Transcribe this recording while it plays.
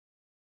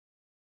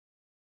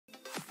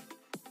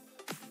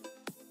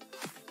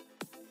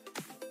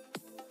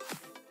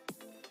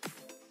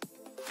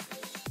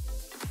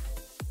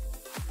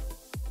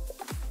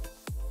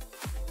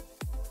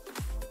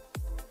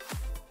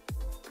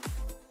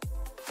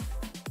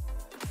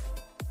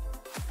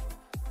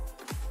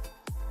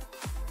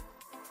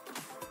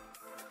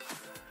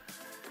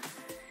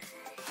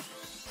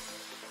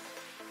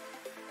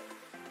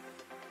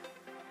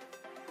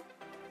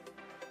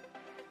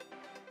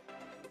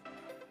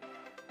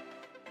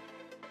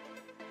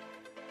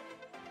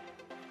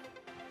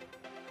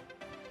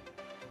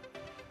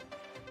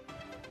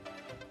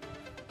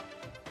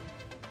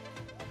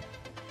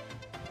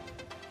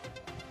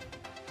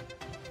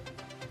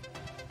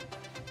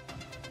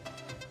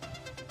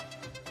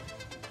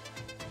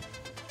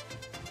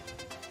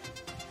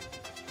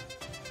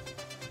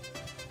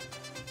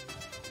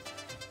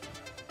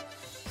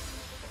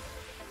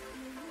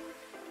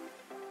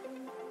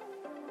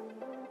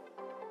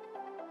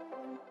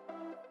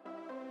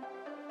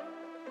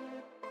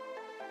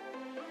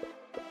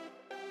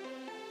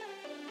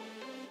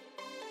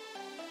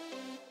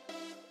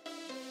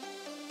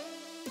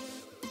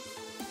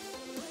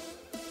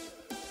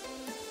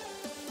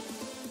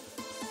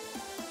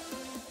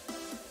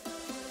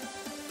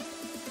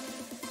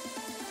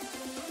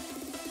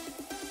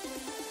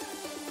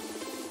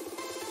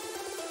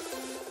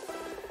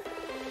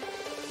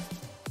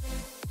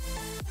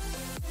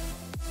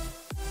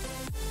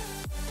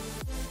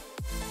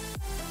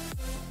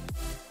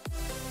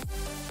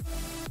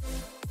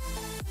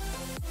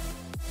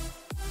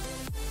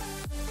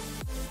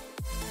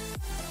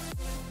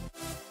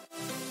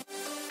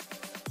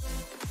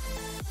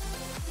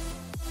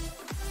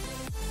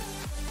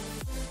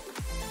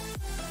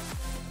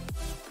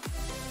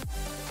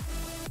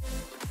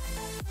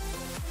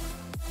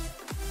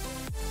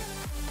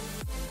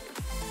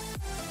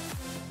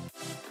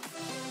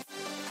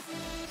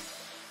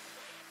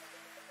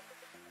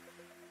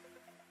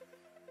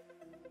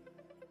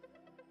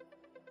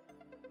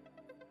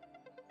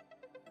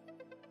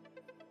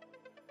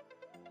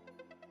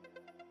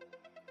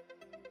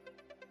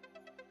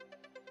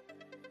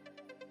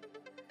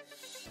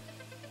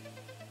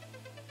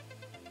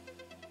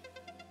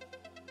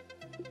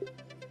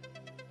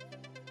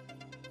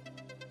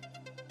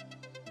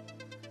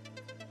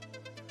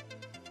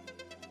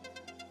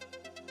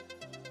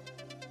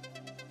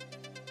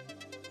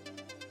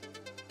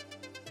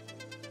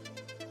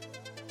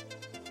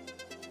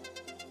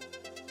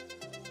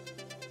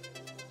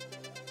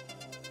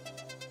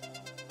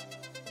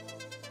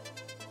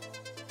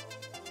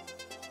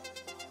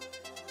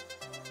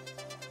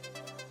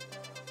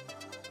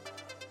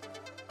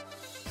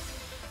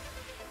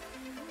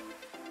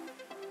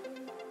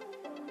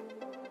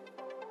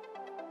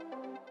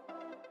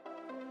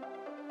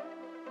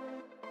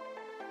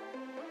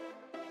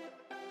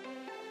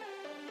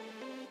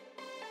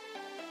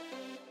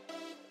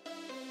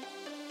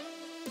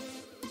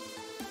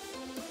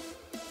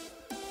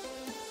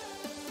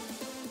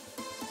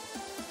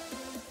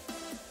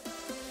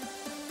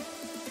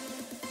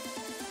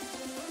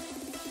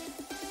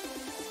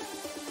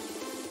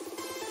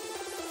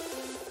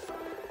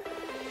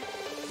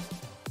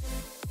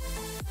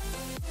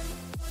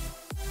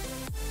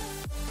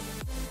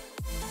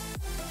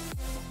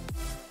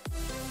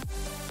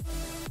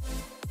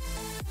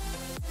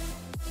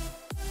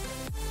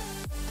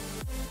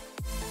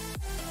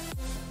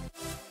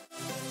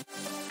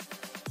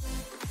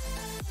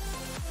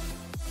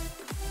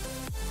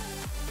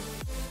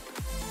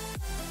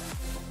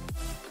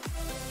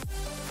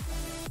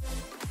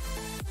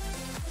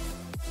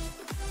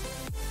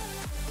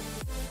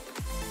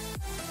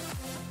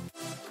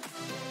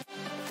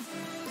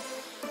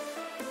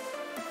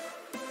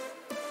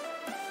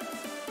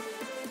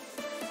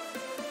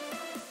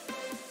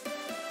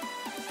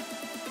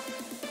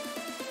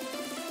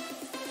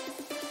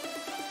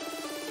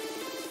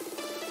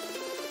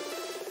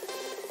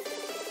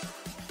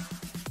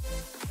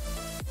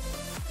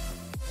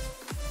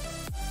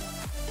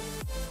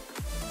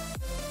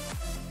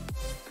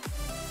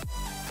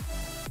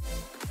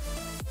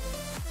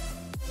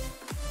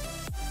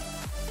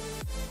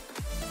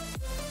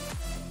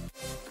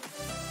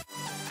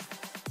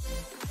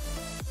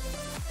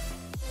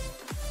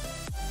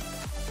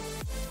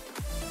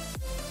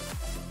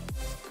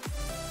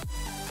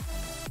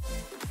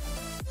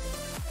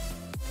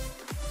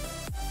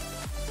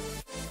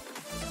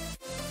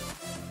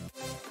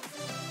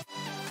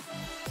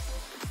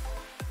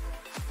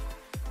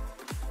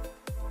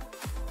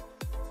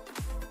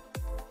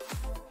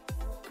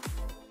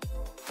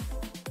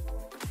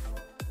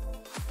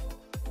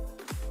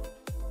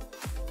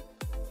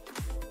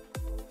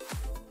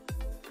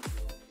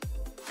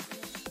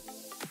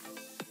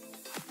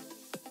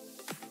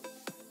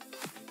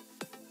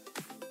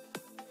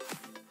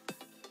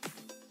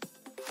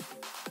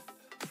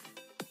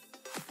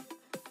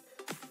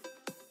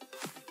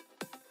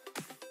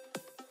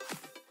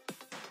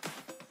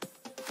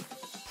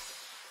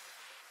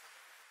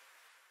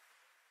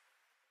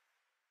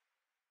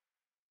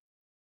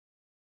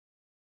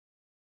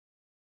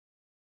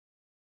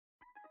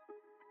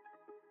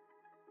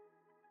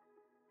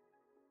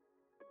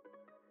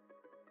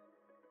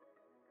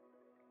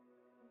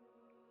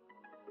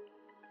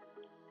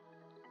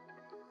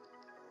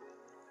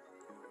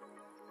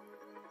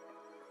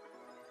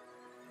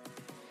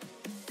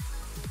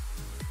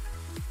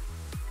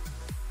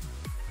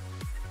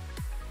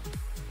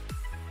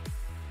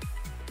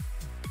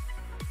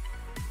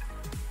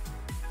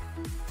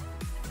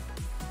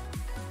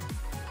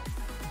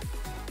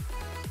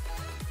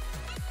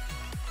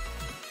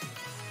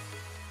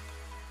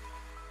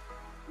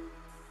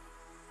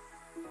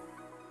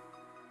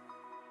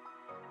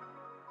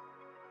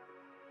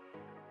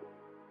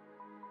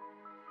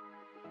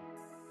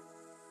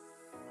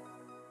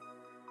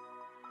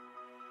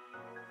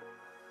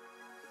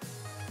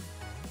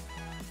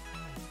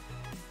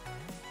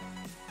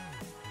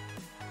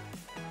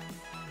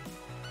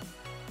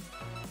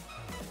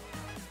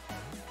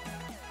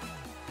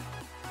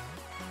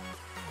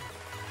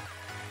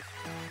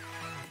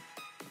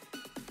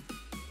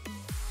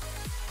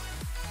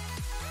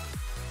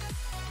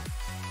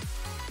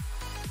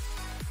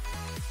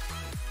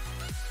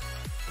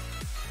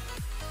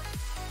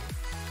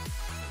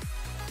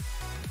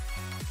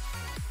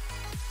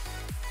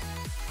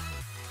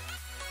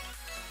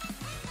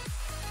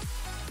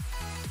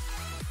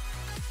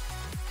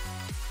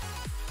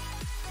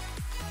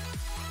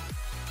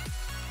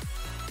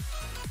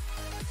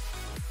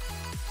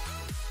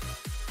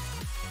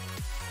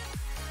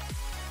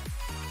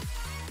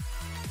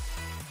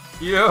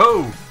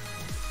Yo!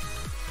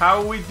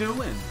 How are we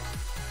doing?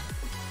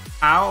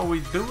 How are we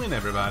doing,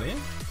 everybody?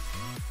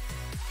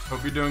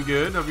 Hope you're doing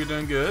good. Hope you're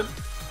doing good.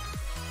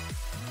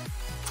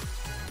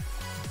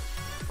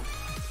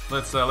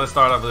 Let's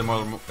start off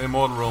with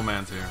Immortal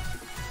Romance here.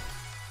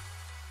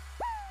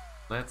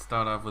 Let's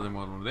start off with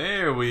Immortal.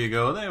 There we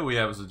go. There we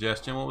have a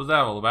suggestion. What was that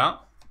all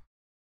about?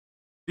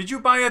 Did you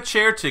buy a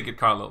chair ticket,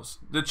 Carlos?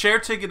 The chair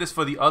ticket is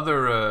for the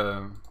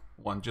other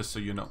one, just so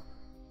you know.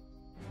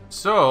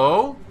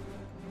 So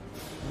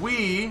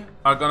we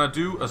are gonna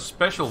do a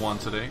special one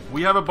today.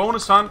 We have a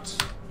bonus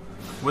hunt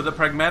with a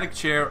pragmatic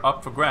chair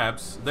up for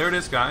grabs. There it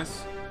is,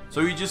 guys. So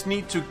you just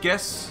need to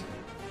guess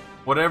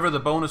whatever the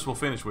bonus will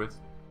finish with.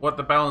 what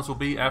the balance will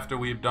be after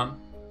we've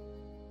done.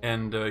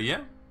 And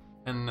yeah,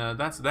 and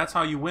that's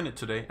how you win it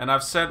today. And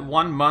I've set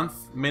 1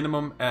 month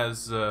minimum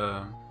as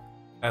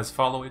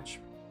followage.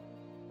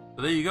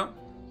 So there you go.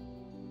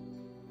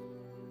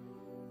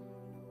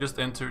 Just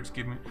enter. It's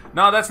giving me.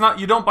 No, that's not.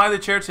 You don't buy the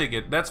chair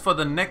ticket. That's for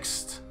the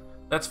next.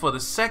 That's for the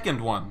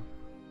second one.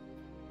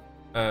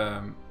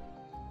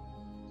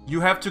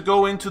 You have to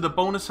go into the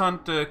bonus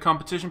hunt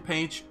competition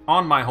page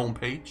on my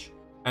homepage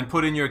and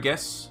put in your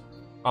guess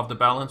of the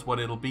balance, what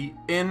it'll be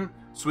in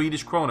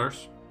Swedish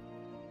kroners.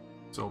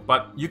 So,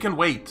 but you can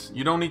wait.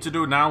 You don't need to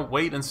do it now.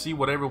 Wait and see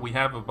whatever we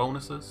have of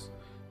bonuses.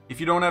 If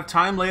you don't have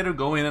time later,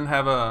 go in and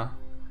have a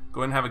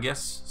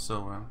guess.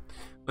 So.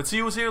 Let's see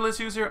who's here, let's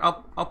see who's here.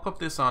 I'll put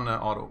this on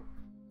auto.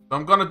 So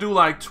I'm gonna do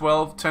like 10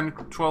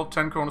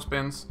 krona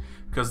spins.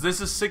 Because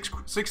this is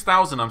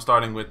 6,000 I'm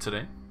starting with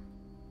today.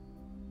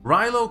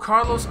 Rilo,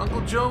 Carlos,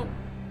 Uncle Joe.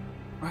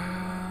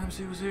 Let me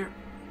see who's here.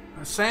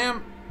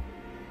 Sam.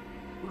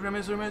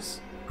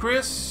 Remis.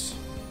 Chris.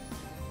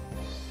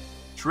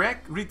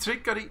 Trek,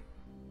 Ritrickari.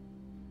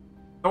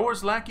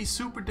 Thor's Lackey,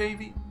 Super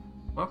Davy.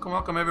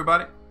 Welcome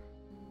everybody.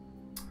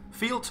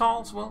 Field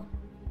Talls, well.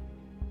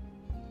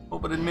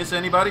 Hope I didn't miss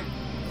anybody.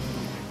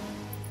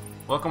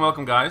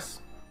 Welcome guys.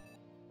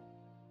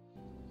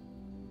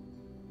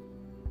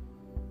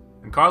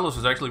 And Carlos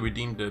has actually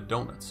redeemed the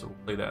donuts, so we'll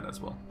play that as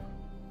well.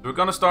 So we're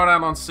gonna start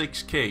out on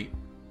 6K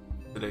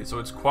today. So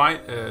it's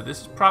quite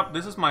this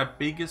is my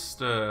biggest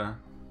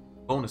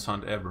bonus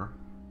hunt ever.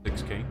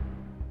 6K.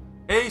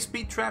 Hey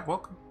Speed Trap,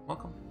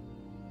 welcome.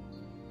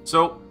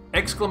 So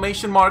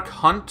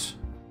 !hunt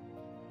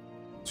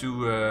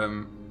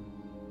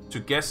to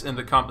guess in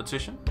the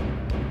competition.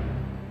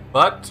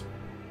 But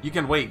you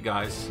can wait,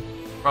 guys.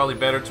 Probably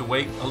better to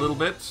wait a little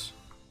bit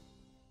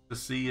to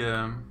see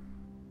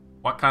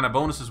what kind of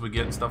bonuses we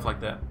get and stuff like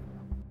that.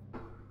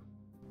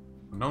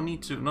 No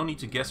need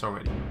to guess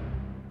already.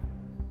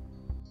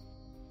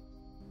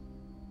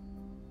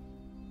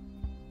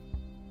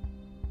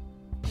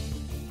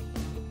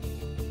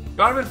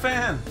 Garvin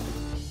fan,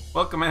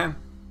 welcome, man.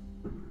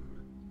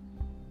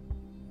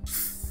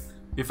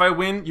 If I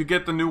win, you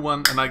get the new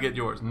one and I get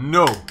yours.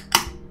 No.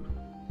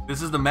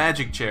 This is the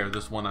magic chair,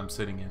 this one I'm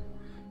sitting in.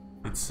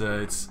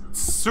 It's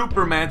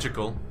super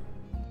magical.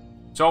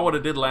 Saw what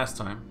it did last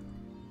time.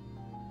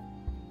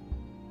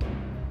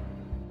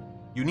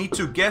 You need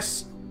to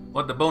guess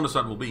what the bonus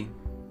hunt will be.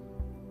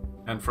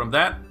 And from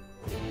that,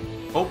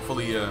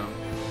 hopefully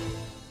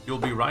you'll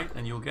be right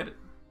and you'll get it.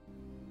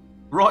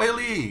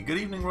 Royally! Good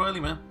evening, Royally,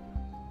 man.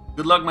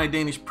 Good luck, my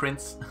Danish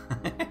prince.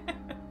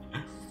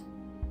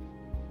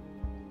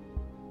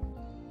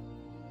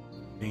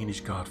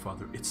 Danish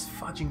Godfather. It's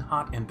fudging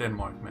hot in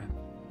Denmark, man.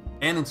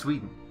 And in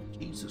Sweden.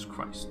 Jesus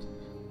Christ.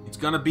 It's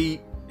gonna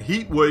be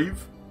heat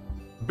wave.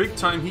 Big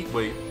time heat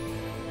wave.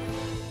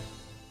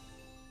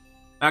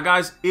 Now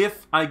guys,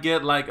 if I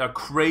get like a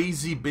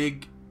crazy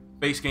big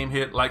base game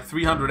hit, like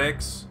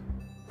 300x,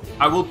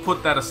 I will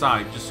put that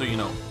aside, just so you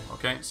know.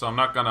 Okay? So I'm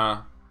not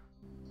gonna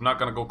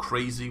go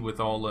crazy with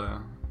all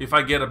if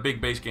I get a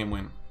big base game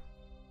win.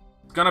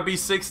 It's gonna be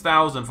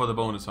 6,000 for the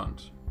bonus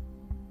hunt.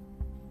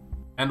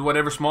 And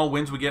whatever small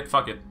wins we get,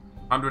 fuck it.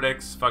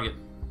 100x, fuck it.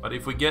 But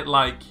if we get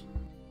like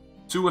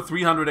 200 or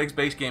 300x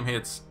base game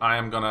hits, I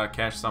am gonna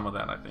cash some of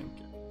that, I think.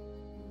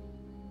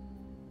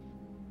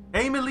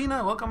 Hey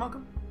Melina,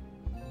 welcome.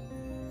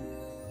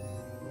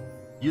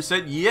 You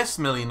said yes,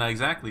 Melina,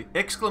 exactly.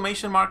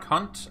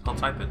 !hunt, I'll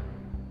type it.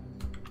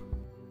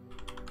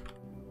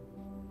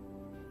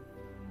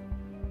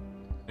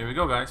 Here we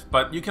go, guys.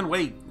 But you can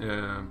wait.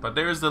 But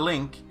there's the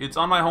link. It's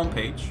on my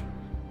homepage.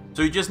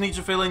 So you just need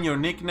to fill in your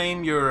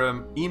nickname,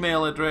 your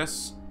email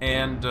address,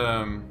 and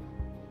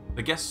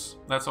the guess.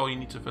 That's all you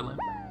need to fill in.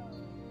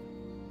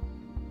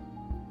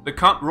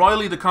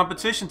 Royally, the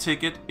competition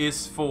ticket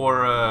is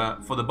for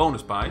the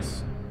bonus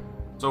buys.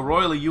 So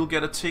Royally, you'll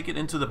get a ticket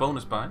into the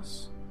bonus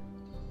buys.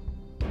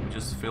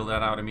 Just fill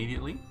that out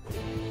immediately.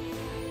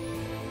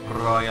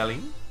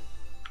 Royally.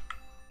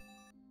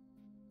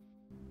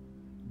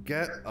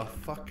 Get a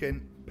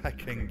fucking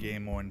picking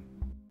game on.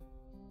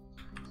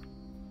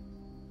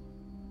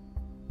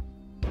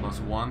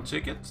 +1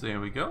 ticket. There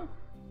we go.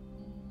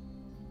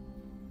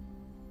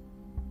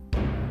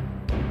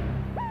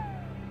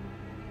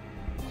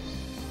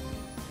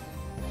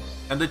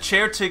 And the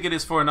chair ticket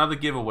is for another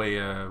giveaway,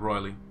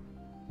 Royally,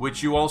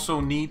 which you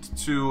also need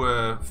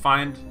to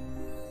find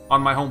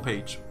on my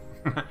homepage.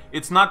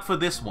 It's not for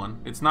this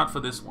one. It's not for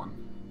this one.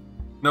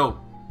 No,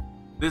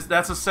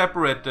 that's a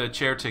separate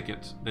chair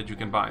ticket that you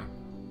can buy.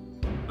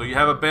 So you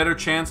have a better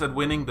chance at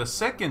winning the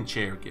second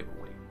chair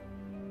giveaway.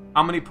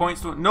 How many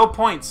points? No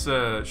points,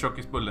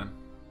 Tjockisbullen.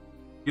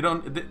 You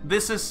don't.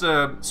 This is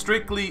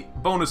strictly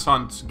bonus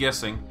hunt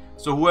guessing.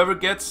 So whoever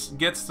gets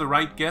the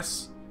right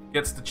guess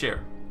gets the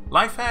chair.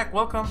 Life hack,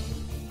 welcome.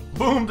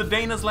 Boom, the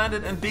Dana's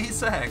landed, and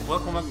D-Sack.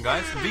 Welcome,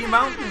 guys.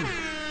 V-Mountain.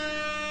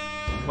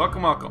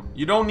 Welcome.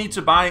 You don't need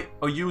to buy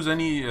or use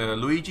any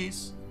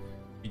Luigi's.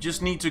 You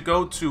just need to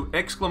go to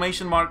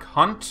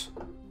 !hunt.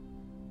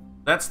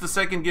 That's the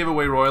second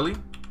giveaway, Royally.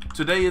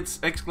 Today it's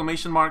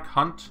exclamation mark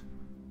hunt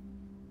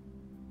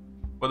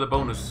for the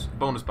bonus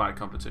buy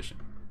competition.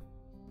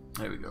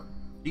 There we go.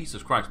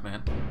 Jesus Christ,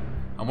 man.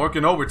 I'm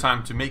working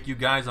overtime to make you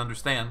guys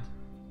understand.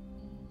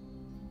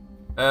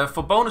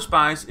 For bonus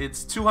buys,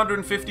 it's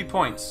 250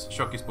 points,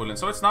 Shokis Bullion,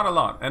 so it's not a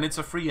lot, and it's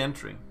a free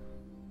entry.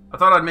 I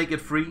thought I'd make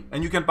it free,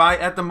 and you can buy,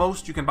 at the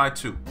most, you can buy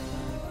 2.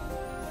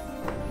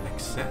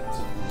 Except,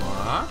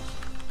 what?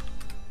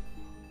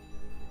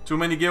 Too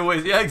many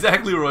giveaways? Yeah,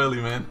 exactly,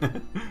 Royally, man.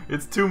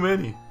 It's too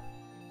many.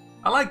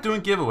 I like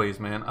doing giveaways,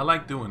 man. I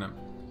like doing them.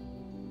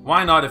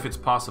 Why not if it's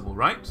possible,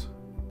 right?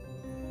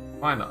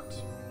 Why not?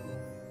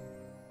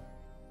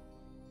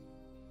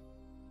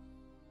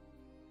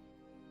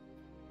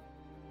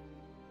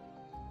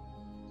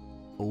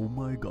 Oh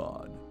my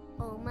god.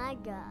 Oh my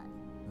god.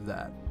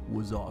 That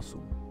was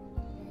awesome.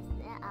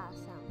 That's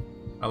awesome.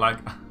 I like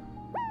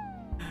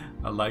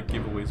I like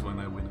giveaways when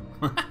I win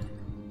them.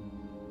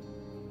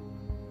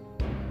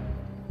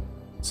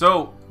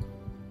 So,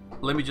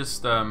 let me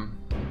just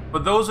for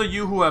those of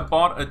you who have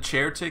bought a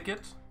chair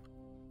ticket,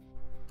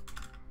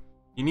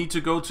 you need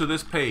to go to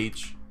this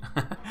page.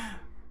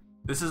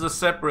 This is a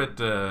separate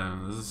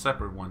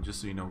one, just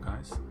so you know,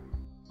 guys.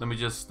 Let me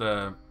just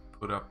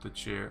put up the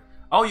chair.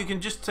 Oh, you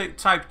can just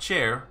type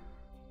chair,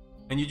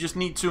 and you just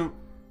need to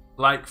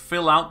like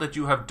fill out that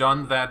you have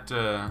done that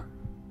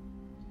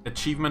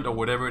achievement or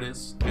whatever it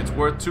is. It's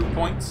worth 2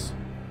 points.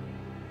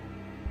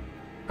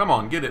 Come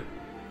on, get it.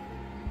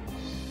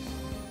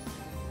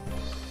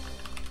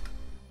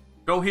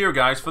 Go here,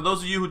 guys. For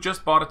those of you who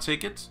just bought a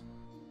ticket,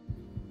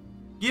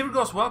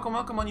 Girgos, welcome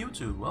on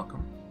YouTube.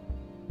 Welcome.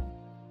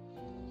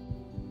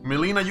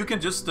 Melina, you can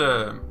just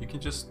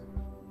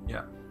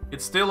yeah.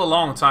 It's still a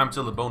long time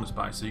till the bonus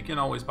buy, so you can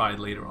always buy it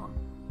later on.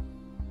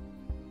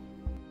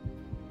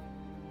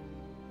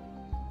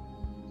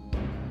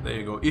 There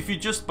you go. If you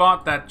just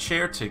bought that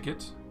chair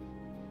ticket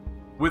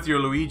with your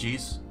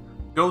Luigi's,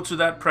 go to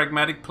that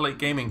pragmatic play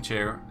gaming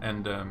chair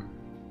and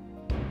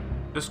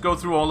just go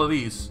through all of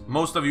these.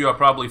 Most of you are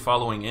probably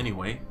following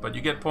anyway, but you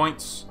get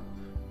points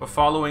for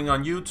following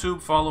on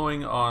YouTube,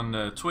 following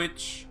on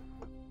Twitch,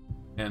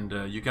 and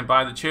you can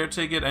buy the chair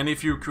ticket. And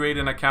if you create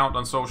an account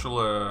on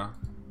social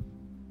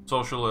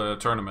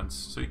tournaments,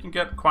 so you can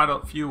get quite a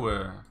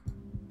few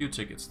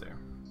tickets there.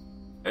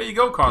 There you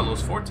go,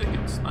 Carlos. 4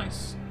 tickets.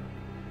 Nice.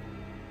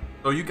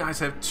 So you guys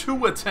have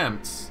 2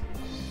 attempts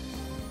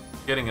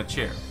getting a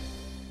chair.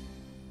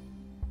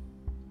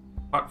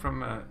 Apart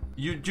from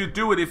you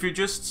do it if you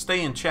just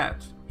stay in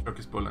chat,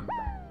 Shokis Bullen,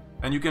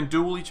 and you can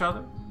duel each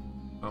other.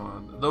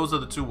 So those are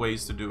the 2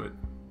 ways to do it: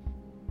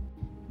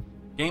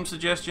 game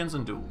suggestions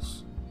and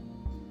duels.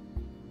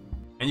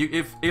 And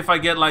if I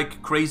get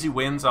like crazy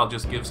wins, I'll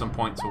just give some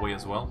points away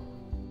as well.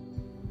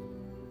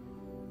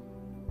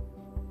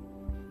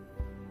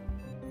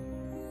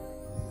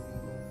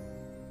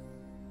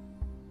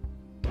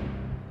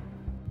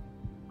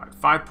 Alright,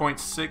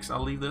 5.6,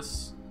 I'll leave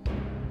this.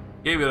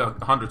 Gave it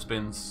 100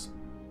 spins.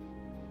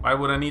 Why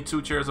would I need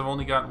 2 chairs? I've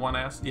only got 1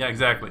 ass. Yeah,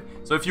 exactly.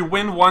 So if you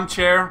win 1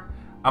 chair,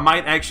 I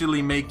might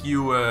actually make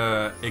you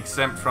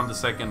exempt from the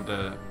second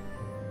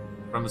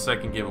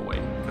giveaway,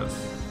 because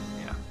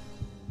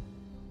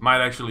might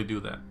actually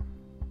do that.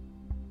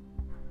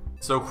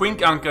 So Quink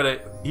Ankare,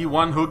 he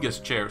won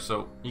Hugge's chair,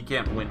 so he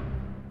can't win.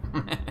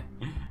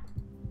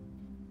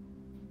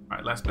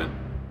 Alright, last spin.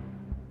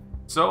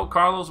 So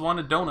Carlos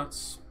wanted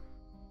donuts.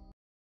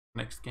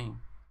 Next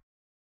game.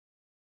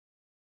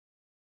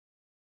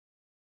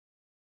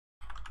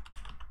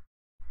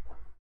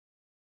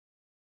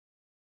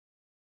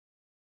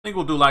 I think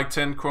we'll do like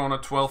 10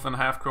 krona,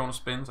 12.5 krona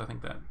spins. I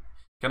think that.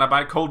 Can I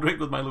buy a cold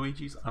drink with my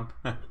Luigi's?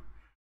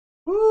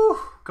 Woo!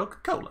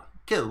 Coca-Cola.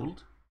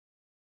 Cold.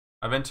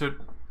 I've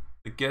entered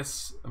the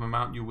guess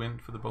amount you win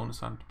for the bonus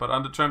hunt. But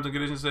under terms and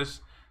conditions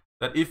says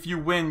that if you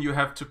win, you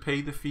have to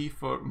pay the fee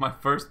for my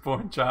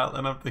firstborn child.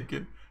 And I'm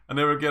thinking, I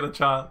never get a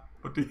child.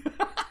 What do you...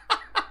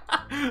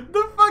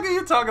 The fuck are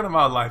you talking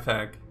about,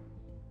 Lifehack?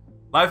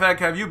 Lifehack,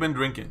 have you been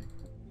drinking?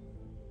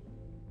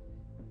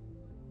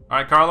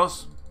 Alright,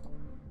 Carlos.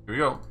 Here we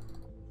go.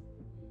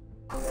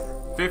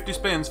 50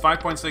 spins,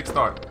 5.6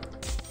 start.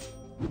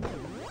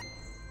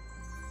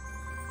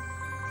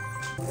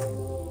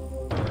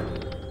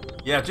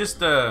 Yeah, just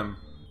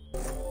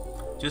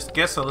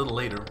guess a little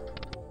later,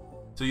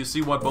 so you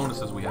see what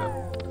bonuses we have.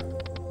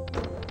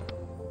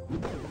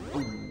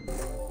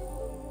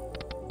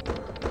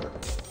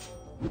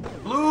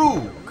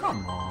 Blue,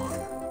 come on.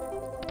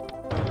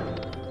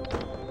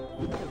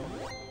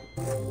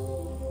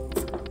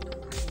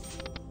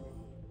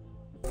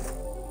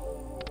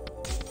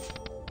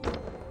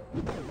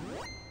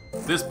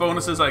 This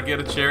bonus is I get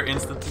a chair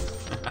instantly.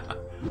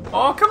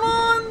 Oh, come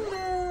on!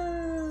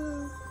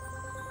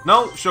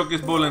 No,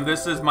 Shokis Bullen,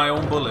 this is my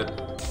own bullet.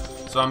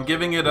 So I'm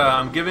giving it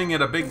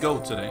a big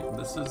go today.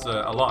 This is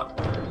a lot.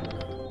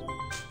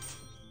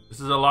 This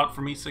is a lot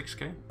for me,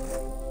 6K.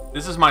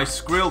 This is my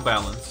Skrill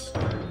balance.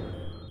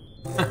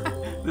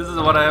 This is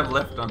what I have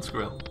left on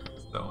Skrill.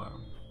 So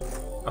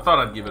I thought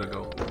I'd give it a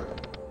go.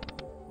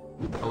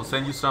 I will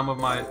send you some of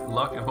my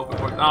luck and hope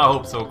it works. I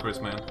hope so, Chris,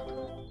 man.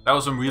 That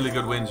was some really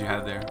good wins you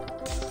had there.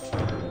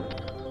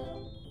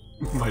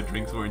 My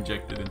drinks were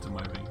injected into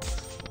my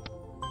veins.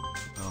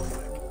 Oh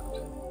my god.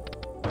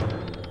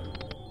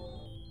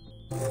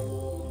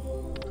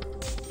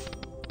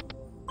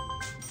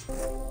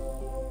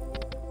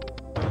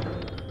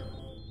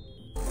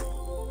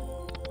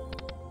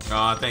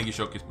 Ah, thank you,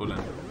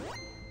 Shokisbullen.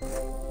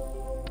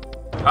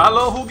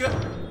 Hello, Hugo.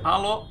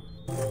 Hello.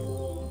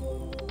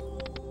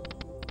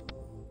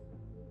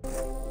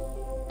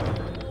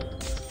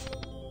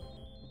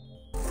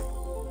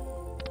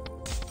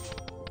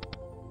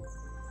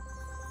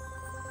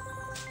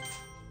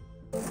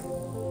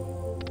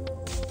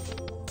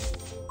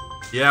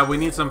 Yeah, we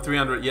need some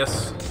 300.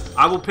 Yes,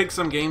 I will pick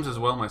some games as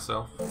well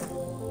myself.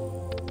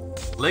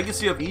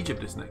 Legacy of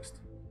Egypt is next.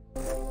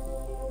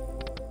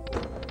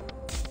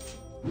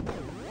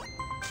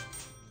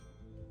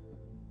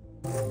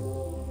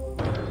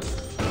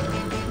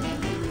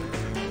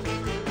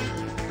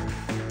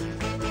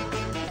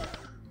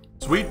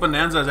 Sweet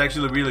Bonanza is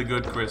actually really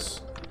good, Chris.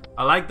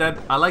 I like that.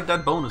 I like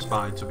that bonus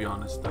buy, to be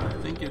honest. I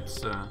think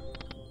it's.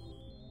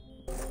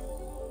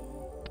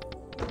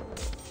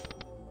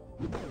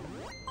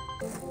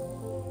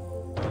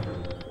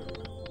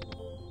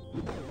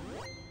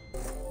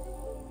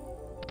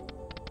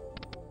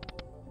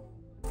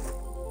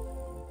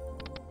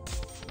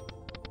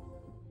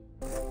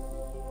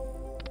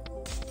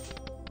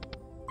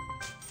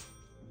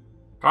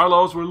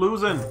 Carlos, we're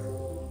losing.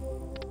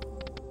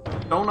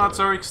 Donuts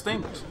are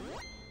extinct.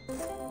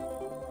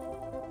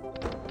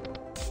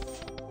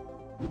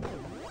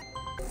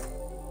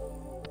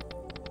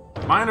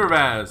 Minor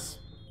Vaz.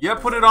 Yeah,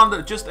 put it on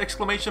the just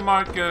exclamation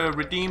mark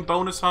redeem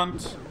bonus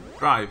hunt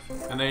drive.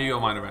 And there you go,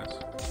 Minor Vaz.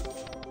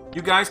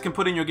 You guys can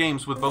put in your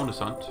games with bonus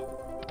hunt.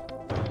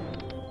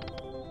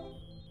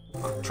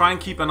 I'll try and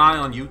keep an eye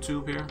on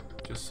YouTube here,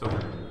 just so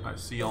I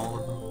see all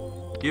of them.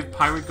 Give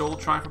Pirate Gold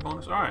try for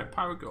bonus. Alright,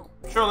 Pirate Gold.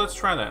 Sure, let's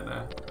try that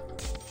there.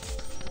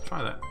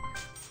 Try that.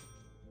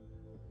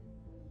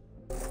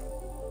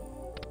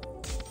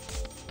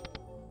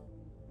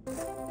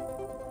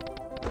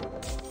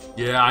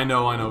 Yeah, I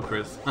know,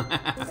 Chris.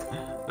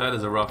 That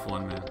is a rough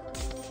one, man.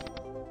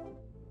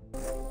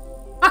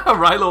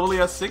 Rilo only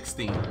has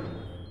 16.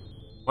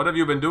 What have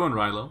you been doing,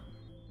 Rilo?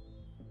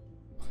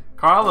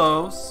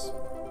 Carlos.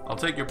 I'll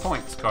take your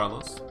points,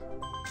 Carlos.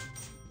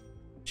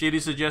 Cheaty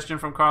suggestion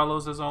from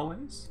Carlos, as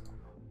always.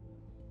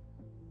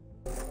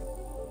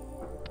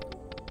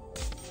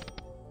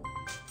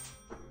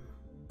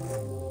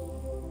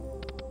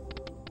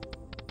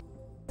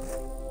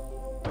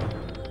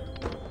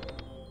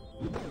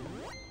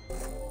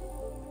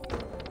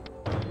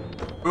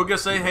 Ruga,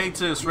 say hey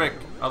to Shrek,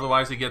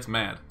 otherwise he gets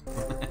mad.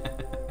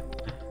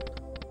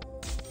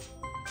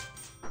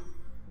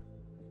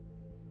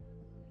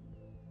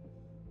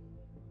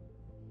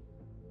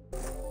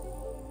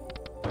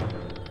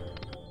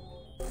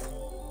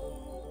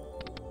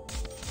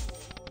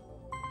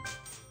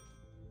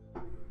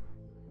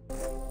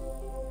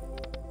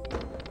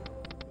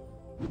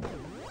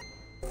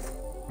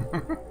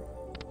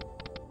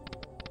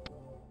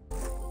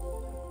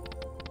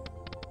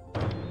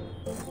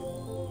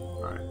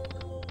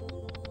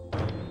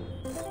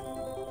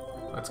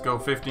 Let's go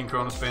 15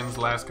 chrono spins,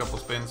 last couple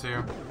spins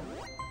here.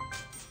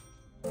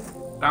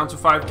 Down to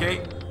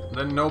 5k,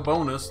 then no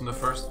bonus in the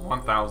first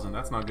 1000.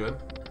 That's not good.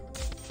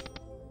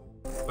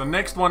 The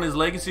next one is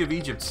Legacy of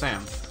Egypt,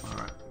 Sam.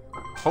 Alright.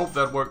 Hope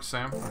that works,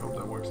 Sam. I hope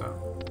that works out.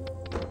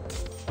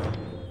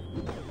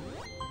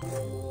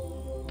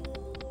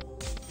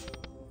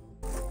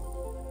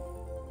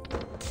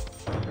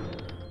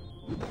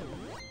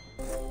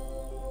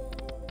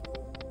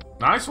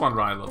 Nice one,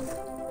 Rilo.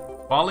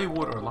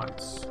 Bollywood or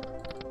Lights?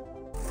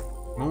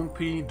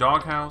 Moonpea,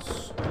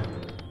 Doghouse.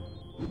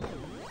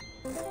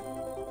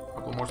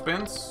 Couple more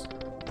spins.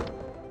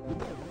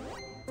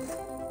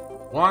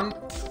 1,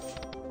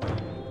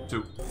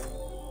 2.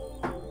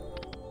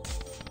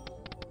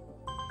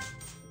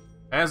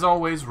 As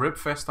always, rip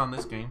fest on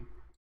this game.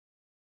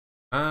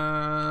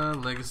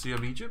 Legacy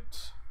of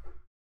Egypt.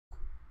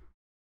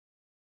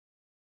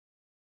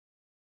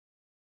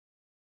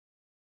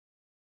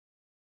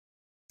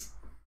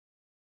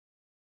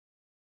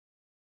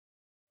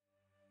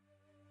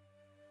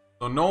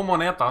 So no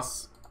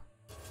monetas.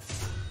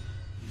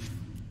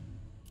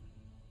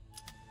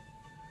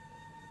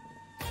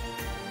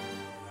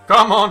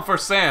 Come on for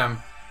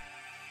Sam.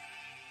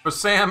 For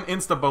Sam,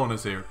 insta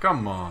bonus here.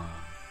 Come on.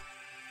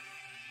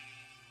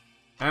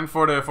 And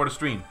for the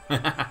stream.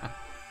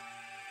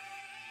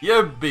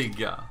 You big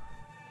guy.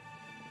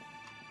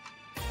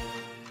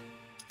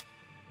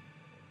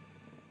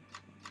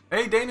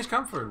 Hey Danish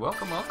Comfort,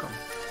 welcome, welcome.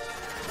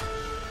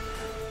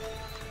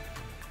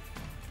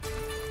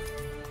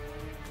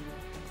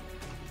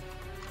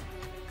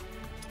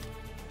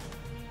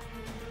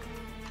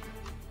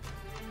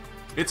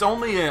 It's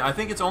only, I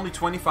think it's only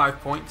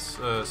 25 points,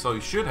 so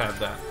you should have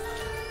that.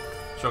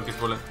 Showcase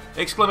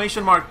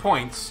exclamation mark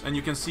points, and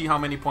you can see how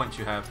many points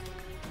you have.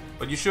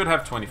 But you should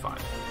have 25.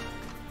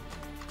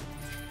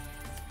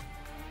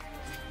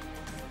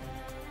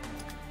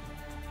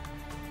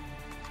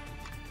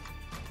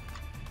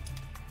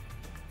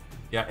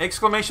 Yeah,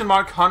 exclamation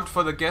mark hunt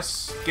for the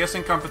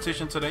guessing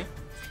competition today.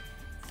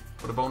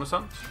 For the bonus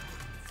hunt.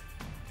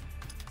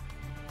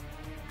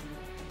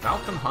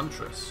 Falcon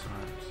Huntress.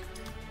 Alright.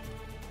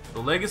 The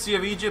Legacy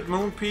of Egypt,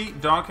 Moon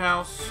Peak,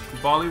 Doghouse,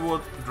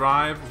 Bollywood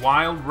Drive,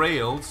 Wild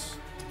Rails,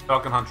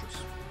 Falcon Huntress.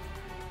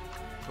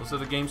 Those are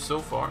the games so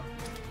far.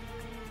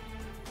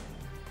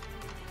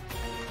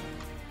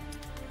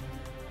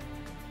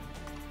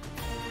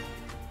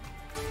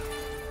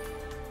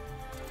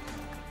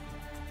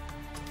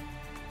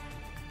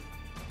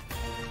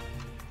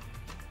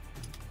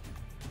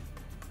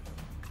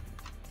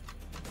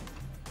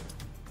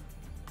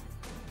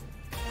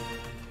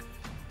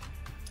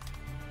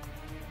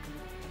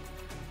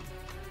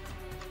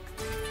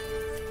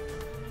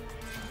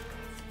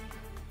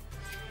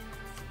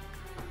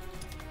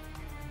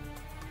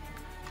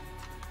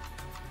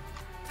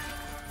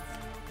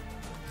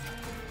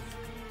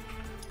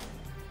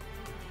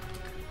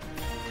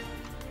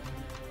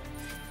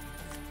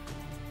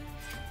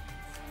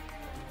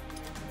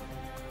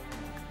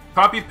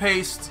 Copy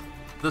paste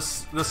the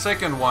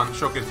second one,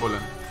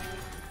 Shokisbullen.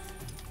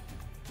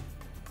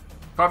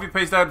 Copy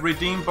paste that,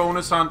 redeem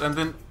bonus hunt, and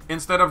then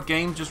instead of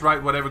game, just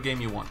write whatever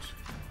game you want.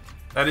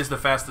 That is the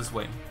fastest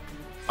way.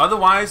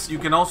 Otherwise, you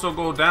can also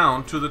go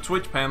down to the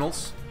Twitch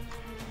panels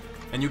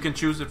and you can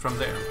choose it from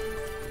there.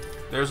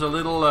 There's a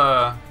little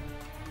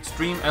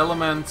Stream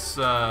Elements,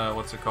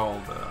 what's it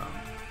called?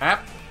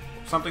 App?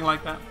 Something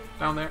like that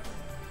down there.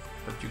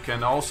 But you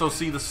can also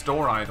see the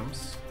store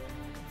items.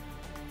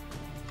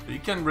 You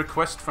can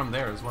request from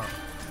there as well.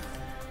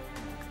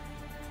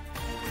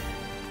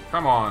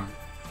 Come on.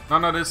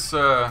 None of this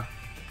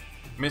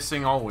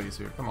missing always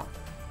here. Come on.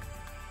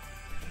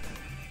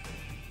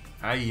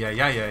 Ay,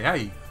 ay, ay, ay,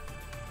 ay.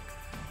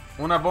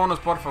 Una bonus,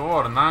 por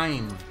favor.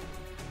 9.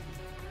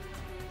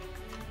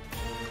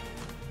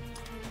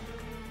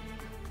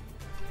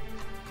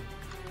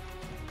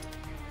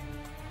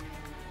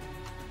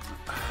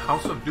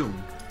 House of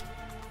Doom.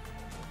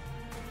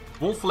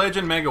 Wolf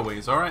Legend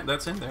Megaways. Alright,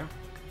 that's in there.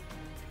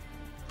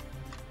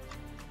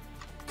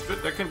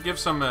 Good, that can give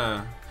some...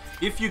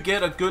 if you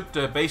get a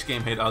good base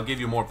game hit, I'll give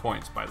you more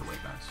points, by the way,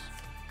 guys.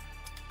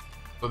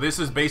 So this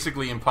is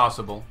basically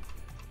impossible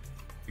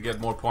to get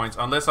more points,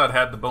 unless I'd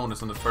had the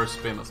bonus on the first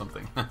spin or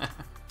something.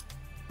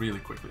 Really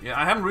quickly. Yeah,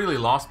 I haven't really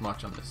lost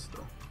much on this,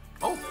 though.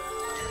 Oh!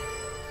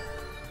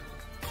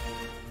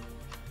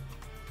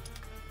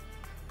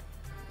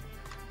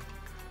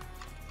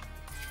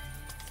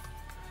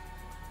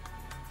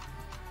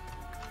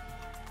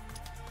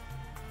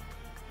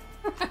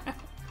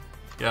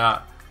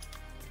 Yeah.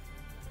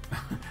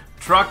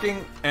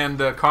 Trucking and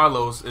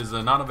Carlos is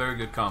not a very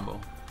good combo.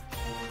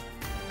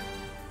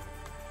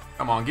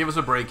 Come on, give us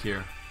a break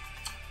here.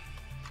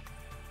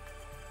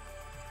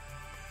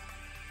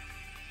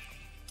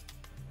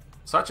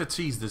 Such a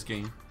tease, this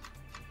game.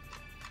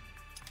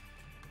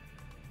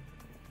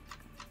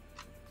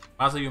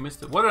 Asa, you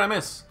missed it. What did I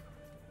miss?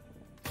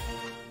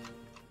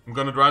 I'm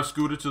gonna drive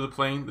Scooter to the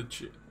plane. The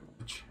chairs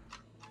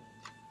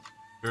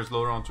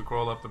lower on to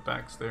crawl up the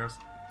back stairs.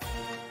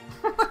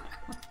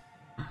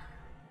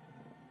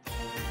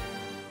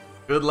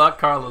 Good luck,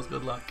 Carlos.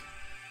 Good luck.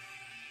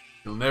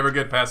 You'll never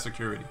get past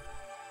security.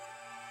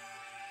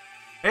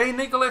 Hey,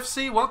 Nickel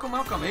FC. Welcome,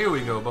 welcome. Here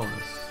we go.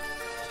 Bonus.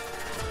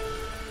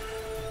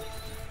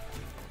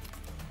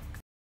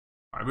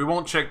 Alright, we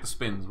won't check the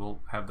spins.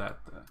 We'll have that.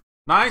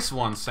 Nice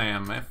one,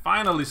 Sam.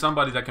 Finally,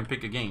 somebody that can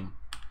pick a game.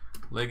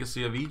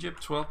 Legacy of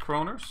Egypt, 12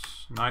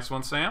 kroners. Nice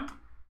one, Sam.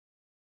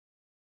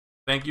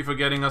 Thank you for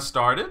getting us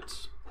started.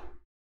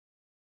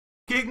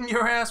 Kicking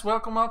your ass.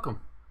 Welcome,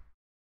 welcome.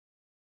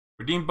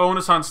 Redeem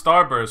bonus on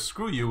Starburst.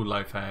 Screw you,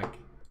 Lifehack.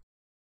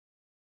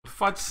 For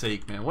fudge's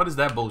sake, man. What is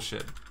that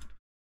bullshit?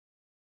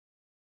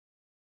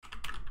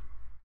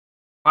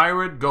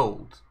 Pirate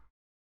Gold.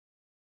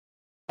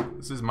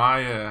 This is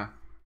my...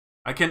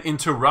 I can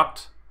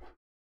interrupt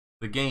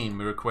the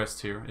game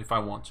request here if I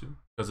want to.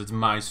 Because it's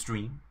my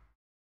stream.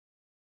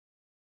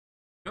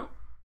 Go.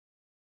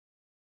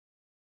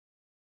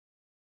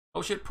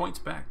 Oh shit, points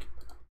back.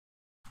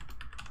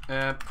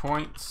 Add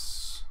points...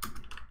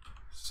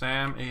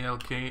 Sam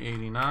ALK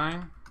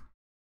 89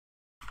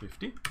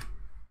 50.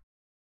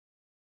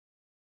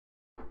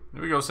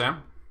 There we go,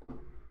 Sam.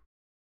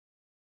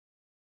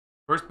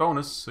 First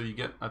bonus, so you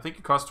get, I think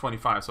it costs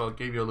 25, so I'll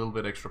give you a little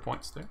bit extra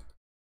points there.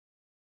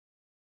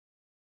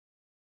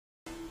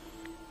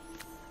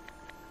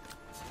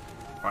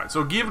 Alright,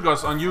 so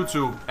Givgos on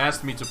YouTube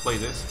asked me to play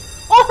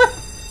this. Oh!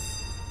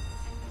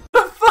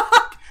 The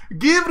fuck?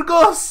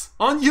 Givgos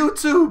on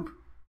YouTube!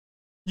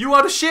 You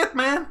are the shit,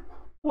 man!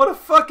 What a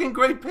fucking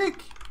great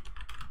pick!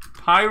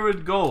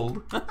 Pirate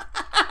Gold.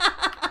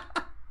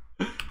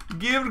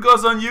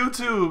 Givgos on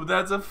YouTube.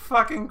 That's a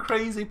fucking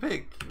crazy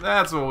pick.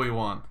 That's what we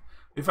want.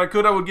 If I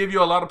could, I would give you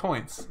a lot of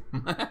points.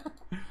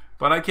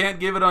 But I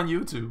can't give it on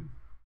YouTube.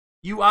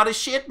 You are the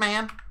shit,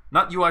 man.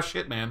 Not you are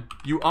shit, man.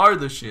 You are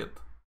the shit.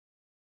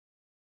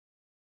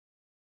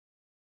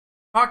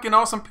 Fucking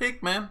awesome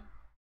pick, man.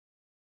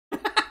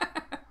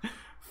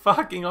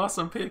 Fucking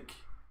awesome pick.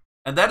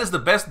 And that is the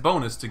best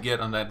bonus to get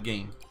on that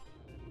game.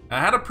 I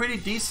had a pretty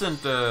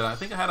decent, I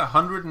think I had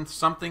 100 and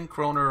something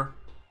kroner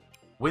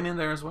win in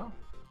there as well.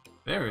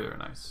 Very, very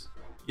nice.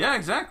 Yeah,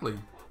 exactly.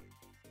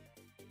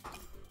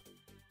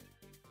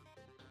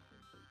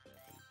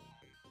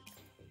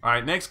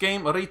 Alright, next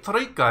game,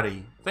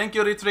 Ritrikari. Thank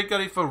you,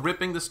 Ritrikari, for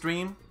ripping the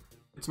stream.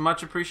 It's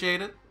much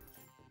appreciated.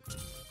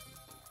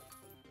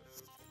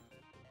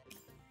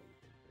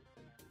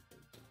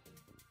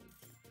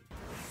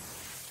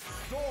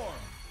 Storm.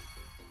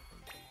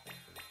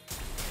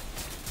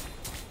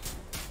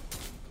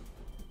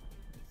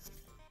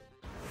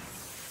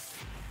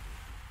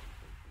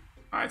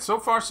 Alright, so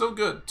far so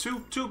good.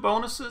 Two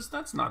bonuses,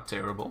 that's not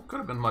terrible. Could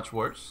have been much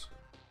worse.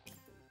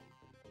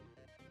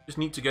 Just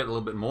need to get a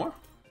little bit more.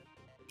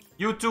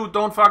 You two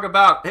don't fuck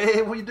about.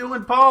 Hey, what you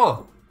doing,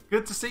 Paul?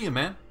 Good to see you,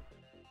 man.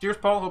 Cheers,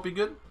 Paul. Hope you're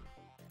good.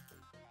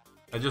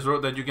 I just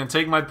wrote that you can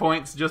take my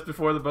points just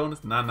before the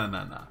bonus. Nah.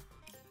 Nah,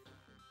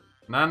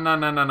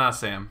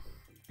 Sam.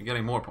 You're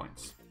getting more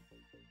points.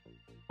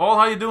 Paul,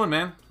 how you doing,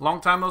 man?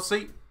 Long time no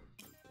see.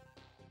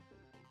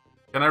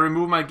 Can I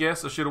remove my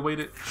guess or should I wait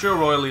it? Sure,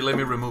 Royally, let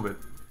me remove it.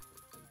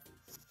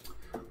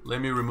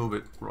 Let me remove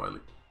it, Royally.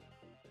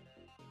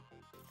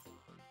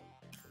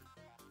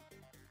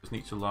 Just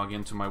need to log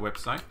into my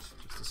website.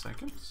 Just a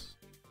second.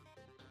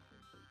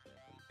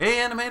 Hey,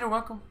 Animator,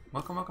 welcome.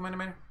 Welcome,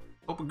 Animator.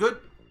 Hope we're good.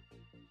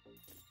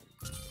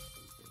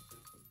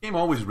 Game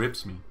always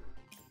rips me.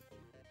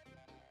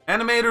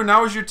 Animator,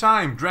 now is your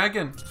time.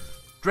 Dragon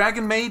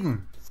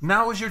Maiden,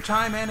 now is your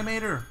time,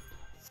 Animator.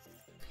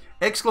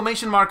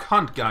 Exclamation mark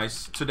hunt,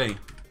 guys, today.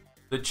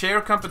 The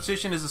chair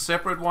competition is a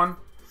separate one.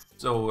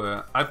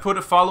 So I put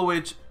a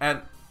followage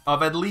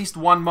of at least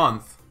 1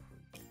 month.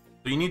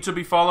 So you need to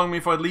be following me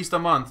for at least a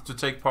month to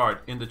take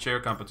part in the chair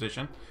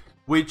competition.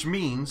 Which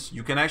means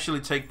you can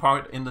actually take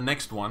part in the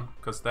next one.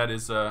 Because that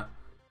is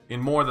in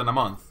more than a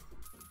month.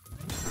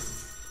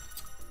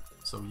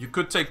 So you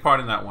could take part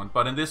in that one.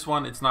 But in this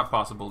one, it's not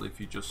possible if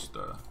you just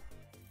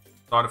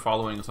started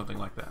following or something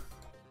like that.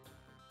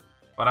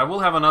 But I will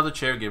have another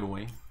chair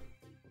giveaway.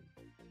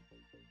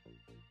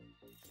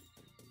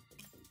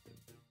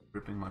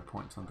 Ripping my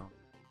points on don't.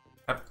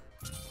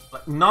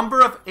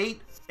 Number of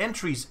 8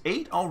 entries.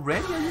 8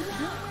 already?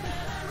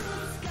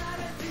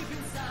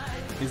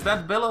 Is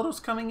that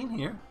Belarus coming in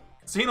here?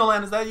 Casino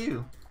Land, is that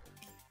you?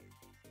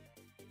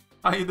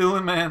 How you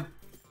doing, man?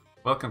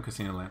 Welcome,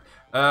 Casino Land.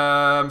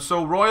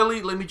 So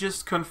Royally, let me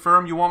just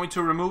confirm. You want me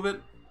to remove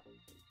it?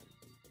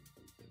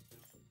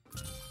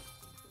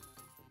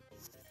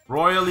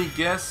 Royally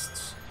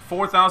guessed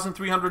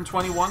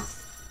 4,321.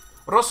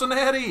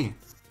 Rossoneri!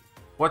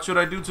 What should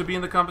I do to be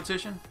in the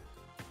competition?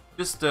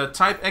 Just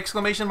type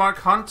exclamation mark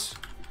hunt,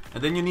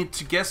 and then you need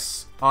to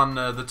guess on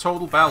the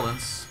total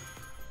balance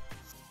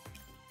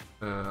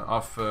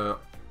of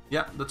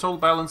yeah, the total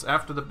balance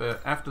after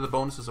the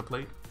bonuses are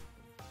played.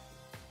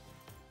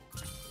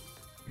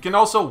 You can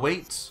also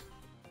wait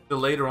till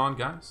later on,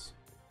 guys.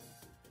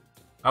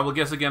 I will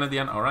guess again at the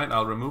end. All right,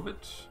 I'll remove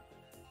it.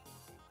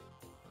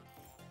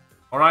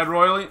 All right,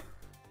 Royally,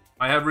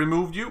 I have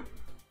removed you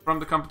from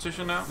the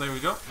competition now. There we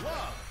go.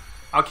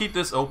 I'll keep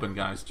this open,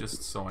 guys,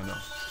 just so I know.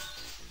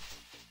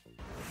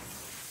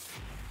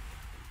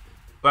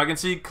 So I can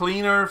see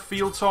Cleaner,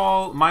 Field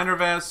Tall, Minor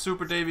Vaz,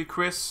 Super Davy,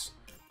 Chris,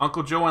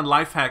 Uncle Joe, and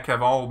Lifehack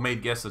have all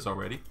made guesses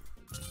already.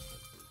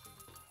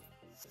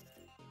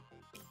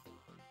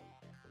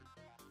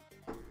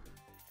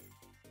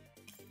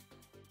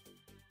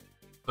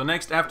 So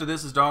next after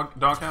this is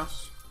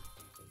Doghouse.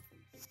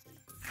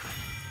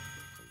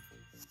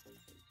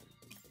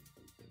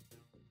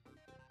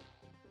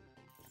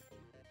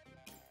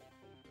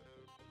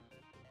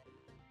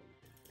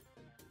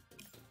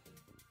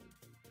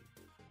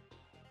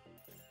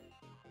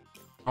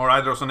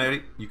 Alright,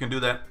 Rossoneri, you can do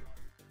that.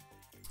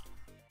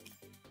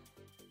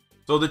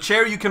 So the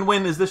chair you can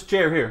win is this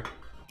chair here.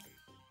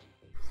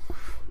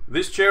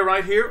 This chair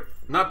right here.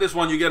 Not this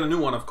one, you get a new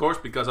one, of course,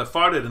 because I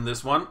farted in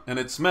this one, and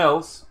it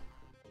smells.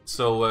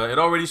 So it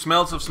already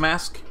smells of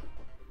Smask.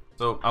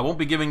 So I won't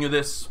be giving you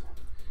this,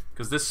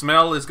 because this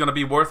smell is going to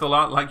be worth a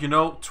lot. Like, you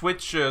know,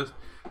 Twitch,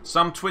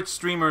 some Twitch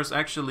streamers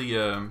actually,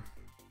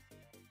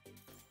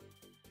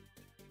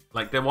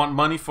 like, they want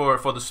money for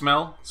the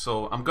smell.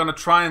 So I'm going to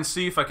try and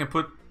see if I can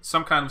put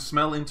some kind of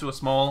smell into a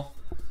small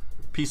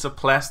piece of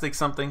plastic,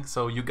 something,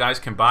 so you guys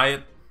can buy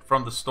it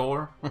from the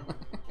store.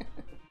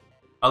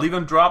 I'll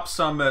even drop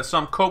some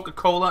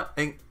Coca-Cola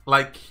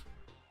like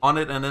on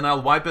it, and then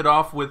I'll wipe it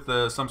off with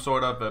some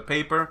sort of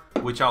paper,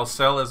 which I'll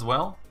sell as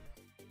well.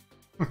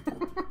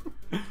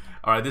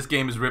 Alright, this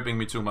game is ripping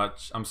me too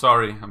much. I'm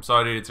sorry,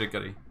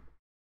 Trickery.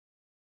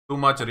 Too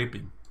much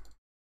ripping.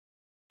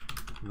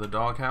 The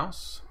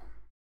Doghouse.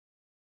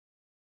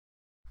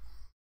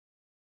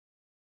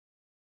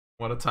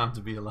 What a time to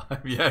be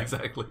alive. Yeah,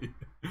 exactly.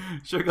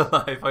 Sugar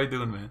Life, how you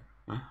doing, man?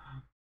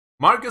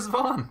 Marcus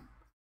Vaughn.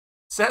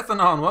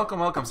 Sethanon,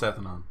 welcome,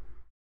 Sethanon.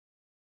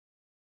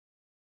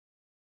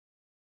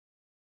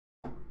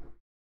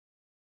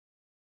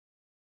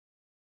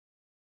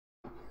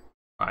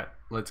 Alright,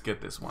 let's get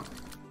this one.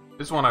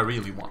 This one I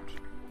really want.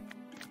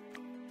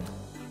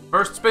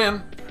 First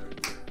spin.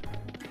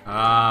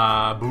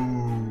 Ah,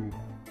 boo.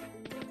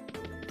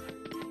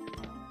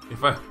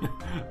 If I...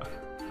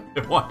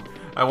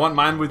 I want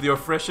mine with your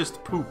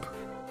freshest poop.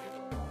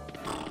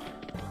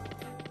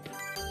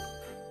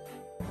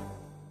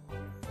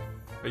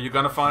 Are you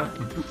gonna find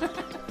it?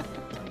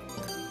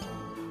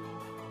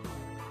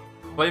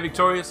 Play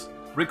victorious.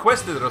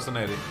 Requested,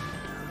 Rosaneri.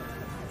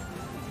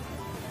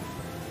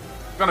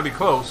 Gonna be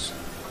close.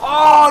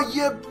 Oh,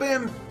 you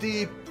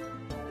bimpty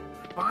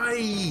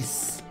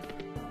pice.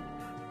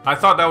 I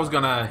thought that was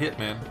gonna hit,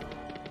 man.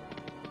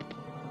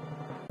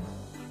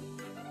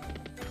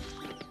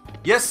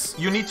 Yes,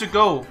 you need to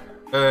go,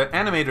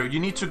 animator. You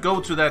need to go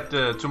to that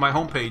to my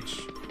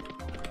homepage,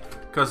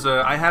 because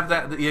I have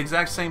the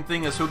exact same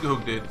thing as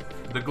Hook did,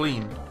 the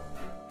Gleam.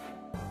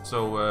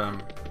 So,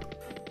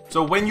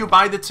 so when you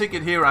buy the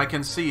ticket here, I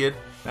can see it,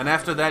 and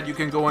after that, you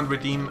can go and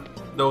redeem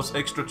those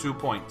extra 2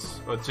 points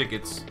or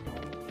tickets.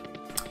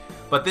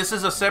 But this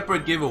is a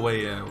separate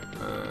giveaway,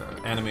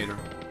 animator,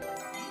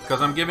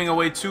 because I'm giving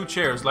away 2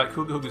 chairs, like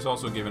Hook is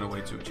also giving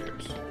away 2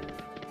 chairs.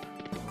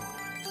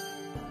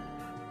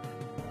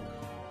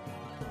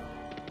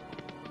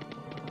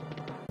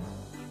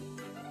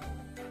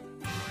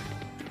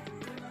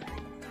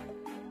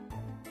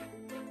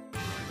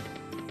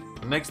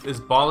 Next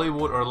is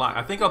Bollywood or Live.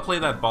 I think I'll play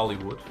that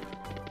Bollywood.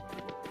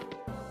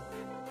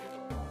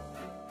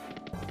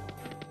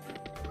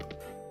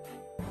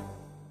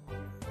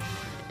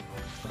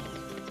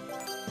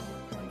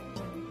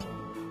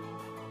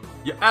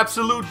 You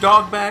absolute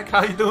dog bag.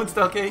 How you doing,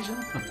 Stalkation?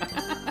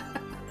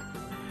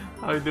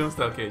 How you doing,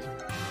 Stalkation?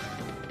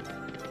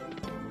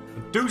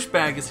 The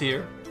douchebag is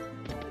here.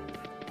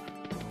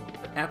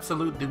 The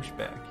absolute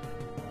douchebag.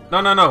 No,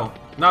 no, no.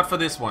 Not for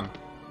this one.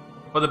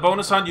 For the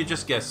bonus hunt, you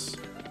just guess.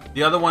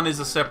 The other one is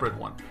a separate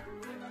one.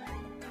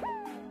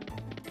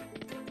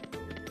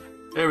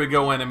 There we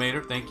go,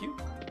 animator. Thank you.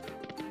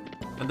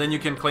 And then you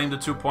can claim the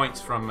 2 points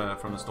from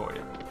the store,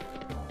 yeah.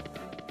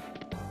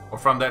 Or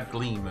from that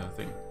Gleam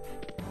thing.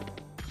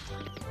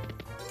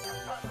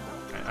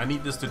 Okay, I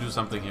need this to do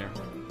something here.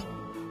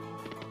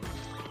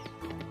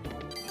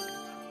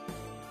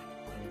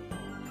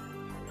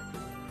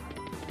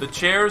 The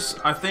chairs,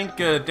 I think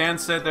Dan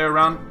said they're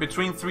around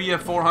between 300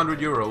 and 400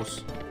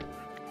 euros.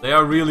 They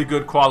are really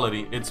good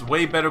quality. It's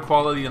way better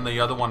quality than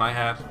the other one I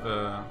had.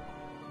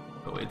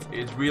 So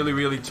it's really,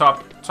 really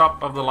top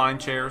of the line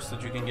chairs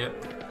that you can get.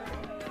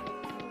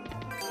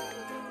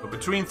 But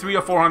between 300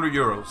 or 400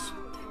 euros.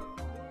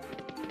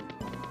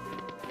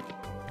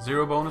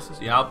 0 bonuses?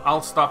 Yeah,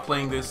 I'll stop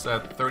playing this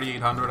at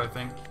 3,800, I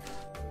think.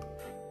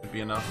 Should be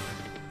enough.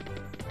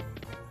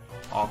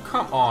 Oh,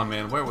 come on,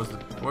 man. Where was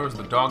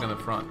the dog in the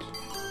front?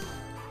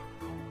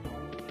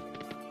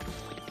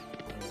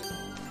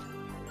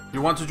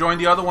 You want to join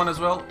the other one as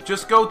well?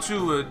 Just go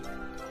to...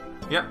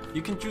 yeah,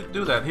 you can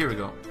do that. Here we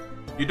go.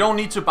 You don't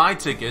need to buy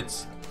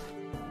tickets.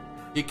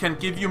 It can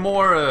give you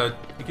more...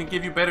 it can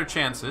give you better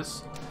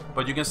chances.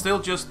 But you can still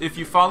just... If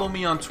you follow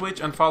me on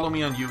Twitch and follow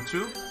me on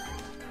YouTube,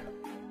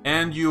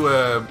 and you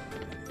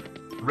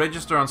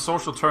register on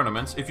social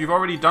tournaments, if you've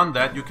already done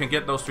that, you can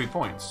get those 3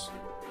 points.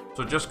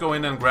 So just go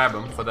in and grab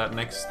them for that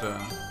next...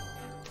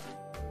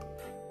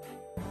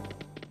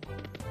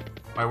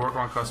 My work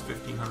run costs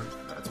 1,500.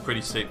 That's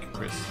pretty sick,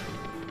 Chris.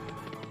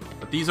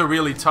 But these are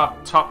really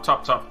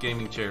top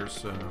gaming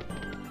chairs.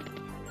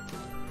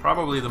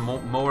 Probably the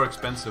more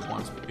expensive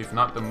ones, if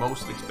not the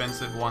most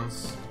expensive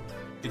ones.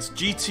 It's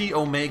GT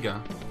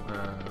Omega,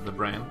 the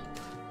brand.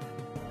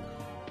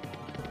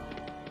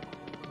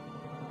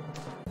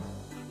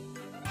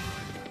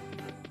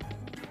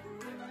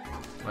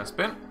 Last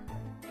spin.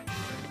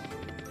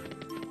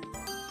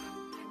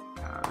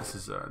 This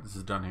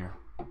is done here.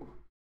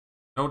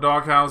 No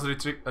doghouse.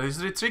 Is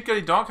the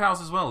Chickadee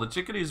doghouse as well? The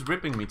Chickadee is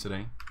ripping me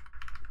today.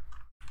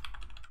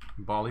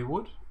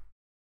 Bollywood.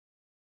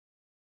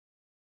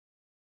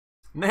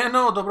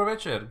 Neno, dobro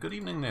večer. Good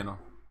evening, Neno.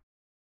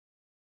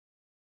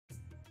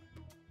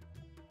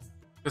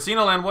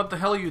 Casino Land, what the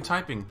hell are you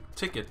typing?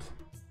 Ticket.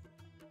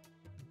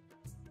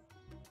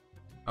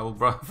 I will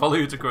follow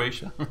you to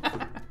Croatia.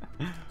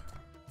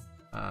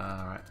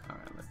 Alright,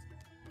 let's...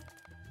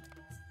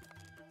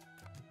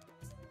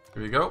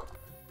 Here we go.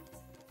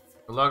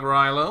 Good luck,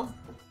 Rilo.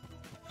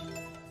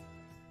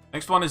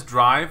 Next one is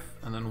Drive,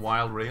 and then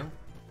Wild Rail.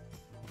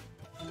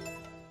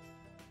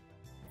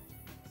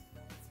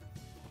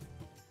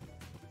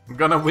 I'm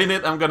gonna win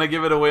it, I'm gonna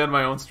give it away on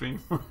my own stream.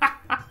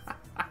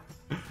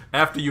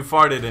 After you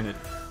farted in it.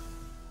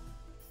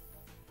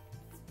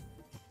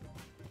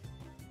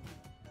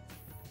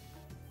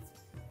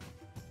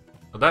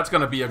 So that's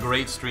gonna be a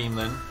great stream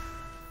then.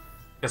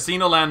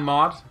 Casino Land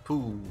mod.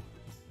 Pooh.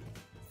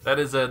 That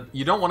is a...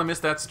 You don't want to miss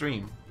that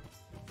stream.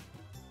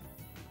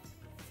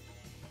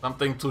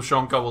 Something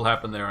Tushonka will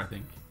happen there, I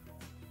think.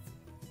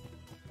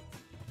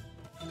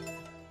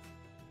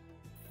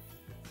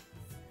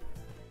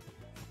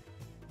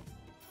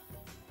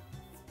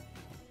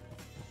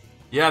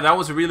 Yeah, that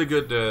was a really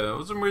good...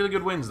 was some really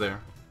good wins there.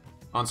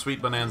 On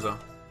Sweet Bonanza.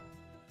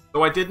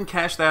 So I didn't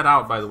cash that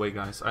out, by the way,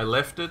 guys. I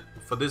left it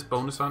for this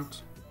bonus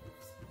hunt.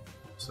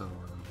 So,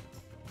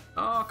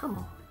 oh, come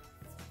on.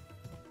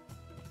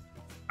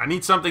 I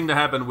need something to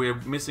happen. We're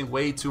missing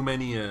way too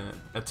many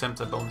attempts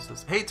at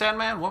bonuses. Hey, Tan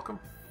Man, welcome.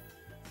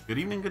 Good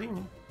evening, good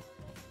evening.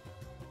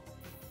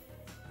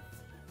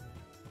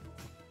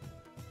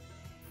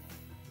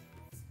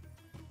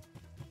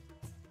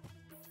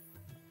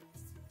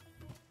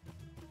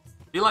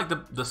 I feel like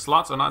the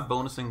slots are not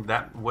bonusing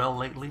that well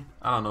lately.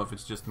 I don't know if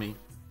it's just me.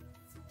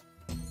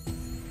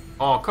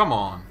 Oh, come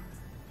on.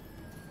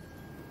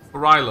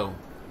 Rilo.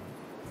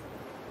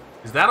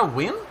 Is that a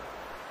win?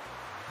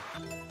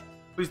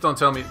 Please don't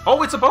tell me.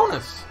 Oh, it's a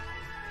bonus!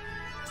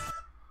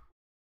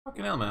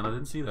 Fucking hell, man. I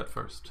didn't see that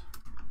first.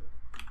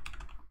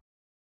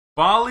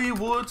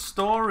 Bollywood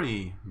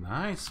Story.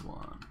 Nice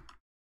one.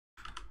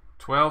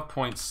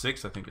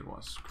 12.6, I think it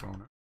was.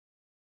 Kroner.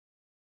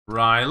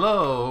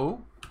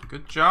 Rilo.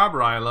 Good job,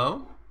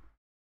 Rilo.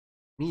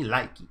 Me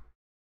like it.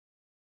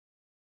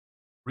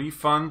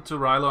 Refund to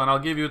Rilo, and I'll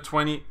give you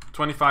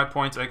 25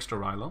 points extra,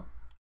 Rilo.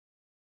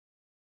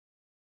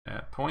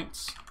 Add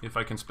points, if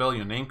I can spell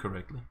your name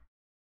correctly.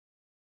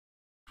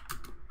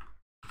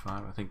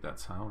 5, I think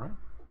that's how, right?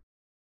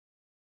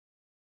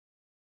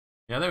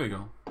 Yeah, there we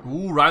go.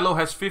 Ooh, Rilo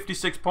has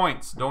 56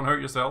 points. Don't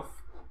hurt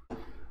yourself.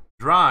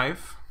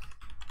 Drive.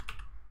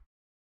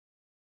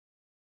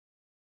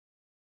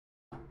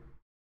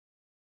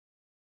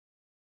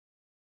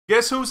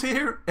 Guess who's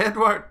here?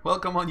 Edward.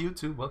 Welcome on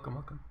YouTube. Welcome,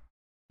 welcome.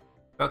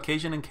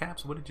 Caucasian in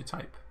caps. What did you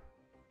type?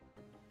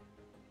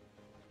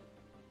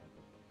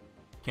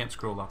 Can't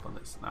scroll up on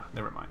this. Nah,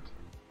 never mind.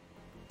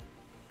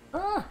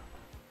 Ah.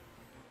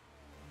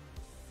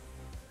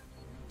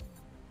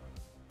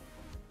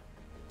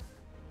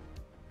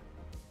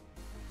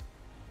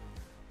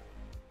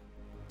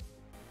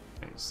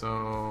 Okay,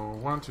 so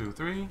 1, 2,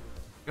 3.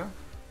 Go.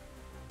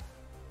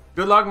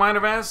 Good luck,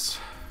 Minervaz.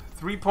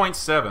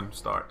 3.7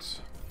 starts.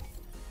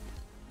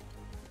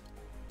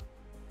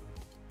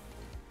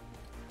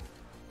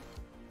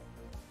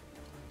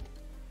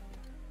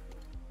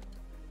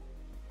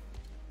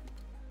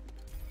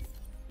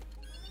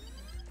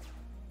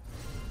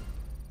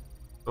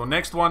 So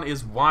next one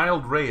is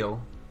Wild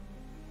Rail.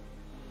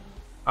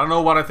 I don't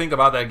know what I think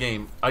about that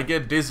game. I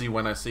get dizzy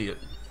when I see it.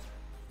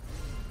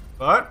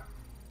 But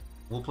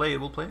we'll play it,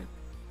 we'll play it.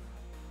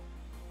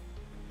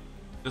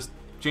 Just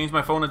changed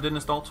my phone and didn't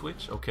install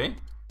Twitch. Okay.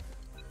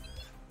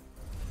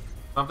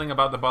 Something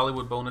about the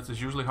Bollywood bonus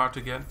is usually hard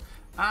to get.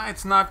 Ah,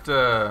 it's not,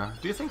 do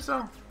you think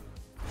so?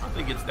 I don't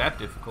think it's that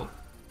difficult.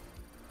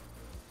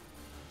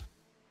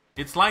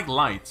 It's like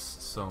lights,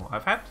 so I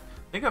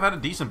think I've had a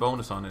decent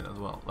bonus on it as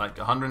well. Like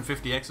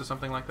 150x or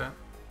something like that.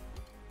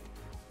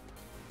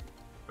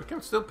 I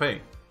can still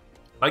pay.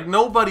 Like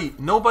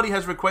nobody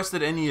has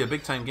requested any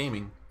big time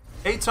gaming.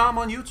 Hey Tom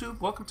on YouTube,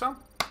 welcome Tom.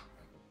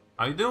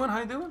 How you doing?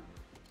 How you doing?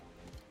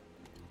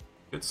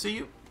 Good to see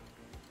you.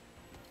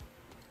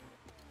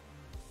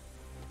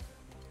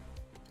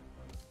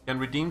 Can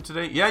redeem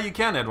today? Yeah, you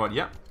can, Edward.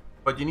 Yeah,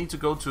 but you need to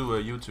go to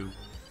YouTube.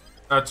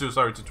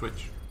 To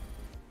Twitch.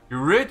 You're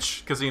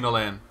rich, Casino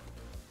Land.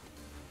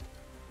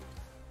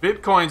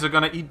 Bitcoins are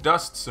gonna eat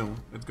dust soon.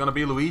 It's gonna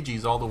be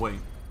Luigi's all the way.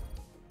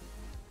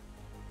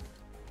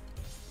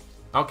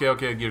 Okay,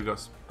 okay,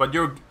 Girgos. But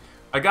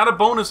I got a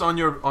bonus on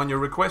your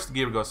request,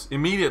 Girgos.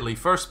 Immediately,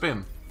 first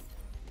spin.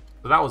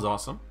 So that was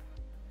awesome.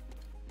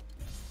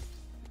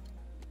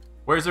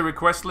 Where's the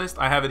request list?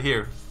 I have it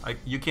here.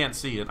 You can't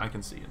see it. I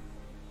can see it.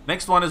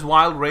 Next one is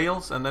Wild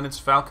Rails, and then it's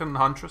Falcon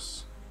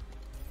Huntress.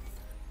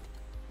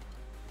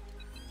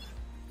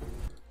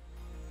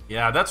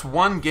 Yeah, that's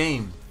one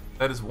game.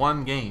 That is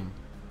one game.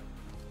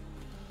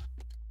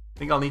 I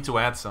think I'll need to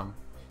add some.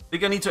 I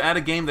think I need to add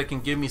a game that can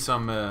give me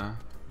some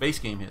base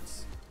game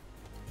hits.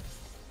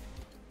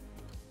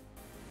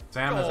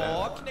 Sam has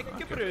added.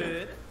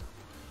 Okay.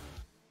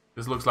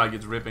 This looks like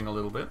it's ripping a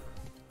little bit.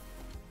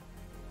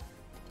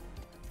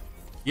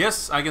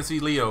 Yes, I can see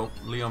Leo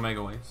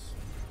Megaways.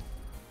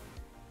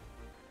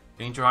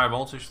 Change your high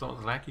voltage, thought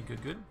was lackey.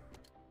 Good, good.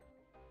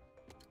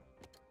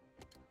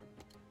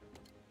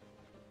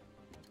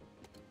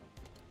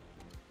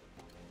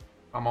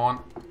 Come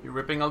on. You're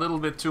ripping a little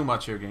bit too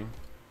much here, game.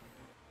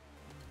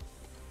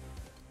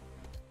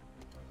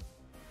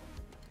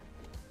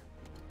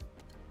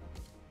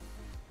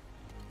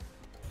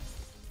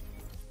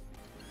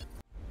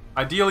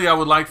 Ideally, I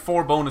would like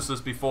 4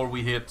 bonuses before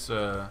we hit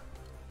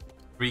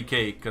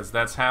 3K, because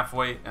that's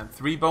halfway. And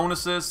 3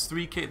 bonuses,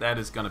 3K, that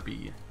is gonna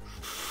be...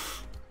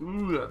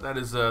 Ooh, that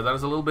is a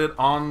little bit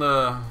on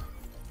the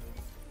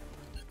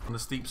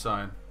steep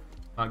side.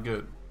 Not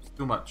good. It's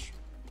too much.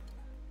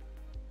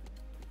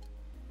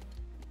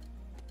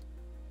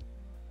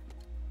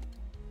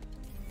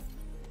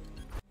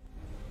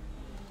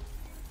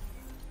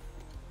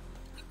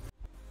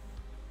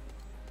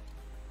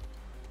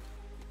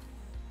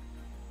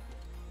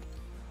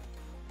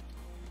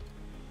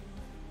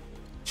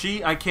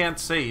 Chi, I can't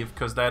save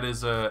because that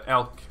is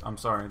elk. I'm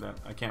sorry that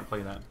I can't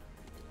play that.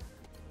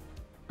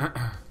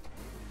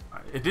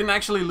 It didn't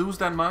actually lose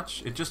that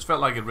much. It just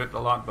felt like it ripped a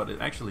lot, but it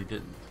actually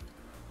didn't.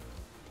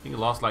 I think it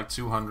lost like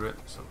 200,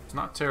 so it's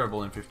not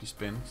terrible in 50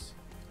 spins.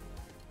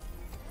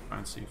 Try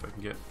and see if I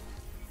can get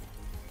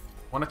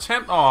one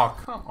attempt. Oh,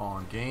 come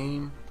on,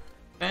 game.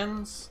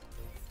 Spins.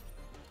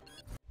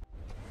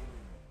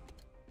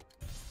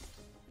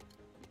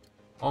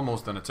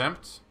 Almost an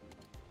attempt.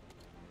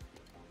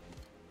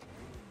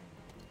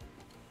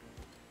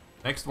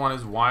 Next one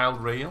is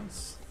Wild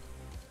Rails.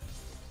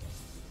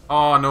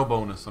 Oh, no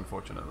bonus,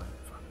 unfortunately.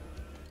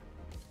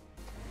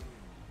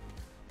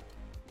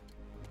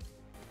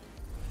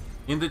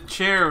 In the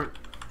chair,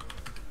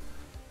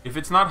 if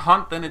it's not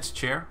Hunt, then it's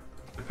chair.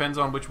 Depends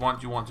on which one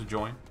you want to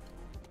join.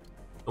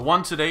 The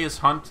one today is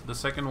Hunt. The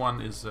second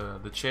one is,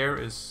 the chair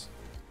is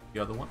the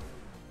other one.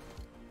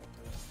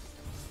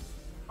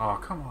 Oh,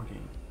 come on,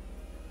 game.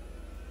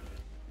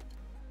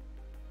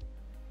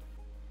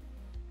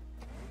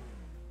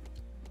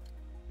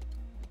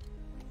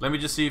 Let me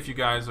just see if you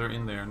guys are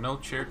in there. No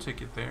chair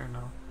ticket there,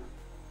 no.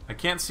 I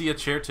can't see a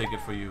chair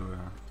ticket for you.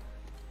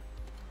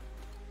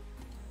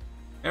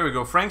 There we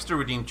go. Frankster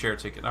redeemed chair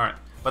ticket. Alright.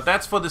 But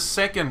that's for the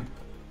second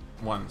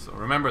one, so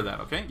remember that,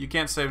 okay? You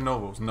can't save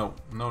Novos. No.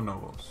 No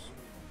Novos.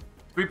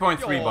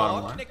 3.3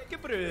 bottom line.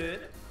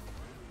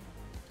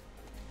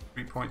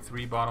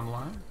 3.3 bottom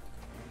line.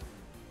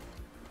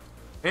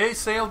 Hey,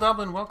 Sale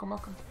Dublin. Welcome,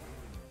 welcome.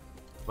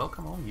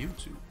 Welcome on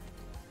YouTube.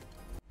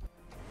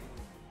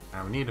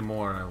 Now we need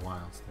more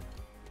wilds there.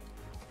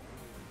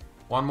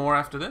 One more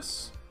after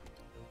this.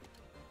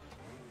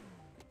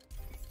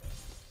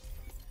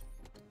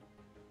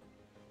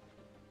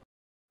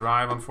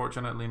 Drive,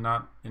 unfortunately,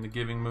 not in the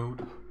giving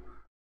mood.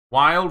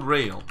 Wild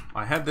Rail.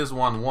 I had this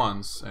one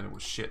once, and it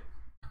was shit.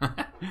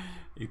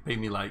 It paid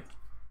me like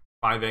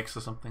 5x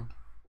or something.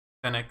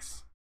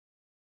 10x.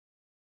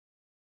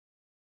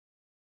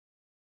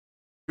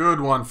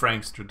 Good one,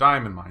 Frankster.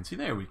 Diamond Mine. See,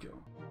 there we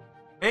go.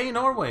 Hey,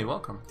 Norway.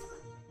 Welcome.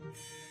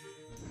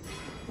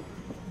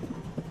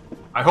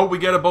 I hope we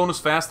get a bonus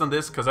fast on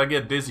this, because I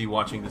get dizzy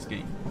watching this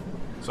game.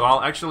 So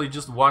I'll actually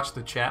just watch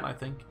the chat, I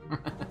think.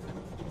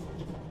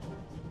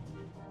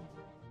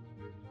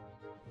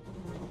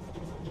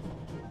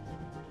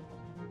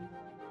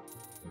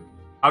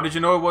 How did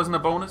you know it wasn't a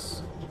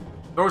bonus?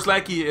 Doors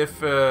Lackey,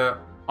 if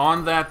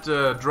on that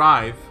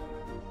drive,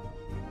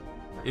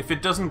 if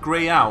it doesn't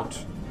gray out,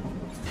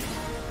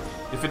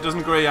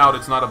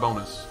 it's not a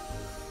bonus.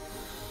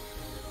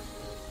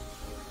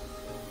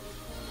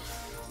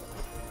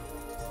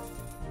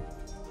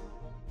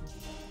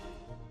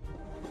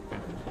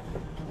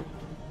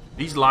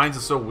 These lines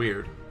are so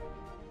weird.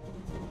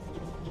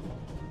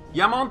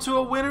 Yeah, I'm on to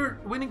a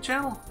winning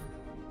channel.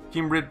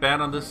 Team Rid bad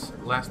on this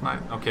last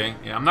night. Okay,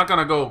 yeah, I'm not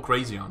gonna go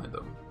crazy on it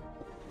though.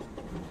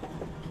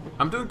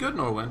 I'm doing good,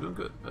 Norway. I'm doing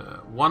good.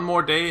 One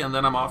more day and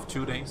then I'm off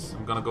 2 days.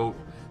 I'm gonna go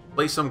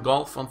play some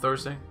golf on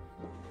Thursday.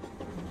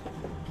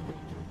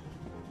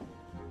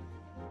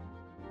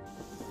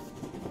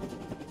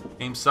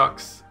 Game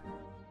sucks.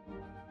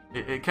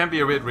 It can be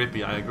a bit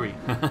rippy, I agree.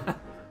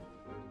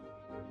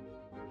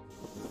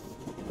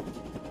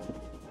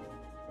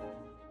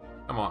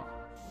 Come on.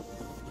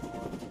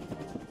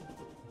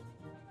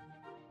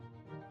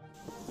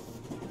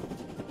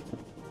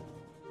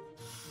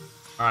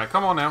 Alright,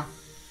 come on now.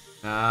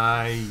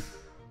 Aye.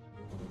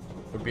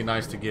 Would be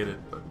nice to get it,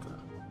 but...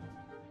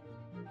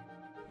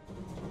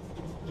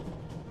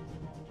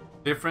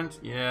 different?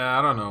 Yeah,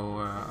 I don't know.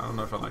 I don't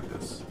know if I like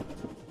this.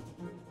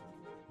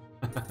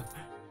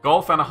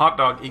 Golf and a hot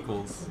dog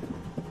equals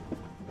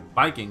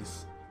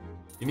Vikings.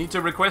 You need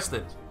to request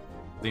it,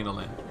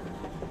 Xenoland.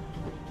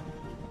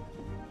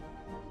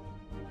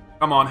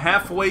 Come on,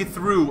 halfway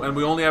through and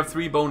we only have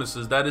 3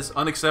 bonuses. That is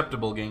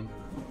unacceptable, game.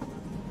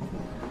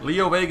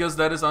 Leo Vegas,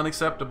 that is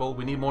unacceptable.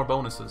 We need more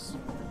bonuses.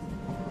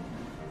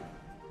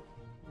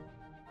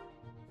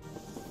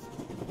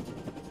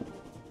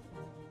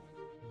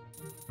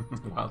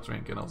 Wild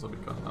Train can also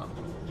become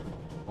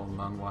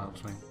non-wild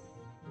train.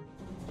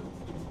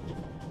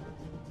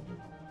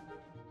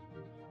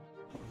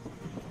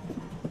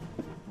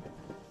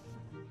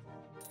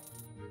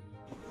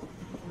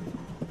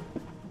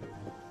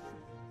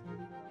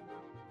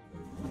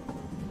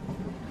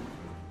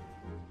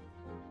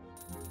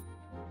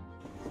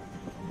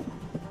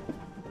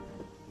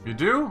 You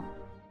do?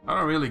 I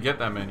don't really get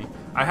that many.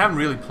 I haven't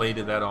really played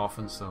it that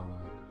often, so...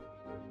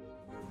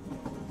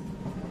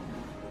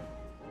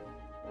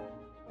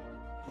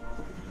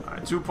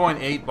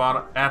 2.8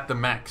 bottom at the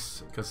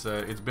max, because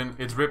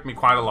it's ripped me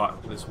quite a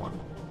lot, this one.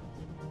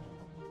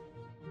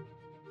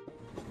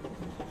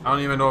 I don't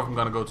even know if I'm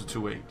gonna go to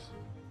 2.8.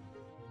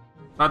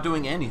 Not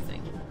doing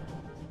anything.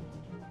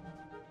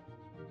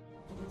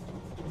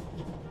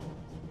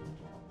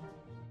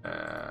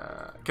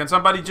 Can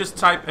somebody just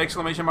type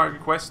exclamation mark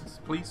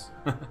request, please?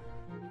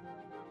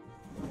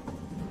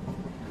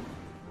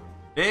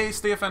 Hey,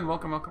 Stefan,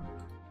 welcome, welcome.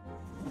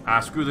 Ah,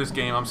 screw this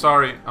game. I'm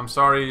sorry,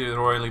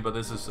 Royally, but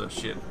this is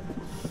shit.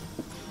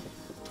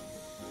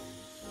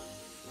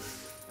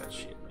 That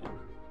shit,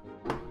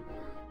 man.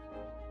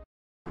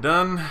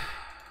 Done.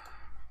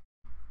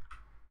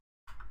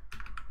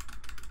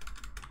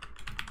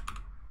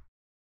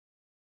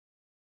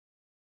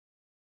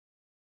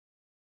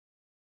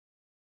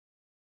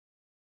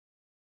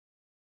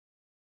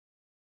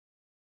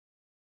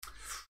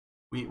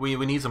 We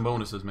need some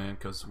bonuses, man,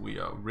 because we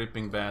are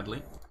ripping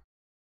badly.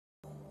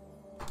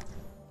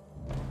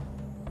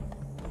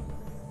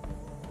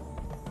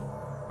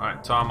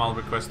 Alright, Tom, I'll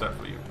request that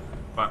for you.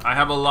 But I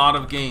have a lot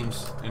of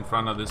games in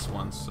front of this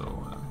one,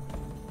 so...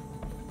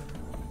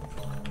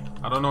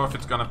 I don't know if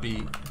it's gonna be...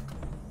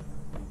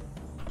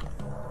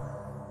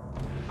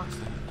 What's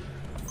that?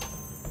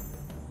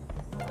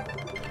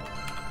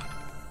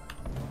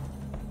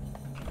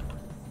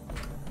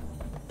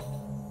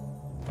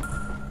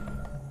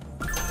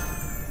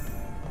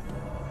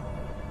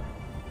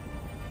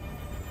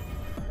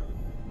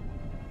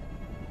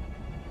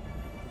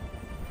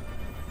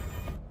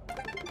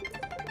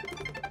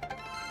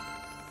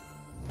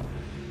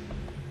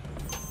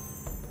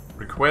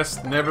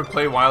 Request never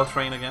play Wild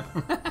Train again.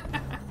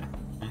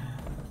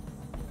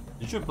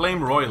 You should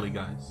blame Royally,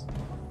 guys.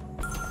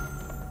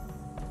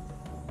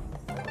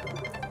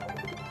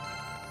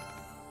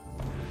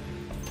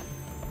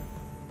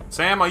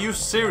 Sam, are you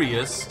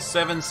serious?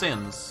 7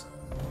 sins.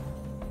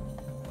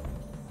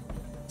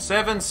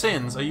 7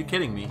 sins? Are you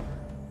kidding me?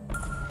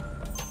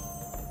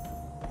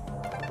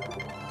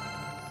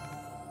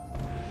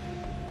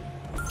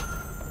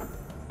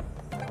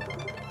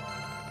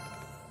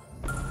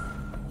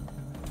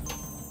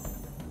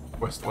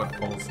 West what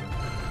Paulson?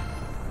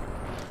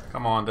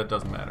 Come on, that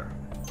doesn't matter.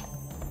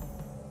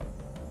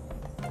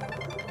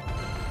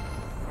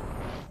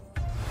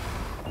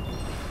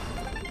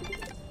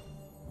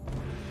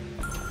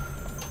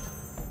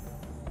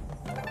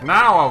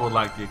 Now I would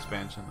like the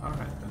expansion.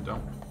 Alright, then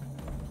don't.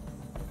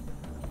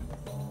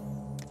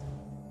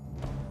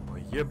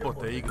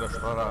 Jebote, igraš,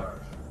 šta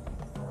radiš?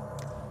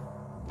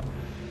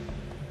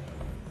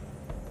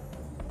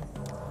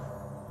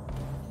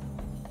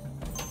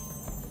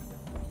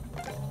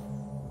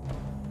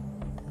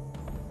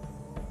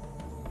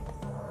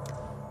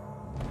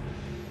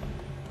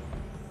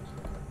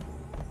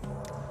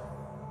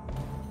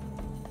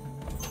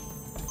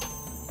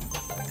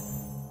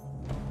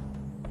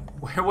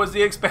 Where was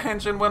the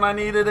expansion when I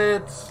needed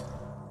it?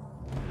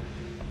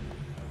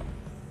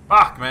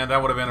 Fuck, man, that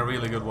would have been a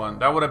really good one.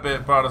 That would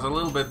have brought us a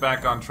little bit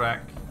back on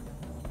track.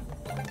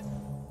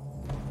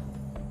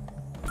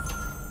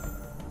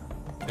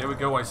 There we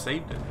go, I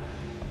saved it.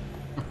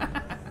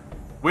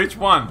 Which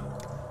one?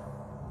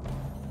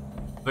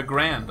 The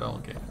Grand, oh,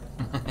 okay.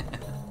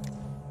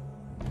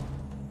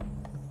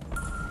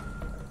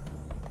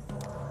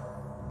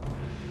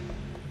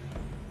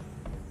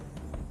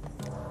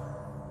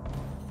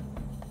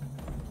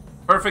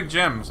 Perfect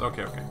gems.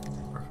 Okay, okay.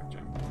 Perfect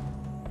gem.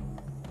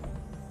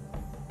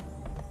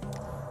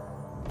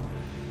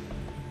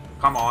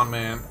 Come on,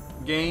 man.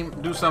 Game,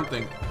 do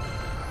something.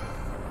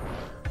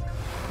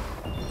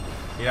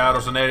 Yeah,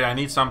 Rosaneria, I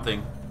need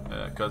something.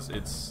 Because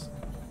it's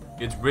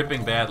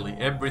ripping badly.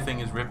 Everything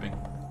is ripping.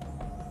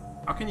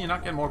 How can you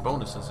not get more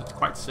bonuses? It's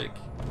quite sick.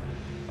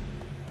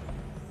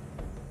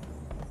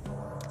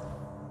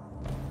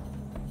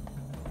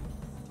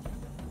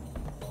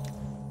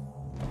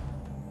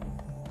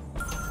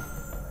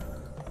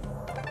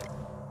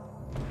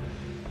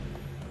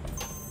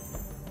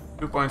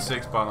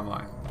 $2.6 bottom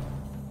line.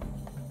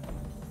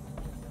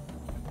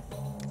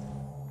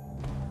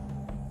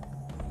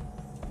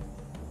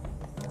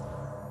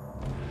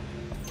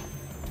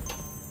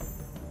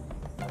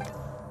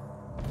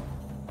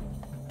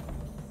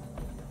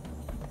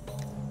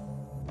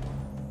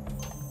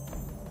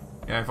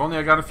 Yeah, if only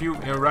I got a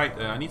few. You're right.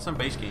 I need some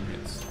base game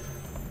hits.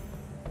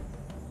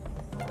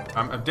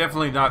 I'm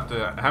definitely not.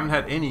 I haven't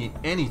had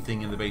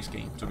anything in the base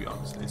game, to be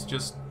honest. It's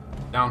just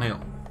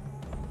downhill.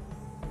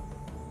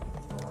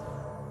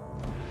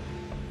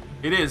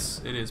 It is,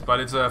 but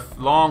it's a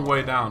long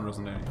way down,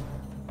 Rosenberg.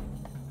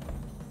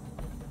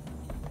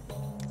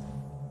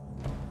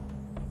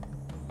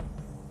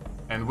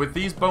 And with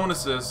these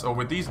bonuses, or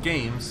with these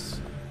games,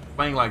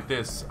 playing like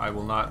this, I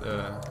will not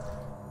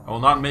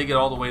make it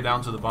all the way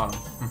down to the bottom.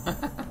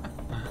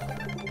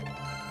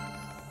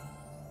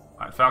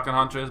 Alright, Falcon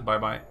Huntress,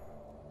 bye-bye.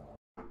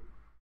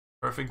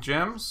 Perfect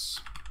gems.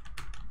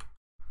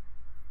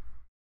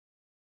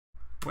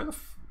 Where the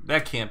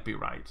that can't be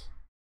right.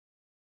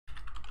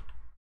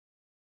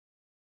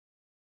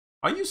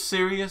 Are you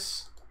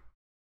serious?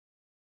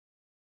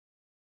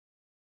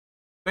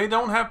 They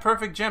don't have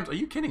perfect gems. Are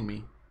you kidding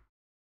me?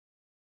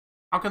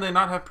 How can they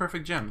not have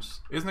perfect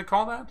gems? Isn't it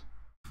called that?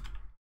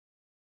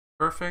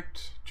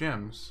 Perfect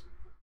gems.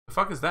 The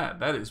fuck is that?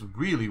 That is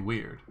really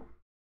weird.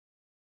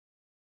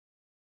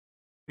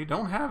 They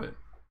don't have it.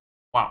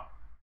 Wow.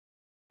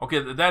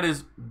 Okay, that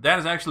is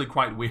actually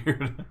quite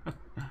weird.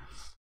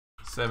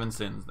 7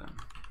 sins then.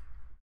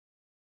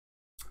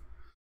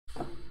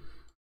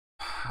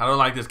 I don't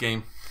like this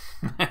game.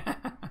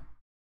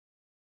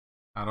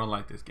 I don't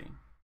like this game.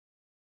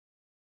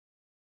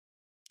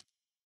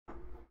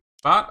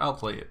 But I'll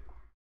play it.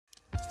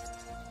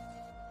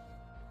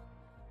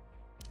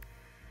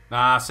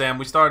 Nah, Sam,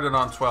 we started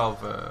on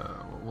 12.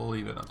 We'll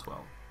leave it on 12.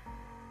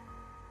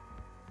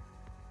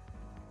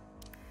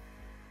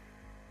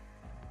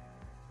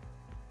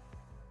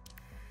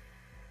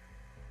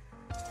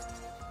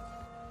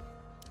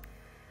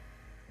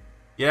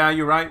 Yeah,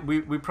 you're right.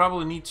 We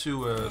probably need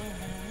to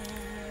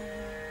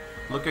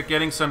look at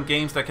getting some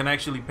games that can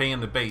actually pay in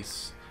the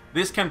base.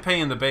 This can pay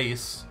in the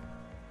base,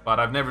 but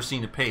I've never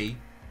seen it pay,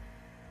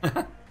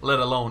 let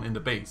alone in the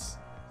base.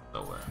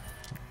 So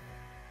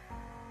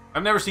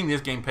I've never seen this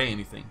game pay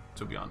anything,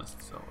 to be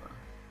honest. So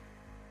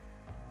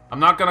I'm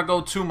not gonna go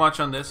too much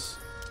on this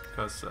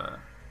because,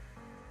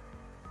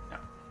 yeah,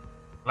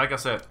 like I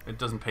said, it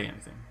doesn't pay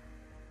anything.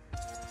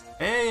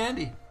 Hey,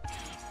 Andy.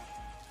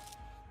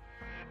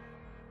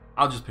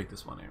 I'll just pick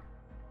this one here.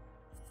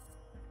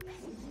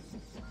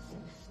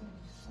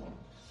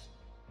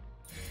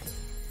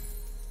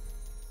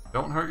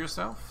 Don't hurt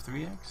yourself,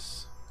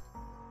 3x.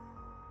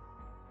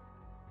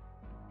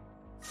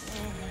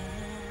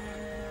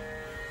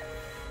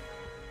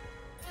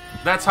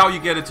 That's how you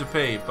get it to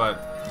pay,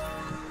 but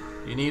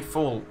you need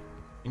full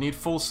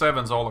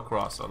sevens all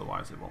across,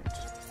 otherwise it won't.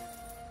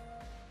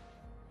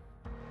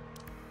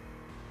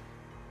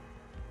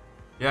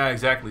 Yeah,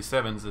 exactly,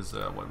 sevens is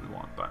what we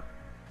want, but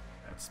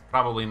that's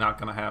probably not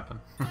gonna happen.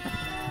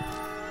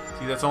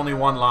 See, that's only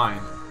one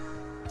line.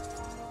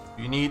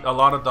 You need a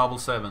lot of double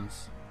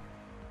sevens.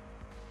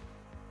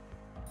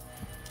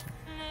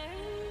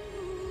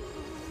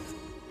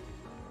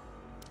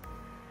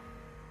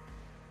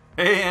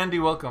 Hey Andy,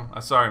 welcome.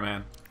 Sorry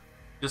man.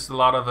 Just a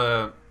lot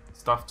of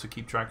stuff to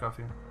keep track of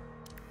here.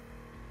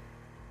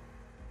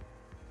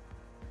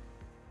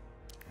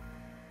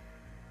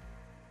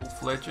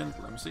 Wolf Legend,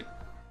 let me see.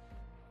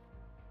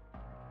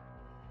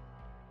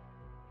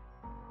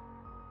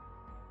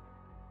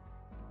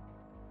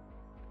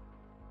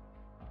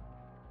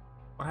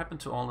 What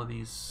happened to all of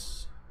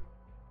these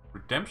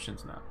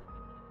redemptions now?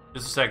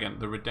 Just a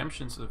second, the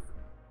redemptions have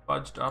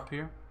fudged up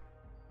here.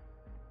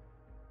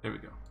 There we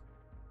go.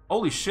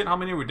 Holy shit, how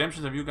many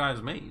redemptions have you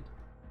guys made?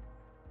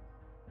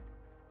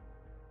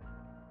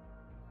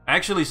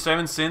 Actually,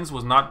 7 Sins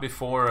was not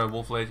before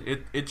Wolf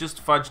Legend. It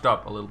just fudged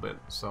up a little bit.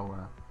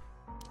 So,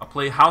 I'll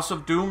play House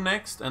of Doom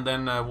next, and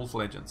then Wolf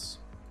Legends.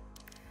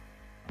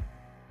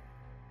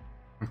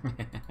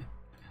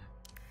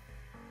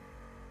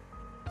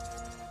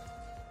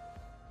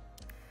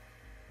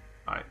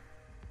 Alright.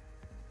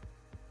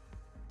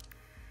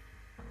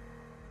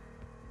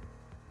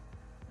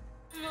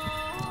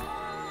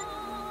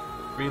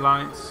 Three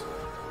lines.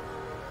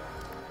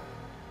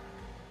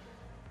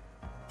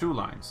 2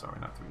 lines, sorry,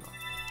 not 3 lines.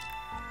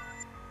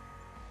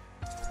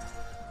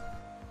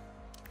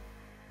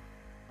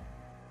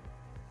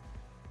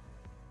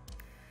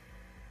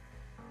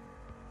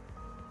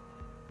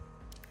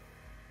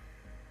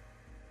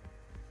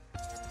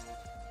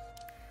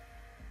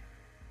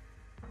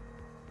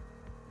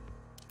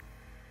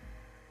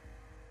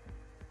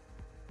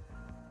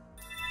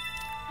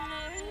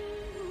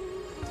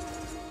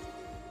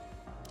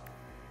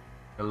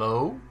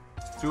 Hello?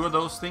 2 of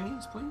those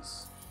thingies,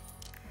 please?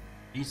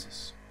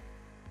 Jesus.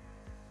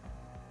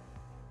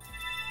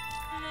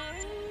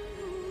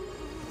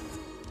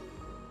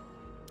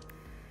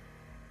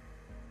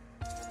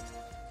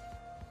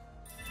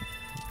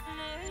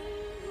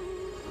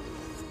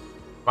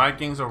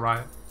 Vikings are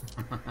right.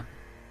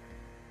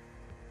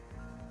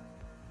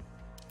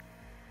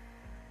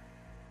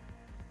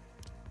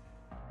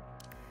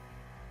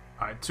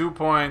 Alright, 2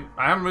 point.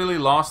 I am really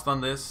lost on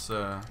this.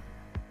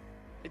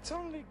 It's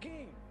only a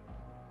game.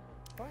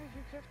 Why do you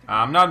have to...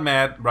 I'm not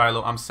mad,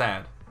 Rilo. I'm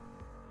sad.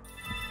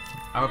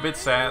 I'm a bit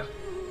sad.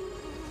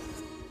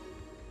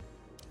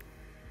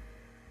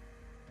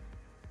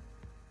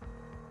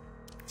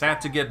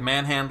 Sad to get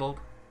manhandled.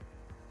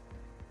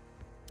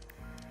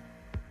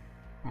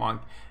 Come on.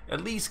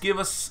 At least give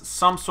us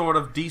some sort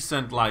of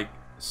decent, like,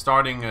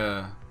 starting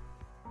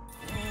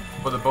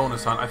for the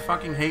bonus hunt. I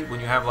fucking hate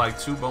when you have, like,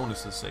 2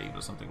 bonuses saved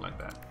or something like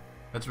that.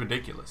 That's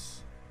ridiculous.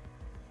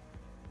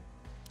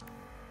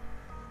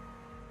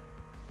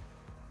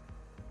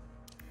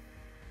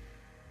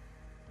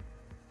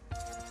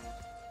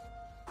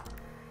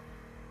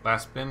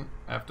 Last spin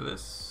after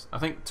this. I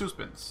think 2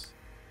 spins.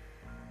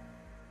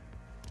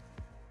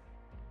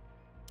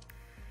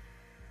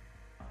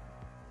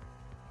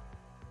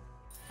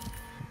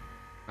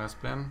 Last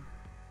spin.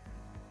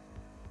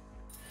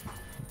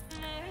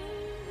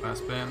 Last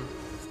spin.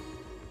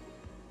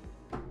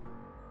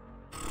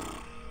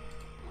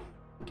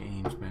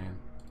 Games, man.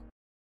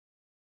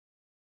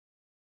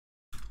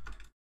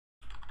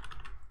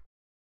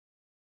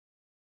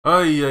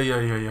 Ay, ay,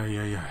 ay, ay, ay,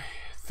 ay, ay.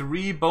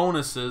 3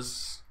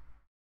 bonuses.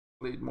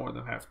 Played more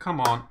than half. Come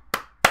on.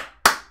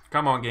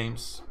 Come on,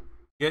 games.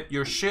 Get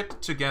your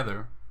shit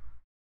together.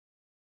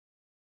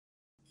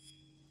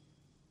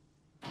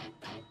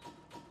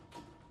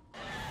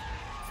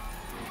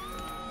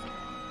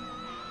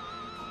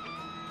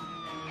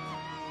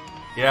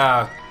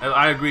 Yeah,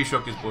 I agree,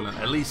 Shoki's Bullion.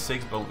 At least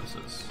 6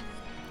 bonuses.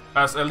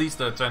 At least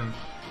 10,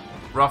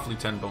 roughly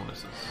 10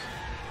 bonuses.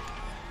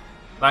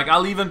 Like,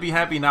 I'll even be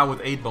happy now with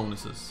 8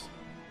 bonuses.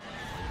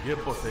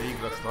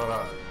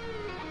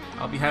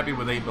 I'll be happy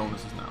with 8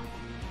 bonuses now.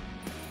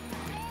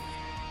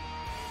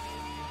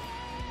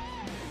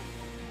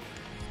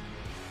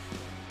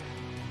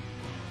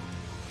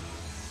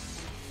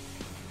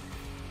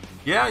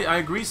 Yeah, I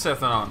agree,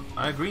 Sethanon.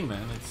 I agree,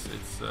 man.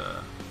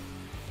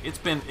 It's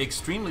been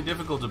extremely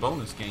difficult to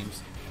bonus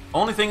games.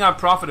 Only thing I've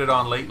profited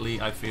on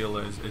lately, I feel,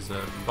 is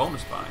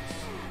bonus buys.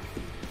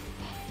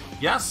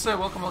 Yes,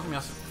 welcome,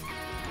 yes.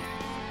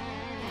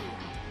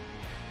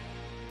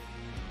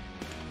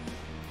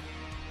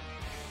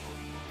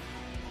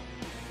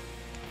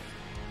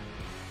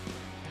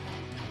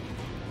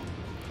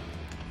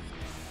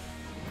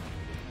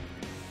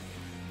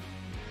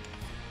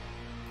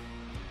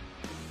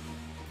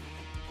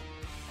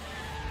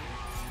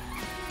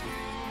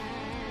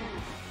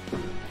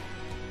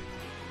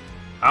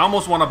 I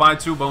almost want to buy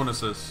 2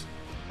 bonuses,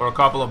 or a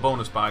couple of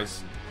bonus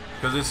buys,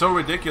 because it's so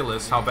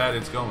ridiculous how bad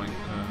it's going.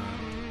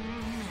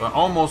 So I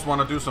almost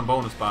want to do some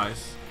bonus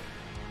buys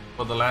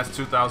for the last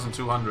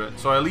 2,200,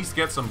 so I at least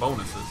get some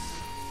bonuses.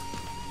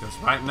 Because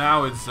right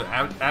now it's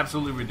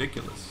absolutely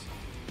ridiculous.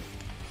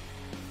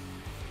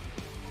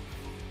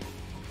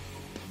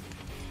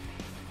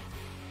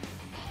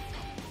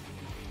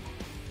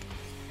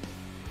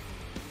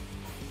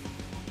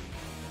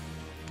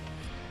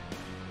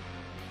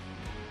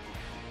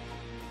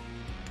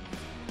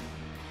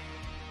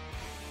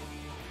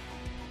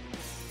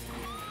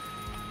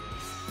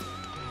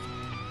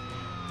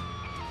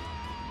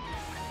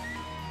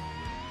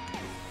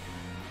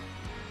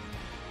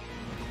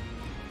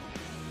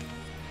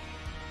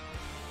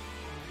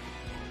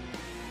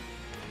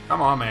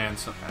 Come on, man.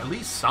 At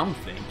least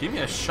something. Give me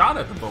a shot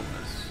at the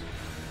bonus.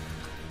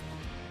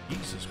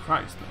 Jesus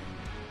Christ, man.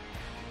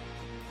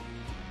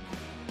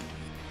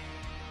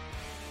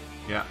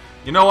 Yeah.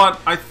 You know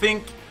what?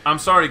 I'm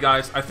sorry,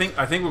 guys. I think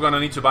we're gonna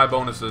need to buy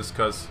bonuses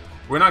because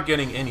we're not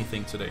getting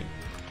anything today.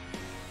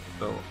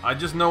 So I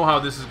just know how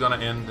this is gonna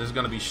end. This is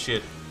gonna be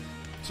shit.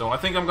 So I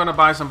think I'm gonna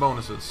buy some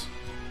bonuses.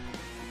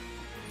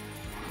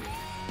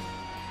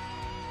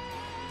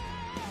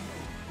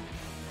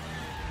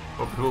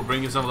 Hope it will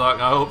bring you some luck.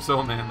 I hope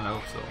so, man. I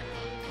hope so.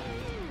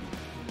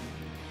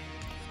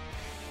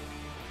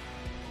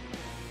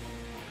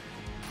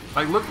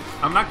 Like, look,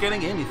 I'm not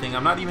getting anything.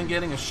 I'm not even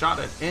getting a shot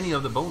at any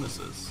of the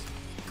bonuses.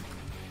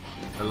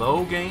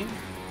 Hello, game?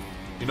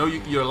 You know,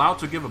 you're allowed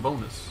to give a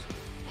bonus.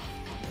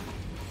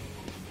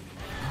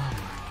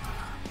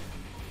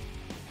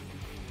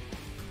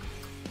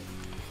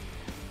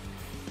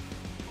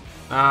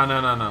 No. I'm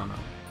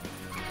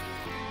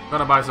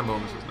gonna buy some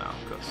bonuses now,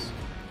 because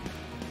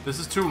this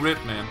is too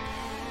ripped, man.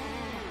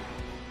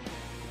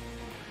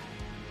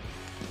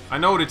 I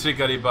know the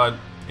Chickadee, but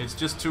it's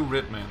just too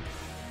ripped, man.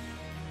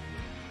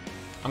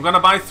 I'm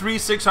gonna buy 3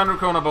 600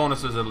 krona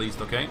bonuses at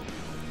least, okay?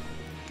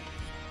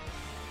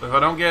 So if I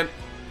don't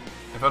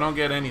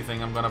get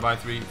anything, I'm gonna buy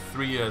three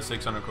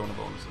 600 krona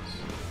bonuses.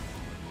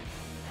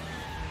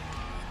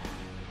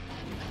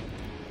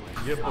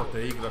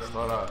 Jebote, igraš,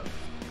 šta radi?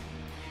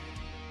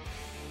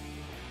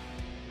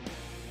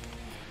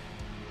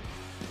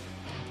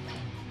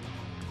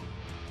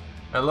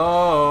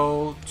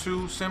 Hello,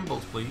 2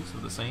 symbols, please,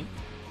 of the same.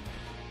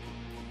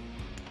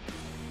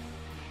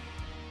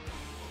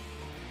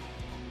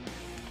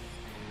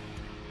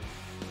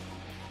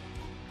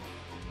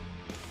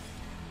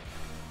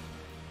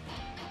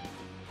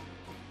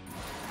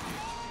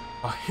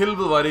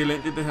 Helvede var det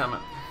elendigt det her,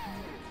 mand.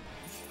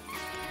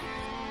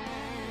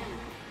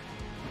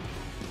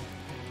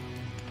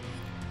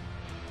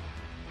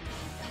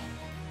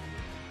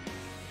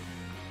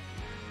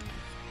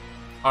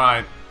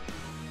 Alright.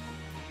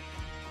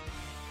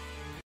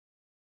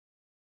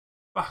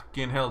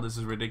 Fucking hell, this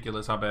is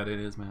ridiculous how bad it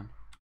is, man.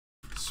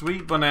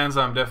 Sweet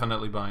Bonanza, I'm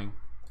definitely buying.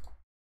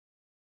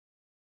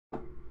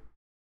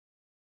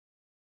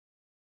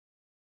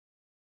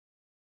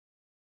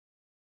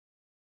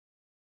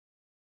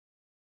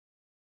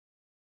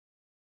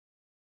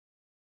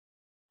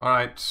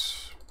 Alright.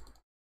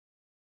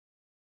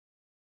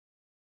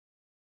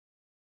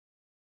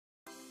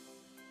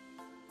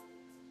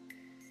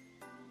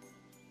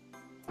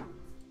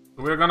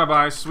 We're gonna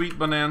buy Sweet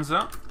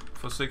Bonanza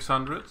for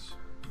 600.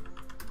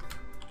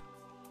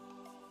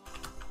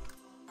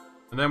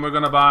 And then we're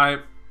gonna buy...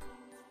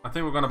 I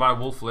think we're gonna buy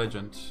Wolf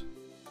Legend.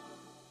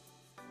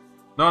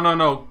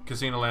 No,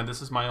 Casino Land,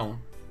 this is my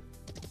own.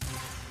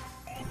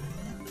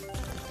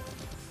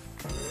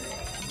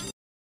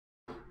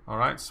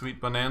 Alright, Sweet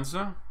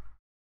Bonanza.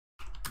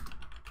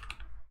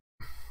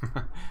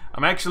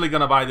 I'm actually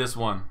gonna buy this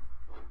one.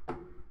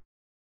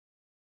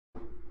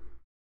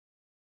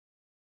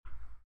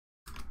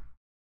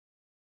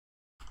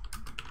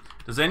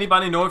 Does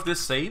anybody know if this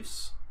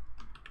saves?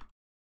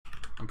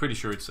 I'm pretty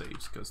sure it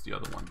saves, because the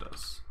other one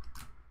does.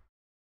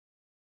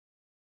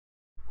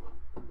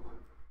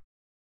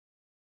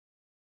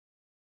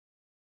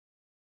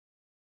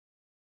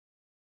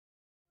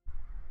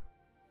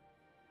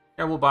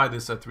 Yeah, we'll buy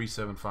this at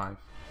 375.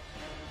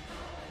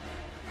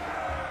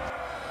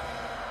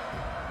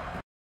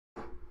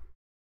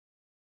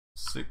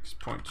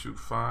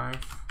 $6.25.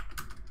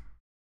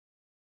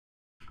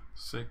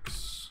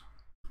 6.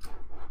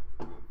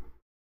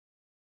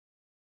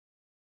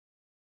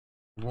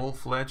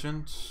 Wolf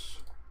Legend.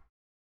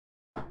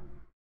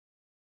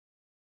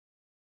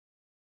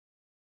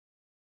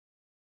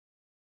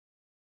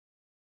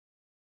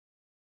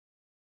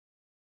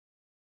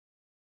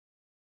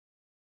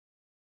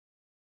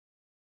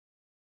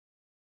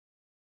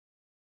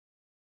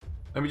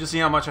 Let me just see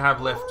how much I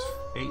have left.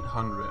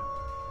 800.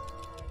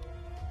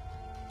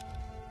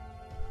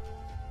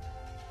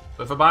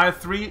 So if I buy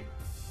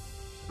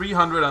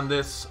 300 on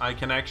this, I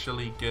can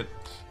actually get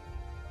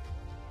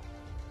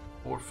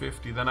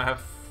 450. Then I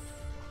have...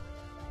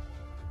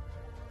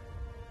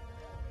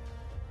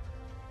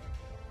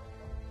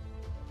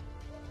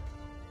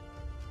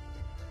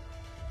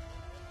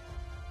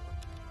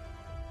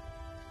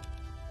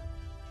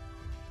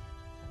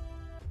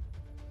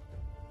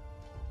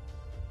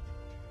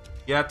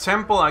 Yeah,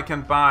 Temple I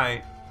can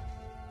buy.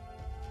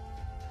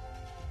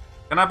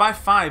 Can I buy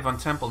 5 on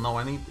Temple? No,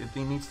 it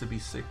needs to be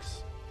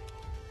 6.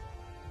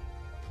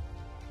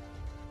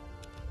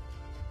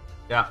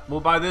 Yeah, we'll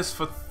buy this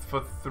for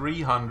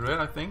 300,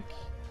 I think.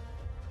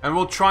 And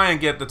we'll try and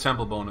get the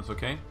Temple bonus,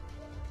 okay?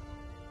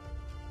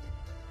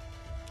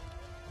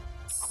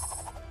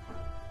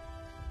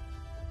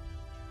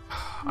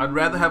 I'd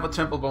rather have a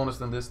Temple bonus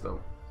than this, though.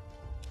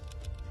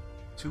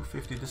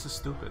 250, this is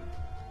stupid.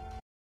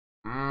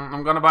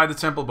 I'm gonna buy the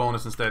Temple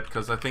bonus instead,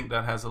 because I think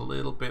that has a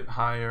little bit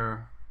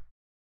higher...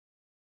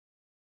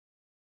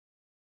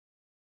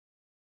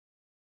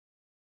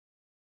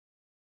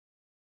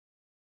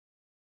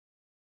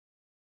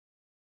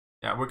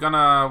 Yeah, we're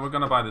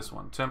gonna buy this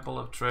one. Temple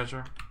of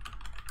Treasure.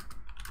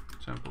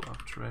 Temple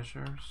of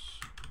Treasures.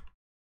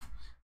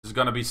 This is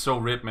gonna be so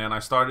ripped, man. I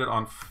started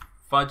on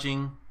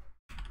fudging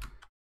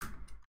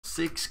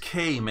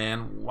 6K,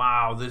 man.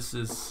 Wow, this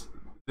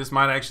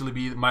might actually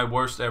be my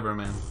worst ever,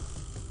 man.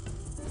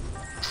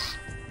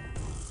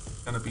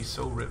 Gonna be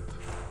so ripped.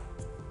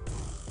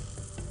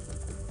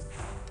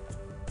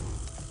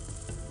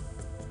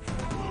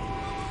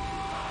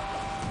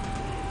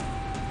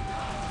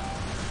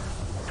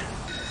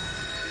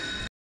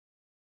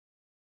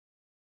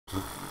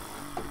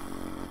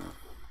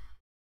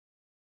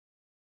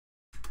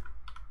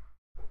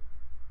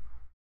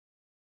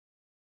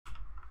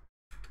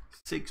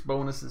 Six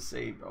bonuses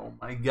saved. Oh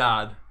my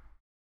god.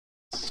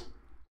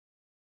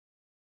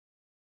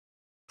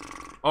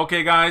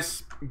 Okay,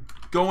 guys,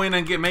 go in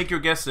and make your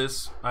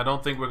guesses. I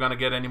don't think we're gonna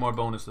get any more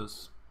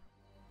bonuses.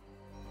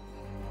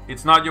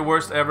 It's not your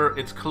worst ever.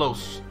 It's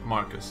close,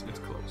 Marcus. It's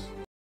close.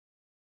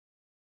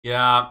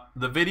 Yeah,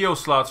 the video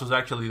slots was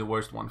actually the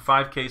worst one.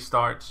 5K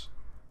starts.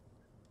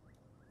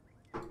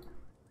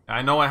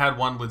 I know I had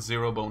one with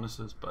 0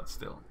 bonuses, but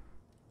still.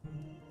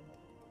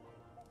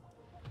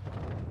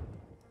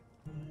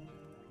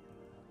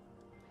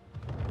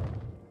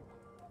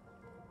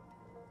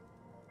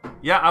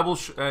 Yeah, I will.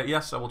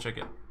 Yes, I will check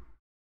it.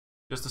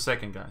 Just a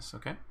second, guys.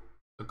 Okay.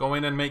 So go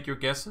in and make your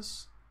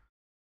guesses.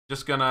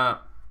 Just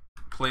gonna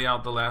play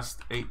out the last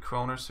 8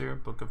 kroners here.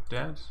 Book of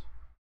Dead.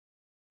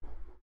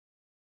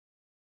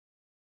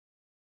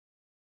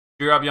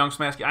 Cheer up, young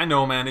Smasky. I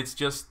know, man. It's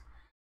just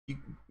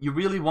you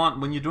really want,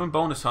 when you're doing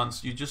bonus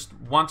hunts, you just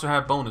want to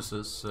have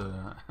bonuses.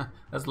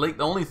 That's like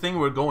the only thing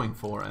we're going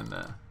for, and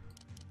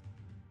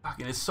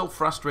fucking, it's so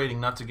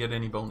frustrating not to get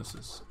any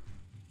bonuses.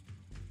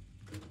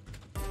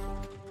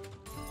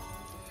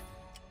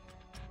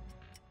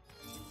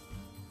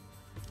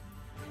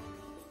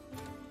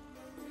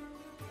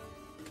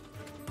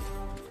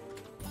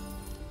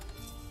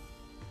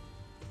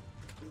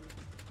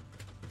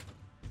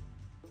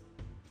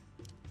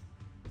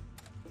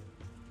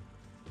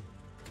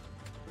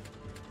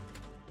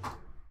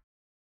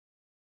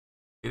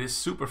 It is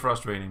super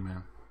frustrating,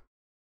 man.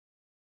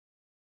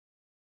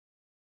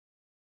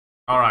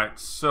 Alright,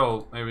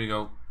 so there we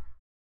go.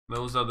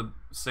 Those are the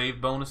save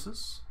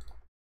bonuses.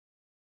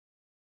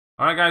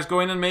 Alright, guys, go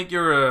in and make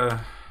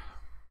your...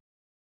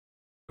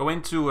 go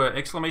into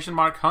exclamation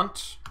mark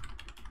hunt.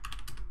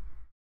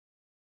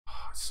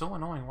 Oh, it's so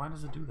annoying. Why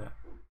does it do that?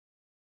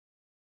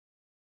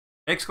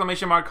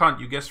 Exclamation mark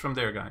hunt. You guess from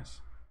there, guys.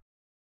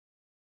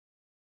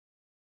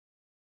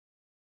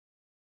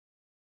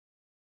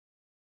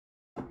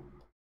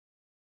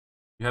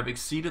 You have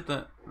exceeded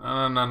the...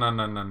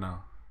 No.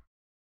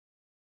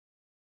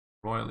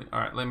 Royally.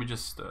 Alright, let me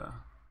just...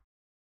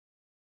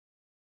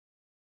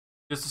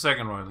 Just a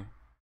second, Royally.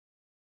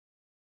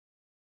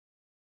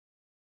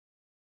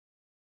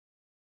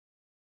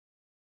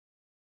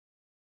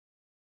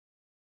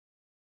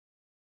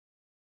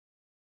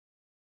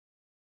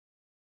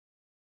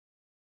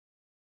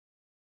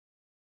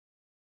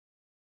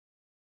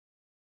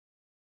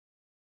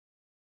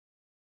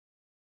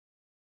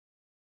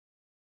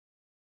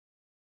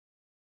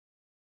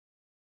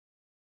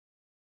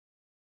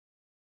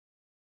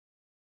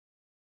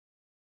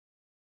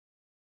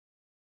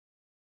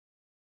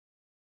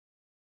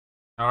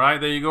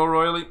 Alright, there you go,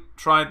 Royally.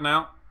 Try it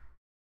now.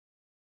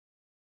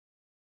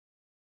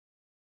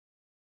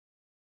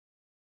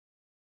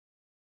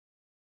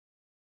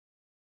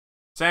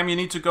 Sam, you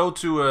need to go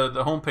to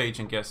the homepage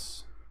and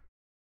guess.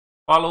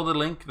 Follow the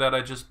link that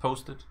I just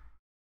posted.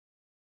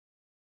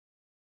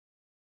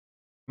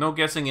 No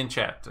guessing in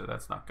chat.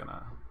 That's not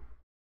gonna...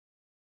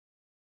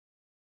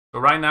 So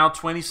right now,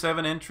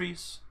 27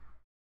 entries.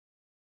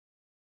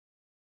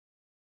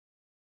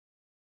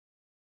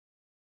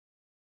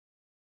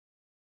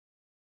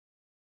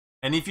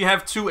 And if you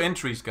have 2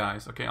 entries,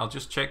 guys, okay, I'll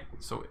just check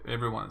so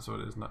everyone, so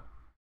it is not.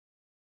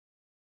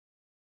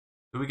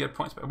 Do we get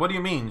points back? What do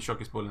you mean,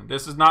 Shokis Bullen?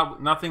 This is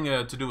nothing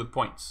to do with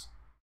points.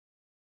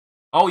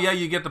 Oh yeah,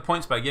 you get the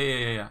points back.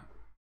 Yeah.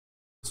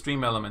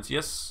 Stream elements.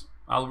 Yes,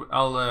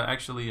 I'll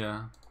actually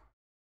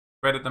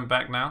credit them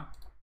back now.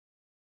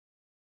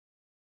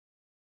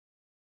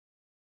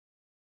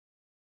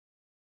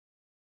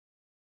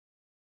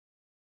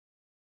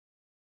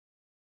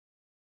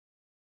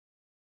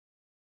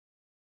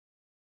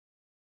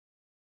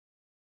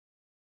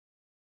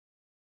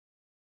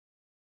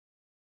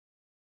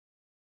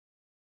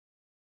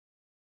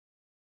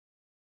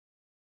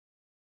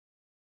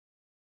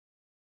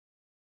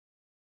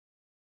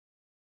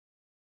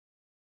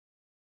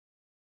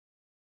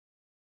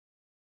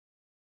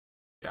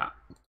 Yeah,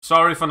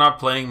 sorry for not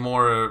playing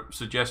more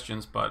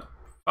suggestions, but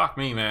fuck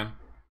me, man.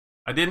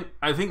 I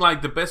think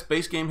like the best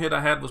base game hit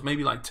I had was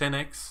maybe like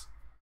 10x.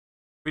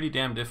 Pretty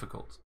damn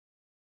difficult.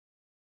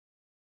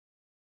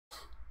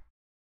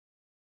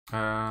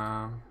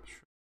 Shrek,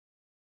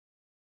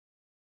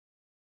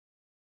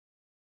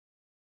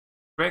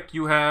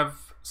 you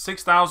have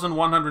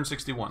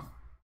 6,161.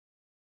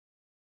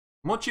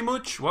 Mochi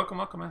Mooch,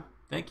 welcome, man.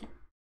 Thank you.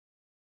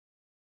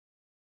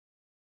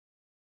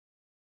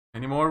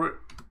 Any more?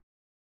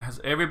 Has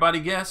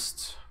everybody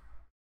guessed?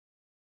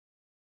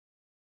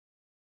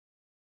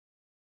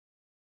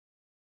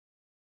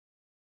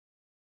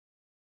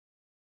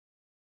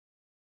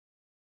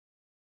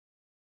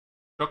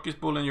 Jockey's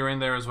Bullen, you're in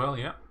there as well,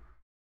 yeah.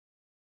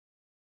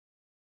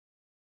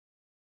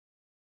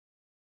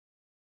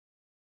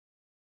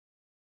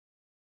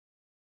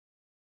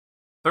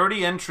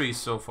 $30 entries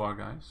so far,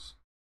 guys.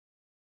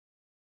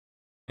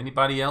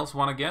 Anybody else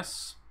want to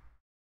guess?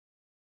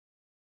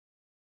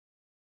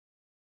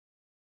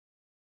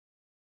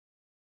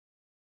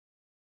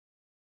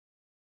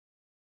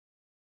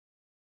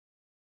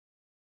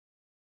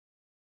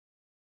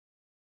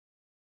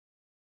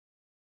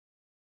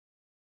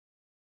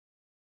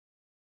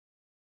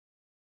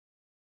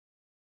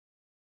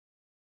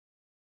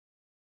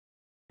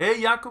 Hey,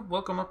 Jakob,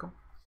 welcome.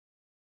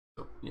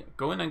 So, yeah,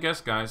 go in and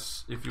guess,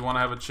 guys. If you want to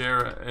have a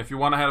chair, if you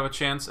want to have a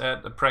chance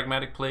at a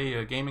Pragmatic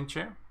Play gaming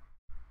chair.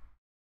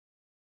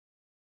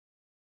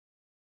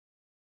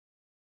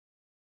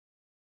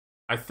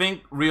 I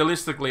think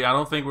realistically, I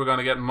don't think we're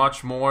gonna get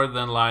much more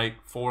than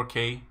like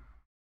 4K.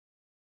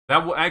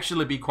 That will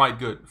actually be quite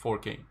good,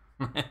 4K.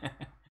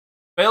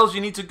 Bells,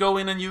 you need to go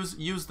in and use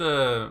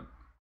the.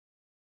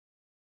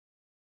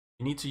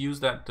 You need to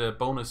use that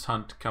bonus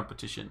hunt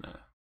competition.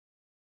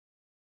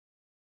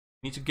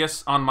 You need to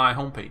guess on my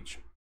homepage.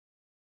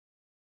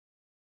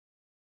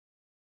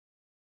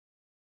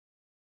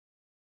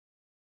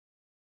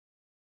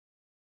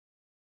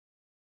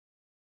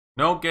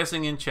 No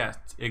guessing in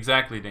chat.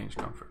 Exactly, Danish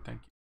Comfort. Thank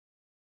you.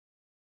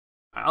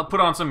 I'll put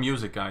on some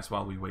music, guys,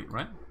 while we wait,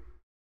 right?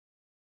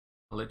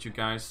 I'll let you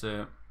guys...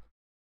 I'll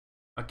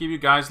give you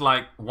guys,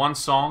 like, one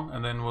song,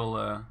 and then we'll...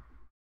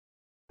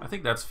 I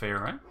think that's fair,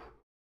 right?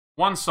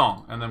 One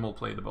song, and then we'll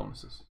play the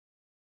bonuses.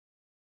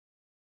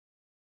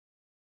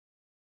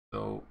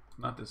 So,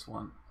 not this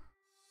one.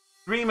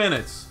 3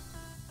 minutes.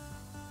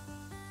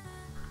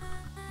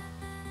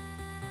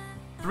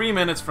 3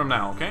 minutes from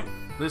now, okay?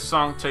 This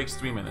song takes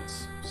 3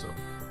 minutes, so...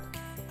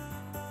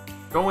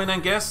 Go in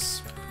and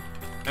guess.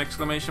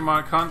 Exclamation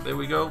mark hunt, there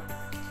we go.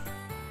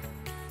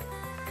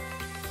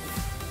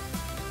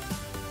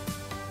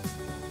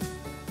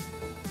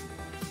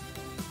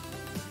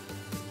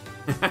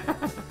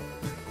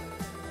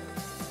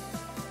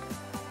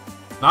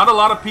 Not a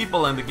lot of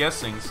people in the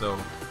guessing, so...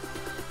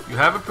 You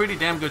have a pretty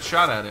damn good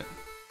shot at it.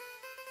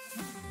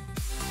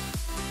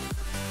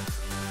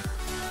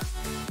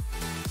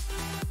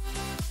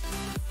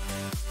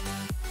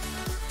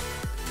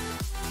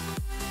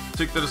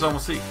 Tyckte det som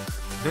musik.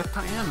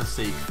 Detta är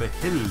musik för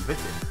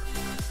helvete.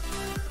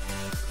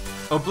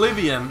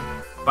 Oblivion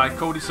by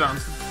Cody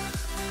Sørensen.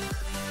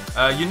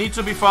 You need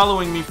to be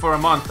following me for a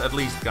month at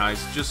least, guys,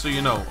 just so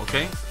you know,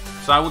 okay?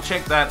 So I will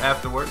check that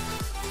afterwards.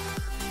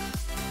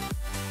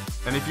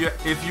 And if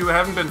you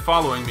haven't been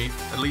following me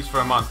at least for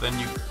a month, then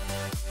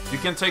you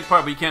can take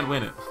part, but you can't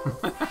win it.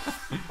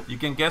 You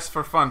can guess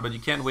for fun, but you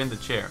can't win the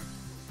chair.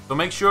 So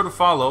make sure to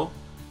follow,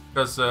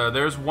 because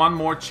there's one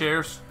more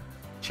chair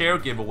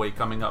giveaway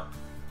coming up.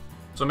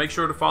 So make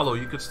sure to follow.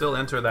 You could still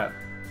enter that.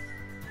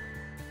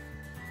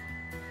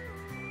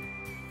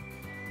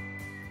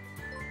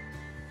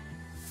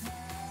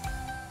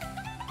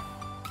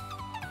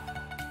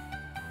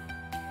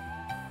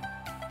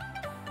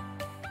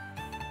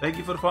 Thank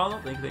you for the follow.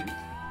 Thank you.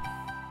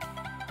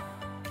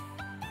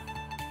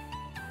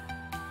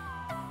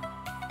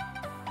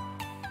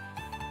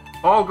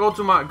 Oh,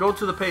 go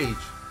to the page.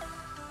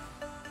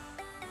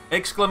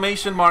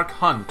 Exclamation mark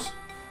hunt.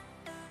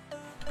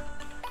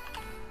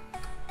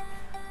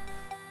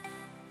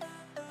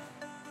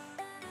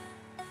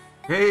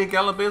 Hey,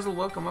 Galabizzle,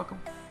 welcome.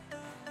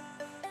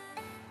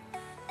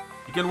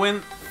 You can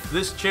win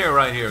this chair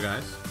right here,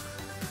 guys.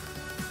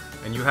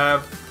 And you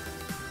have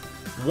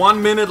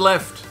 1 minute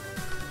left.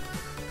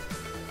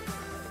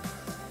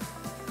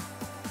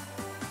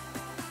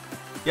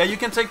 Yeah, you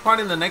can take part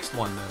in the next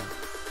one then.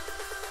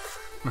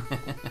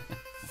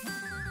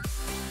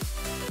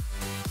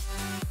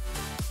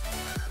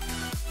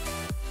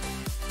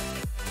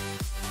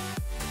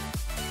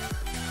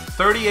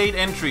 38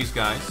 entries,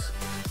 guys.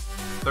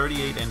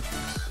 38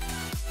 entries.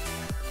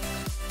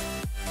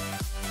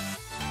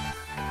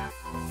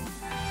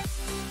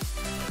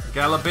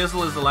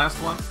 Galabizzle is the last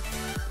one.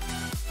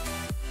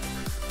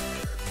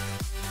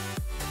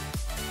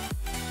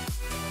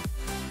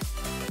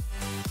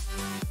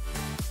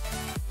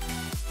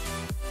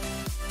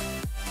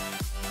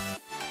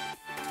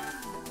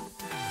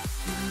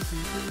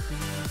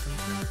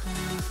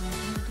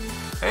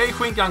 Hey,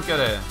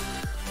 Quinkjankare!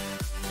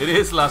 It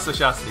is Lasse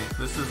Chassis.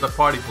 This is the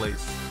party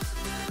place.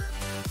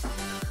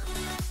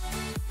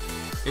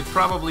 It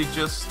probably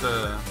just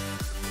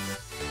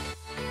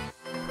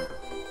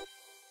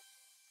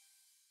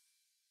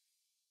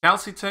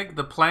Calcitech,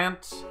 the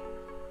plant.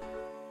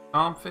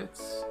 Tom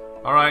Fitz.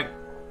 Alright.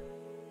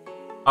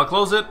 I'll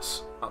close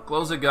it. I'll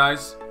close it,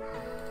 guys.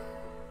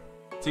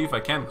 See if I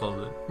can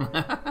close it.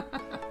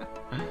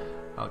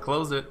 I'll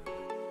close it.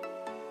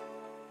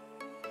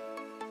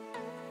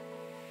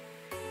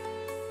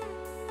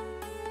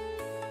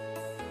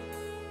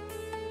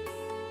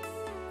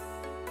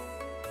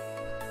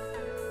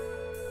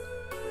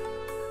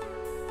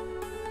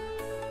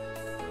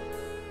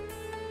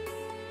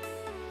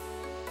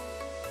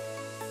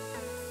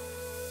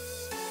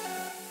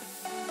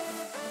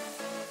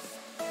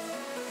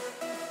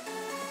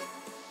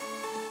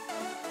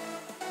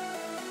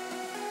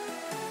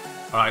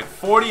 Alright,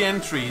 40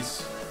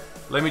 entries.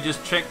 Let me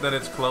just check that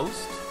it's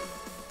closed.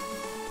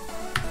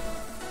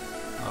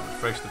 I'll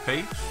refresh the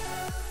page.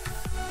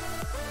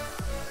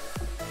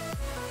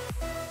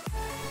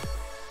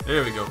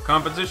 There we go.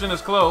 Competition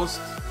is closed.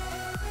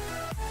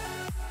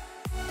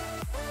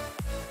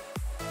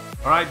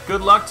 Alright,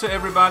 good luck to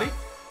everybody.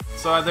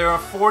 So there are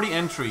 40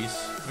 entries.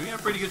 We have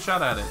a pretty good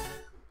shot at it.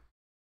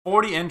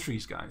 40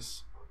 entries,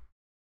 guys.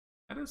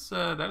 That is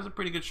a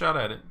pretty good shot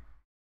at it.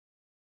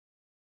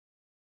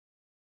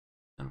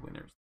 And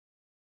winners.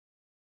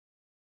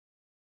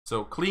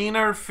 So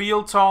Cleaner,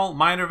 Field Tall,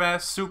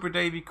 Minervast, Super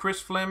Davy, Chris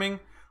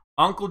Fleming,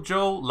 Uncle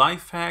Joe,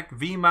 Lifehack,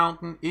 V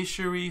Mountain,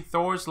 Ishuri,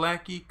 Thor's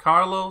Lackey,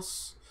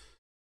 Carlos,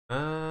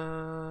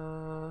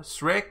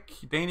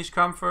 Shrek, Danish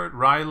Comfort,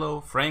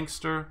 Rilo,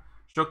 Frankster,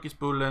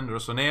 Stockisbullen,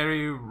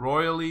 Rossoneri,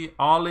 Royally,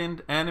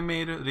 Allind,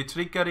 Animator,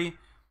 Ritrikari,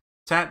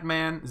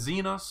 Tatman,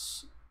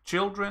 Xenos,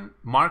 Children,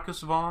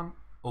 Marcus Vaughn,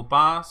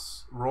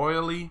 Obas,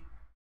 Royally,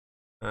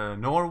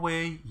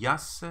 Norway,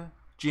 Yasse,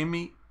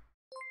 Jimmy,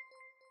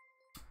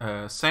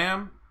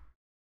 Sam,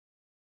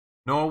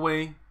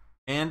 Norway,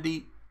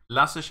 Andy,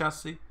 Lasse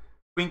Chassis,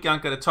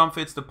 Quinkjanka, the Tom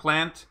Fitz, the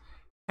Plant,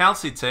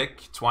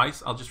 Calcitech,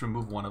 twice. I'll just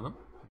remove one of them.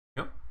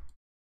 There we go.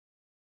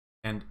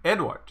 And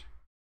Edward.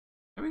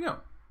 There we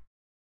go.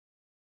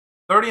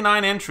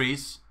 39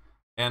 entries.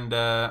 And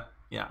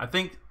yeah, I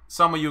think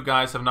some of you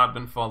guys have not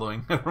been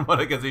following from what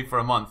I can see for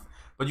a month.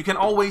 But you can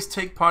always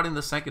take part in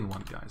the second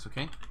one, guys,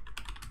 okay?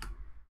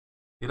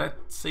 Did I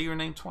say your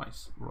name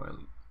twice?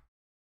 Royally.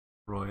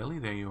 Royally,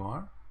 there you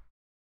are.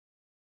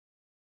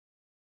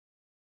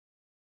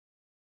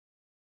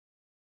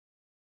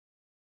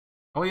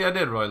 Oh yeah, I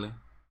did, Royally.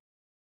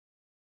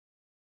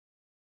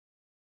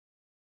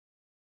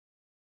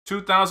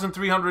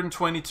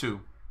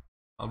 2,322.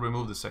 I'll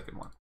remove the second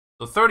one.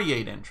 So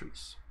 38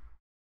 entries.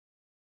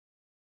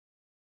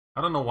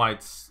 I don't know why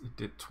it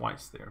did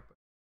twice there. But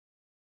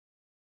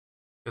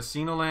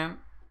Casino Land.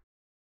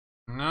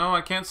 No,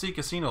 I can't see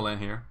Casino Land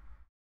here.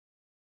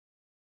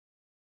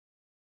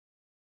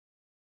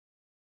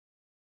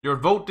 Your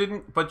vote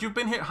didn't, but you've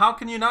been here. How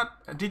can you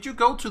not? Did you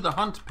go to the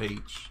hunt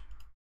page?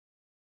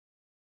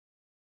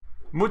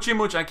 Muchi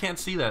Much, I can't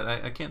see that.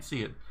 I can't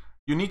see it.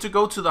 You need to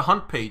go to the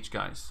hunt page,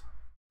 guys.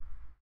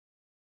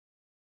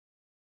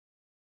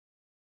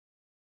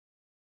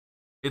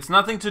 It's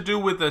nothing to do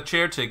with the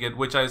chair ticket,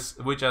 which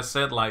I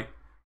said like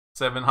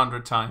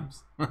 700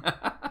 times.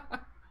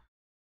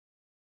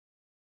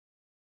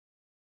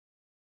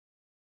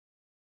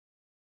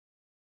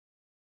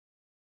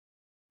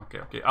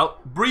 Okay. I'll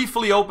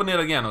briefly open it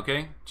again,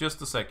 okay?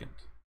 Just a second.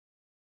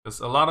 Because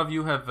a lot of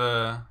you have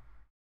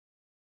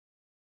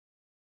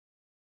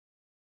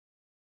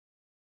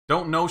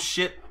don't know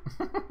shit.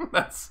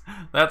 That's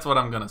what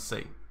I'm gonna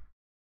say.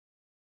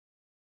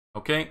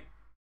 Okay?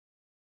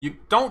 You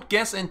don't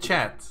guess in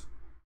chat.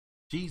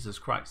 Jesus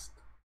Christ.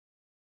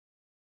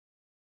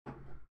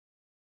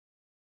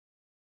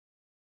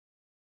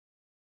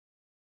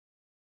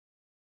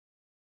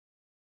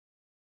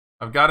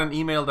 I've got an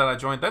email that I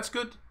joined. That's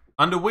good.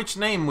 Under which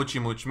name,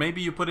 Muchi Much?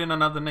 Maybe you put in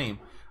another name.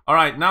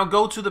 Alright, now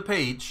go to the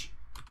page.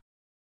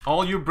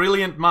 All you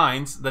brilliant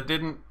minds that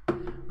didn't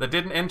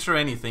enter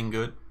anything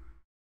good.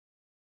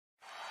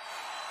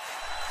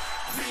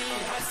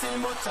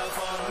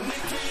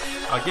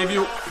 I'll give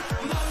you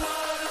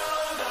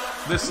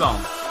this song.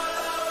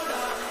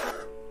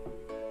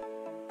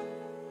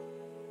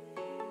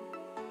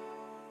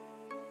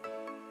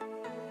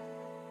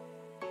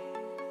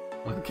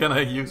 When can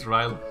I use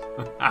Rilo?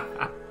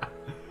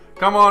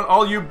 Come on,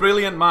 all you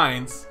brilliant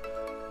minds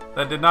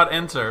that did not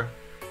enter.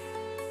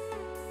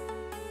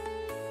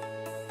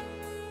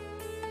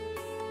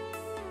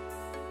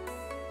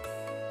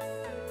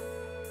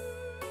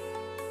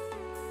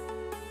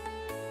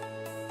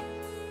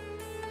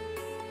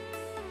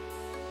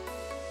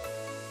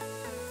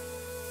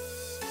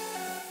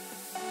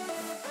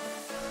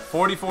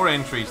 $44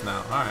 entries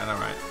now. Alright,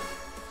 alright.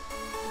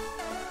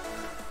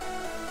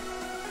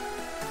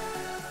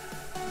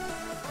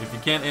 If you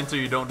can't enter,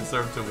 you don't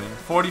deserve to win.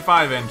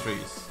 45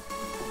 entries.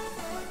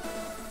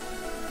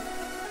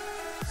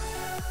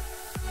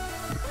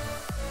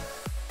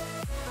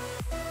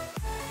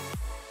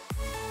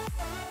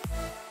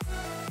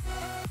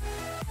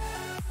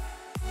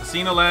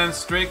 Casino Land,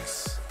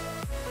 Strix.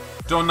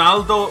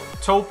 Donaldo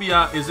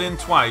Topia is in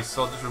twice,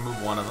 so I'll just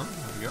remove one of them.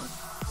 There we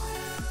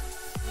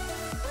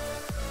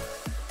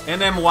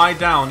go. NMY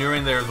down, you're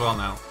in there as well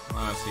now. Oh,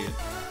 I see it.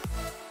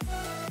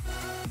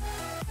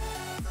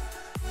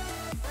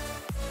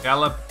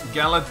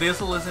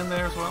 Galadizzle is in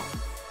there as well.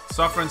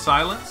 Suffer in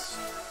Silence.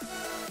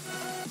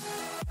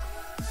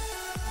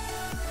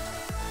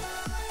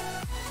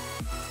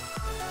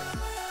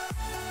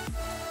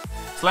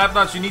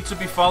 Slapnuts, you need to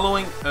be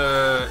following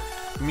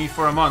me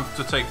for a month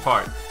to take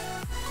part.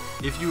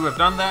 If you have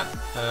done that,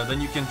 then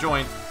you can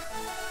join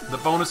the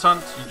bonus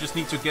hunt. You just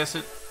need to guess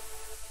it.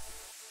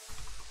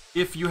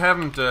 If you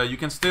haven't, you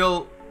can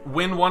still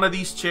win one of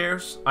these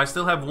chairs. I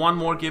still have one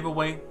more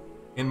giveaway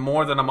in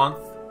more than a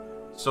month.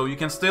 So you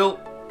can still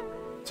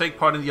take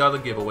part in the other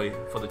giveaway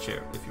for the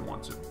chair if you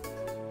want to.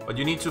 But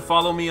you need to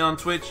follow me on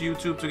Twitch,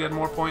 YouTube to get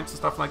more points and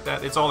stuff like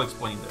that. It's all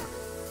explained there.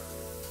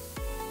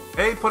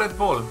 Hey, put it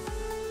ball.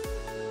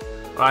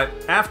 Alright,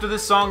 after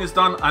this song is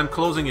done, I'm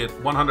closing it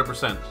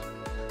 100%.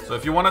 So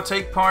if you want to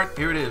take part,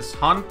 here it is.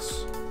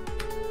 Hunt.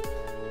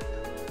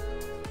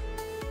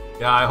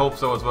 Yeah, I hope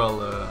so as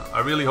well. I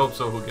really hope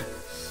so, Hugget.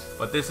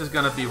 But this is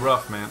gonna be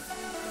rough, man.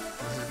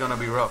 This is gonna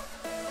be rough.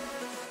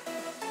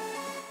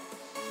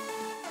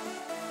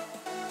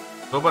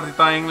 Nobody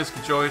tá English,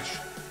 que George.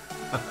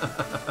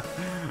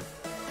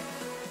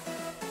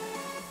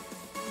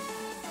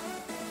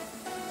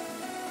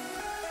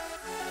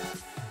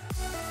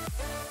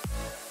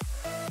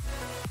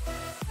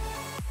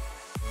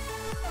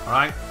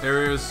 Alright,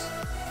 there is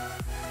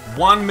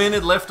 1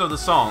 minute left of the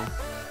song.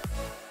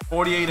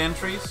 48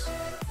 entries.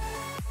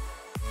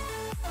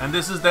 And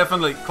this is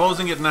definitely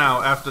closing it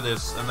now after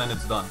this, and then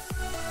it's done.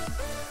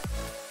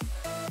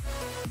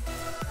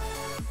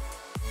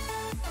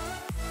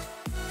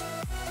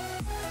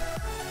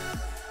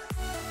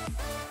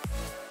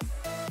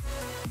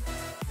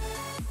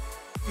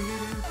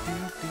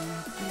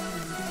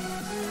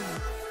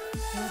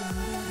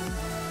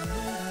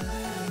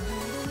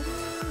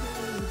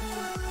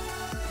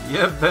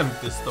 Jebem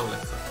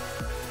pistolet.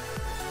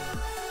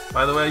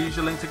 By the way, I used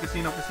your link to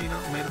Casino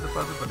made a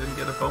deposit but didn't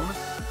get a bonus.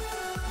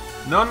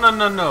 No.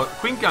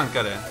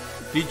 Quinkankare.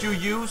 Did you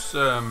use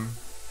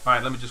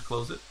alright, let me just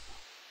close it.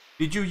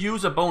 Did you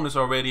use a bonus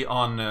already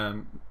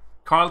on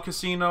Carl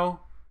Casino,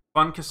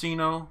 Fun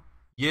Casino,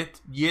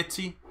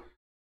 Yeti?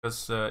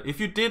 Because if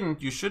you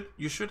didn't, you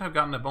should have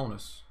gotten a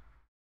bonus.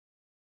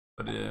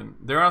 But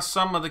there are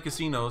some of the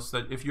casinos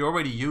that if you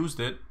already used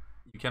it,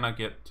 you cannot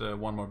get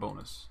one more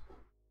bonus.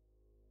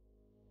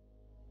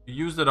 You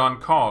used it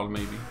on Carl,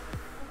 maybe.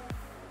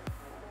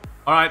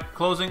 Alright,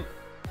 closing.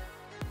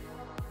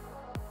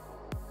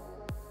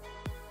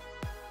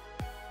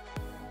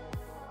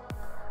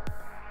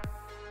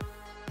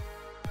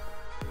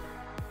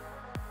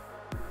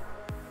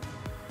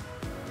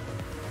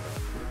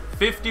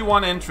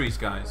 $51 entries,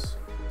 guys.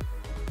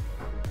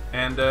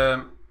 And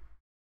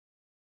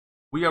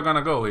we are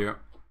gonna go here.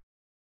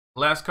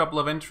 Last couple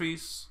of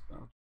entries.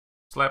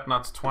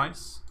 Slapnuts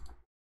twice.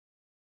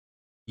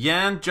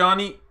 Yan,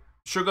 Johnny,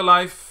 Sugar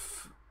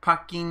Life,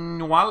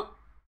 Pakinwal.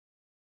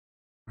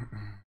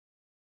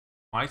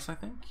 Twice, I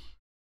think.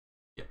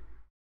 Yeah.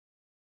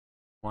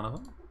 One of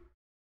them.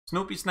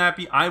 Snoopy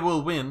Snappy, I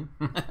will win.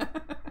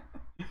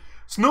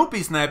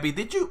 Snoopy Snappy,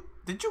 did you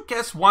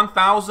guess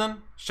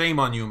 1,000? Shame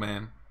on you,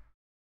 man.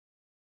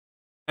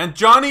 And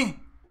Johnny,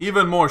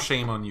 even more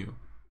shame on you.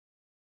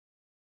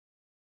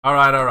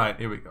 Alright,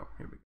 here we go.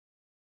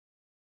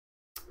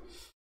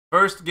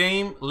 First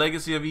game,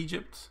 Legacy of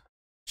Egypt.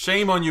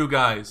 Shame on you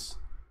guys.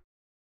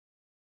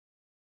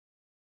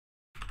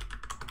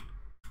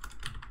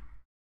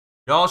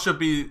 Y'all should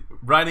be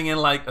writing in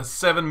like a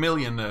 7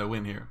 million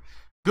win here.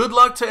 Good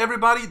luck to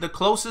everybody. The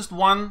closest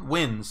one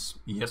wins.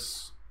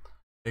 Yes,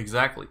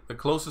 exactly. The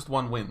closest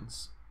one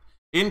wins.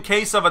 In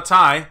case of a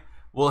tie,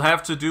 we'll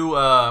have to do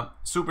a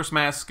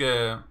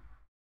SuperSmask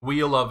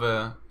wheel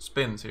of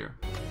spins here.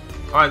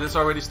 Alright, this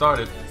already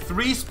started.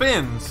 3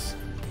 spins!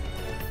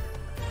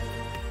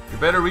 You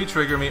better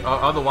re-trigger me,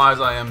 or otherwise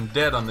I am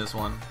dead on this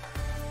one.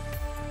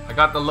 I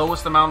got the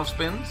lowest amount of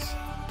spins.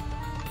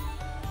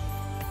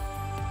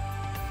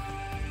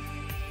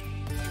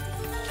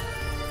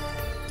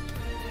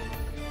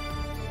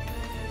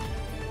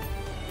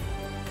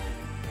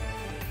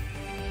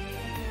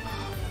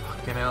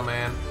 Fucking hell,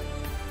 man.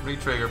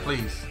 Re-trigger,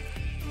 please.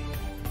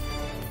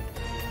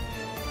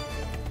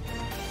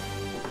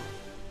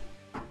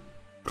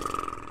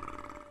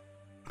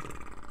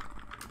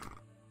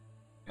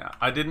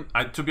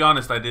 To be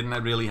honest, I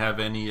didn't really have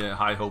any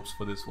high hopes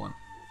for this one.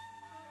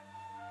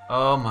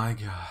 Oh my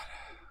god.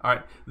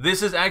 Alright,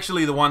 this is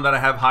actually the one that I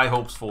have high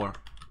hopes for.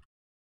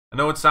 I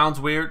know it sounds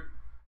weird,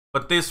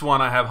 but this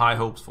one I have high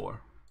hopes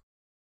for.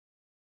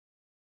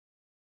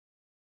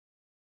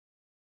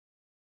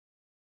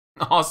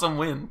 Awesome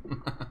win.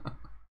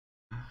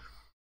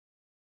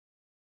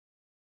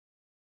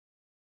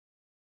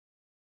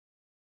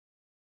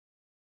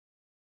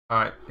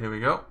 Alright, here we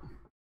go.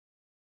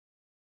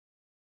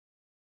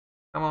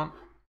 Come on.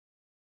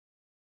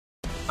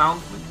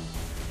 Sound, please.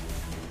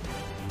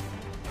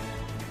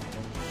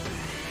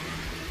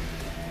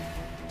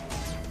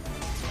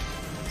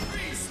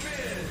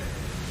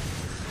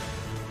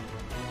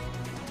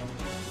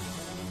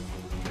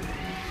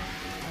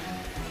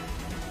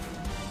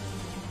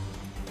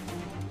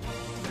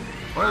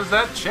 What does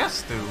that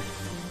chest do?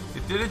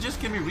 Did it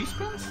just give me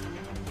respins?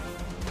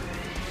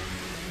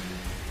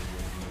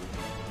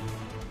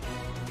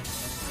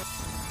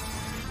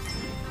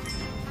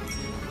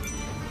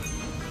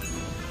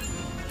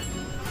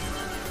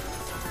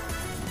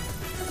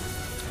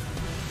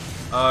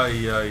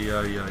 Ay, ay, ay,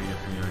 ay, ay,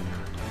 ay.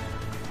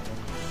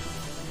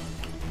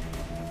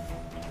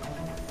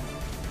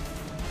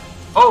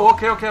 Oh,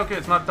 okay, okay, okay,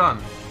 it's not done.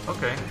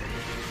 Okay.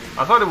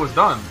 I thought it was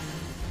done.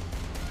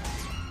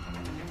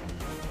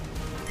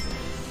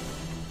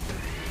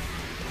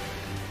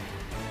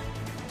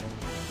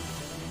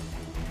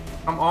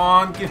 Come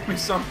on, give me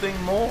something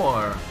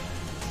more.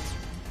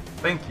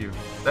 Thank you.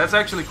 That's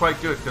actually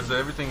quite good, because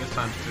everything is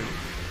times 2.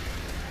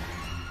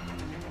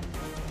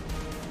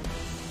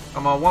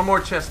 Come on, one more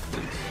chest,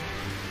 please.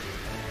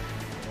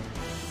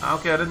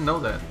 Okay, I didn't know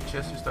that.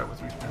 Chest, you start with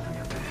 3 spins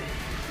again.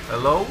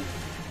 Hello?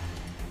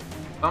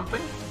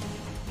 Something?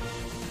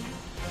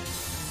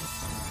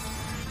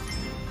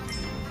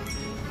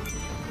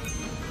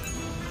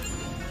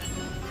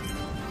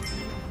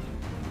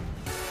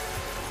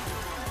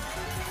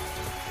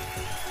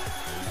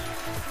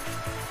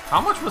 How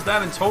much was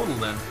that in total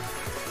then?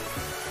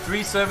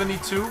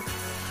 372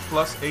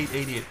 plus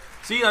 888.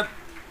 See,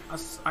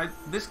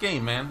 this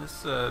game, man,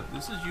 this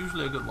is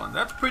usually a good one.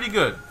 That's pretty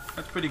good.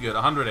 That's pretty good.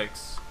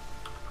 100x.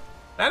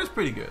 That is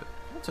pretty good.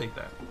 I'll take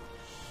that.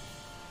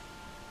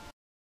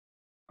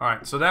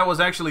 Alright, so that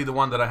was actually the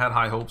one that I had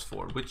high hopes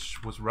for,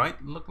 which was right,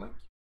 it looked like.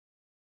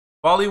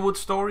 Bollywood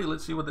Story,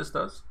 let's see what this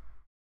does.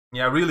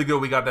 Yeah, really good,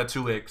 we got that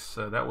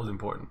 2x, that was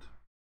important.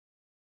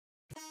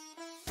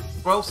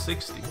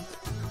 1260.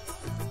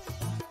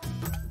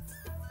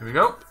 Here we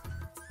go.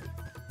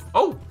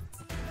 Oh!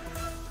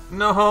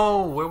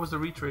 No, where was the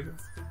retrigger?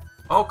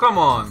 Oh, come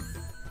on.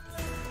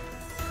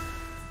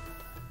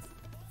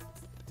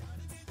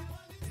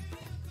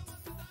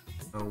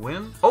 A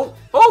win? Oh,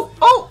 oh,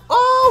 oh,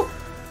 oh!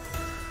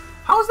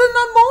 How is there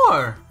not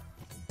more?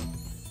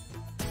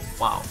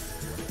 Wow.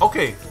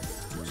 Okay,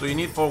 so you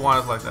need 4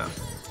 wires like that.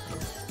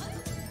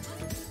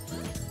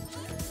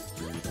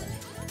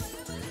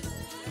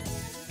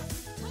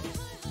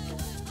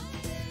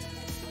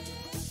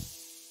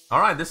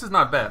 Alright, this is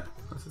not bad.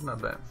 This is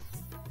not bad.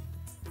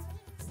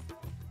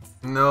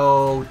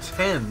 No,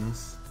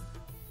 10s.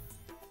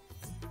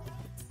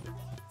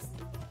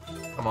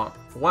 Come on.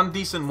 One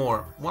decent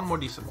more. One more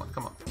decent one.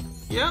 Come on.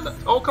 Yeah.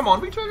 Oh, come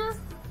on. Retrigger.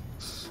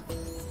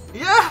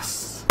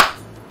 Yes!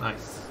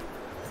 Nice.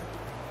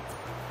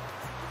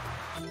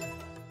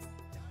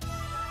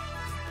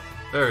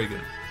 Very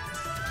good.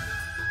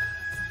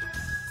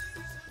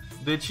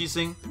 Did she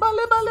sing? Bale,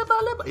 bale,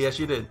 bale, bale? Yeah,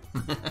 she did.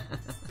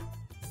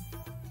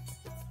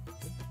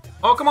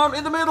 Oh, come on.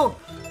 In the middle.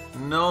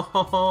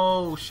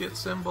 No. Shit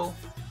symbol.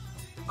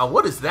 Oh,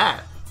 what is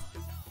that?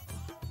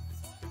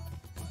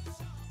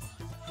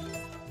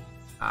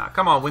 Ah,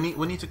 come on.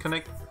 We need to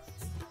connect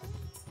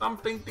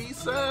something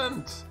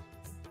decent.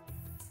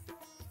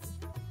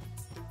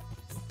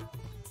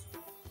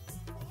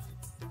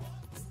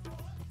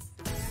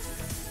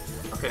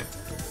 Okay.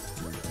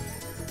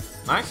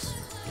 Nice.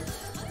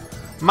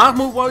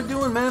 Mahmoud, what are you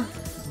doing, man?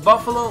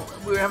 Buffalo,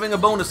 we're having a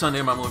bonus on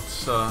here, Mahmoud.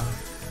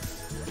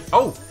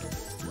 Oh.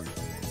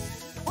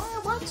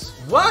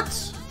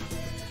 What?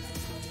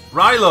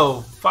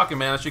 Rilo. Fucking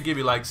man, I should give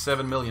you like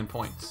 7 million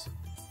points.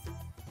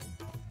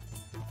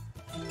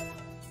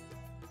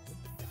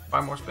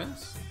 5 more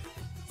spins?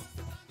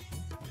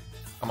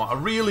 Come on, a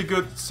really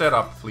good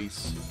setup,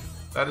 please.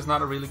 That is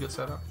not a really good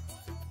setup.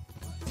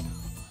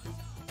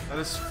 That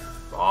is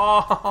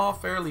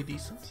fairly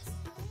decent.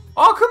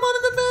 Oh, come on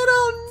in the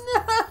middle!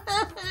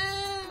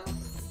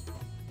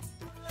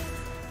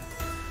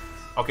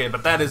 Okay,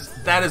 but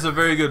that is a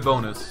very good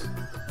bonus.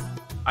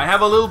 I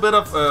have a little bit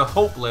of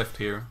hope left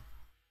here.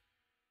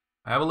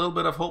 I have a little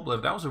bit of hope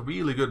left. That was a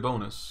really good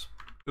bonus.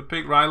 Good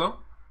pick, Rilo.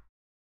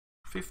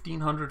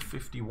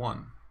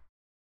 1551.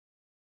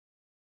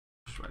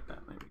 Just write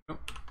that. There we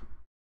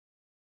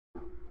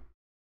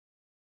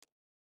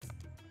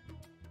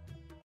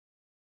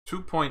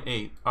go.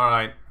 $2.8. All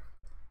right.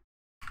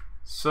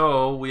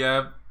 So we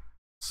have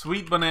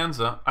Sweet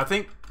Bonanza. I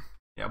think,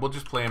 yeah, we'll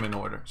just play them in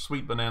order.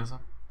 Sweet Bonanza.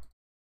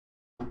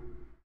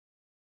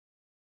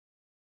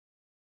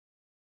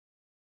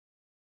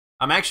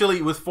 I'm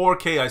actually, with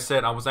 4K, I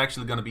said I was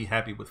actually going to be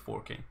happy with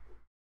 4K.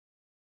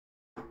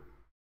 Here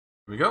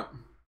we go.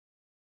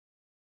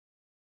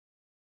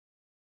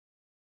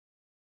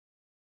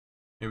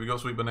 Here we go,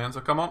 Sweet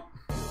Bonanza. Come on.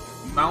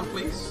 Mount,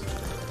 please.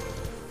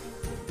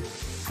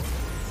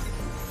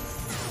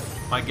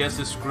 My guess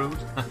is screwed.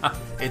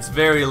 It's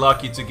very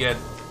lucky to get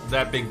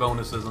that big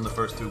bonuses in the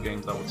first 2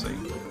 games, I would say.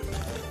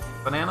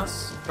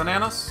 Bananas?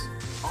 Bananas?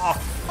 Oh,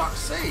 fuck's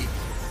sake.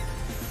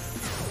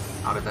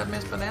 How did that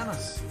miss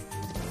bananas?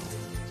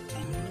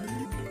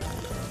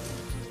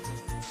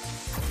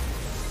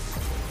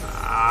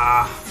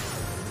 Ah.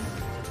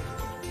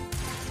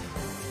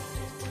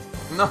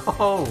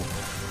 No.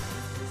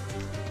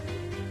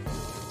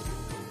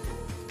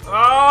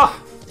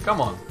 Ah.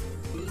 Come on.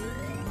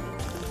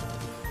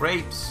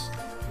 Grapes.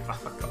 Oh,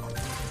 fuck off.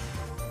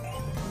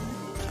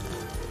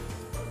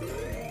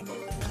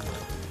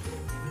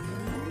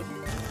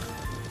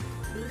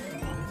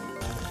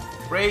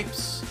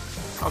 Grapes.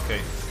 Okay,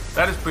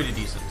 that is pretty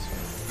decent.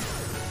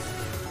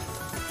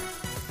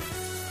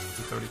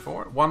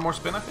 234. One more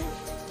spin, I think.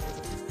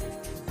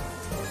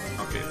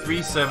 Okay,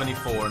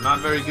 374. Not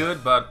very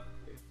good, but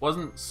it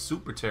wasn't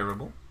super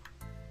terrible.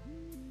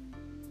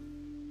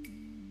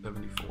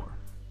 74.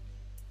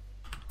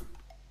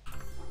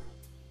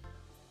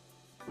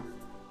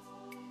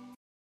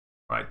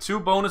 Alright, 2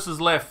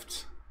 bonuses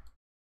left.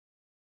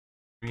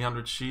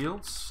 300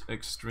 shields.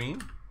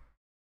 Extreme.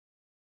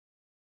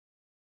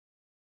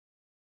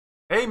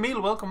 Hey,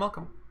 Meal, welcome,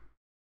 welcome.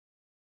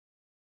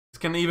 This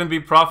can even be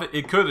profit.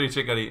 It could,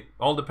 Richikari.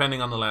 All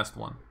depending on the last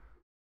one.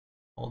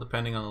 All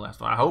depending on the last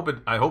one. I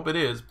hope it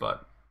is,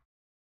 but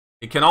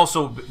it can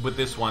also with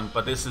this one,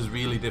 but this is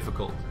really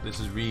difficult. This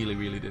is really,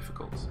 really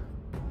difficult.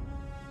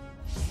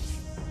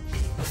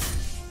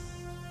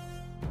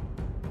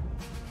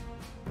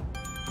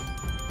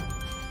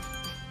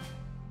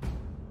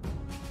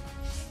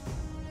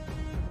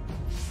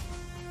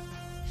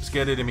 Just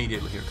get it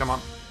immediately here. Come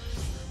on.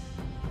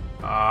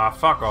 Ah,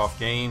 fuck off,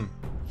 game.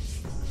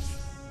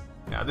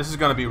 Yeah, this is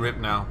gonna be ripped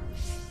now.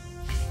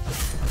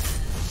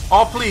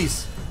 Oh,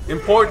 please.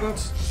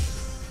 Important.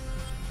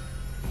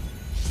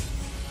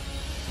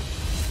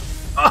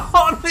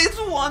 Oh, it's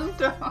 1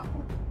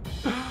 down.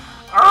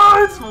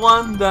 Oh, it's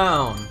 1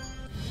 down.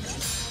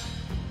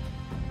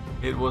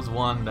 It was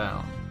 1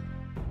 down.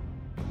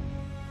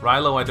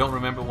 Rilo, I don't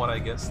remember what I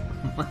guessed.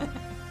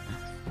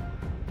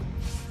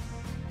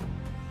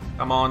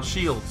 Come on,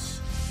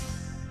 shields.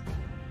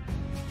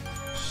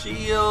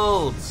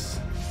 Shields.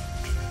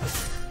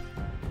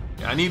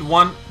 Yeah, I need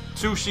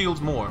 2 shields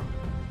more.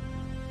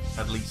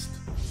 At least.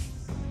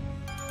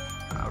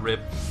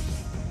 Rip.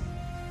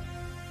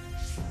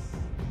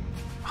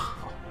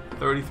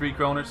 33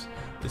 kroners.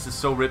 This is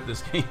so ripped,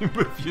 this game,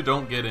 if you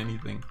don't get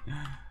anything.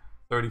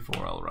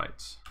 34,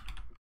 alright.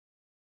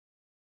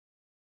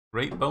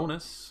 Great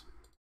bonus.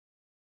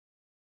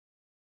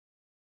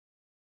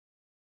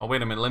 Oh,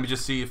 wait a minute. Let me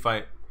just see if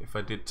I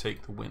did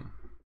take the win.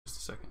 Just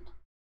a second.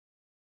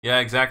 Yeah,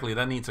 exactly.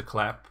 That needs a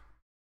clap.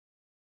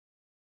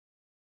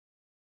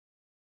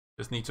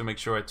 Just need to make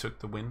sure I took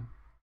the win.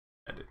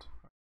 I did.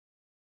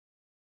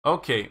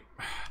 Okay.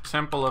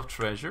 Temple of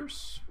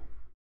Treasures.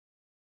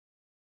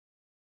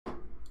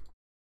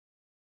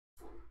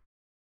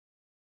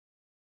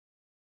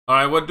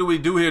 Alright, what do we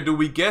do here? Do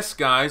we guess,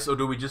 guys, or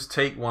do we just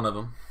take one of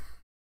them?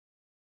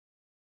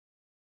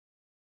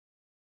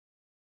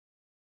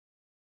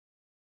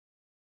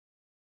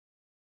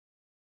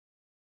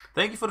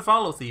 Thank you for the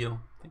follow,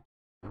 Theo.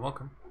 You're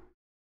welcome.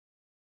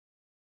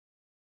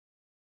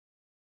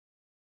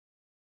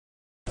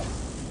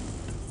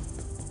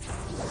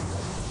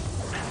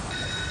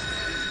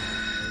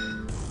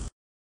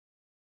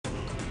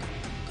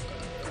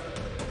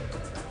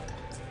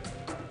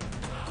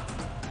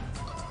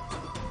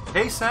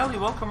 Hey Sally,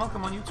 welcome on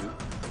YouTube.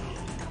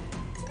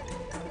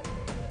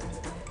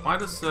 Why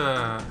does it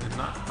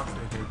not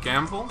update here?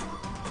 Gamble?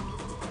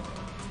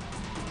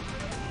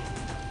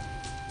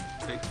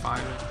 Take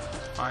 5,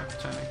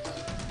 10x.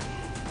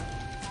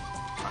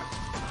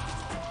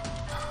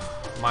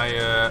 My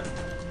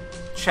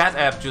chat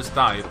app just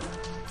died.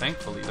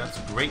 Thankfully, that's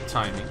great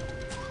timing.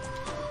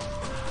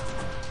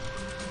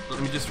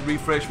 Let me just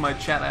refresh my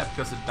chat app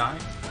because it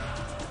died.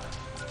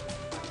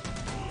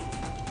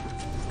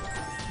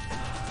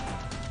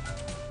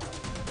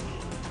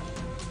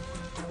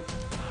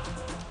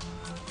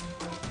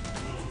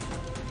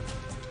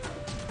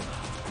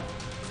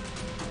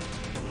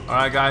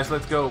 Alright guys,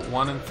 let's go.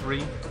 1 and 3.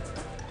 2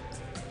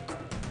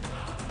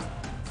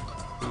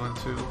 and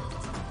 2.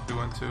 2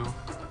 and 2.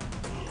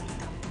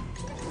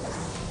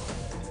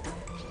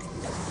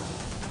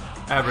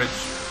 Average.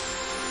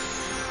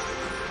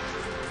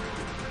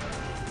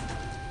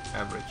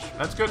 Average.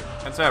 That's good.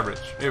 That's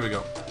average. Here we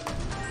go.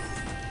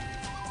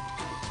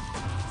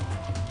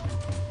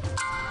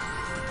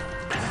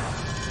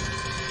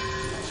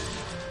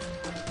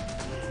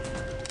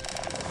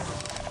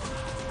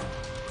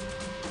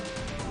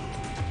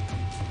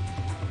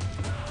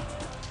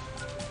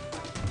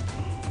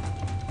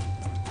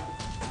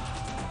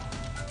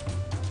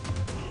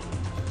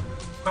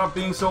 Stop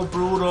being so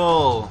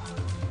brutal.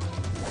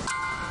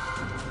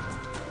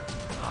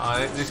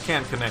 This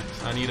can't connect.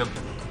 I need a...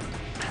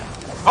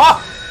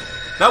 Oh!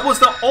 That was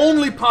the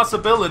only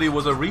possibility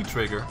was a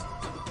re-trigger.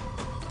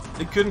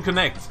 It couldn't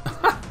connect.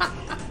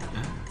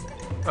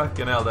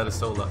 Fucking hell, that is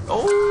so low.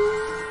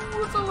 Oh,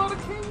 that's a lot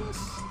of kings.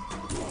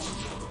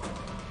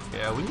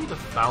 Yeah, we need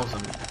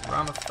 1,000.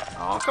 Around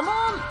oh, come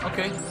on.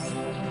 Okay.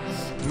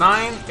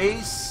 9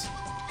 ace.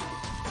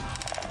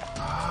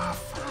 Ah,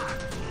 fuck.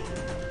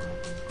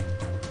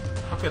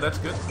 Okay, that's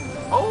good.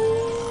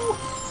 Oh.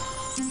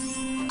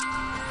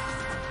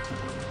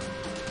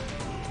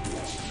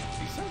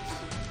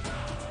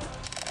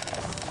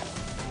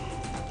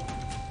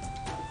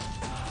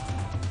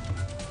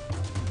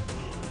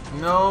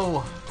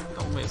 No,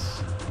 don't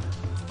miss.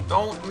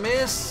 Don't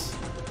miss.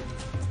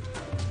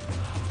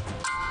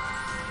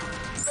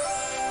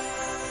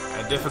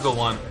 A difficult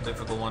one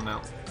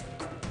now.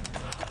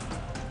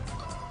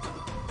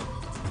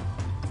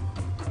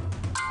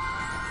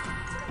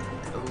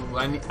 Ooh,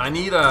 I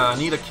need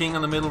a king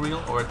on the middle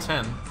reel or a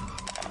 10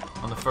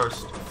 on the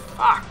first.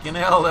 Fucking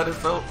hell, that is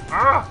so.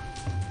 Ah!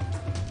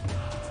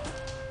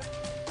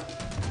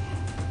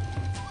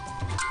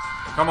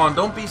 Come on,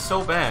 don't be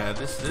so bad.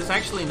 This is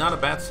actually not a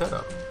bad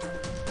setup.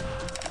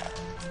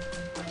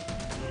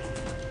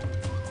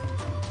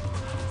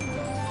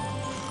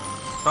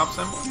 Stop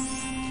symbol.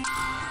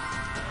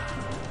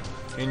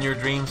 In your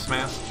dream,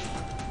 Smash.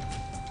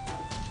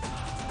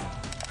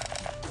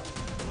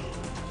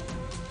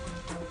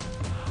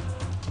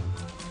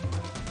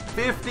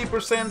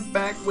 %50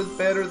 back with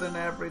better than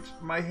average.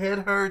 My head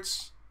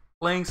hurts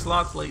playing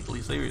slots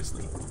lately,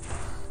 seriously.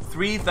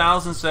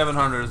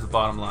 3,700 is the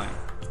bottom line.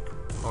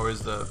 Or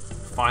is the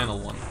final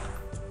one.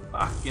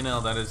 You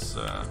know, that is...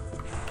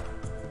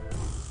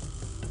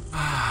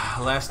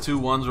 last two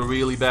ones were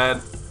really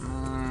bad.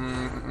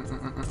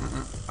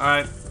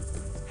 Alright.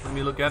 Let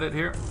me look at it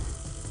here.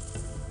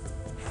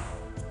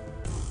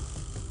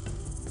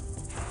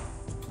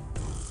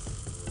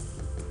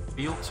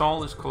 Field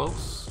tall is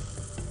close.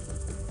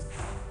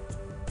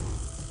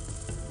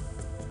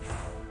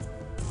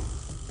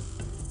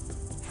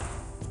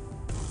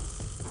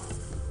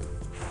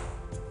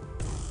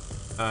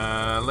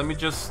 Let me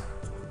just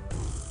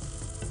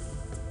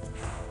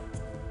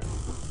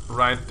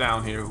write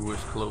down here who is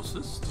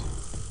closest.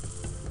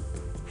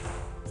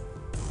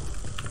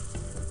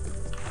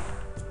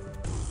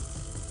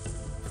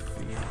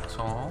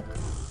 Tall.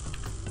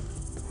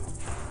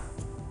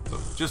 So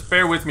just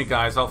bear with me,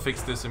 guys. I'll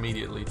fix this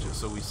immediately, just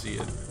so we see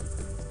it.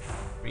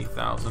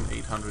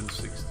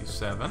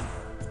 3,867.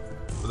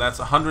 So that's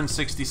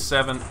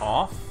 167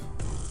 off.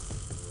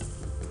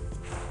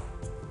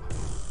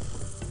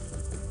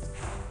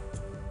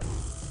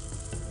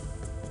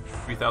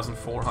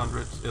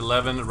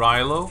 3,411.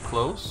 Rilo,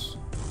 close.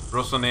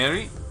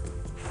 Rossoneri,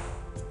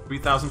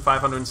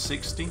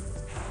 3,560.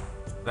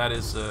 That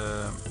is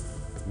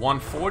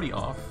 140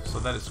 off, so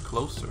that is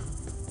closer.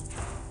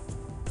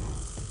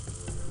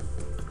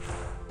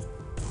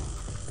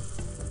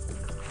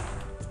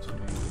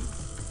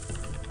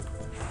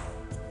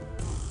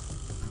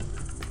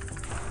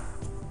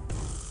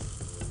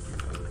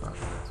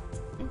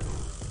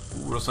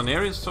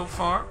 Rossoneri is so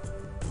far.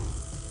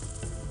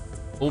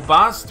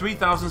 Obaz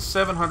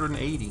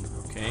 3,780.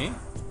 Okay.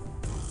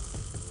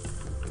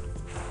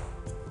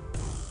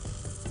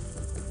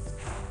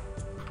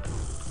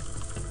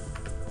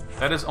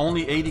 That is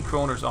only 80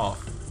 kroners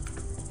off.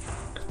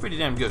 That's pretty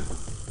damn good.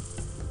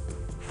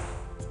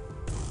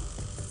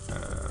 Bum,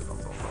 bum,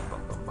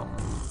 bum, bum, bum.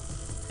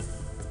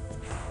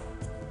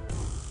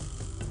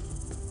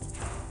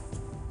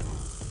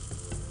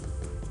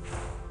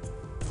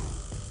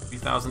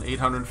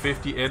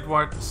 3,850.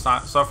 Edward,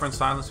 Suffer in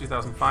Silence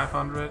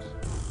 3,500.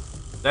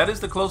 That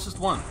is the closest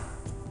one.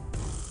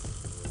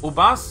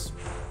 Obas.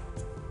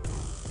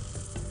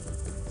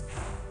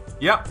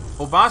 Yep,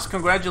 Obas,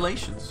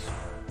 congratulations.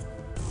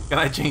 Can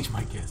I change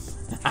my guess?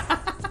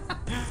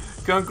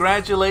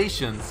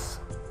 Congratulations.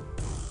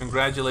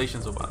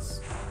 Congratulations, Obas.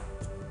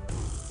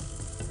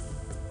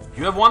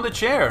 You have won the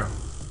chair.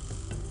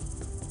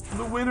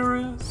 The winner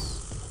is...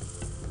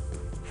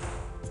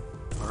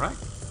 Alright.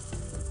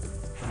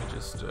 Let me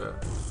just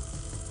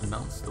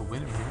announce the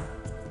winner here.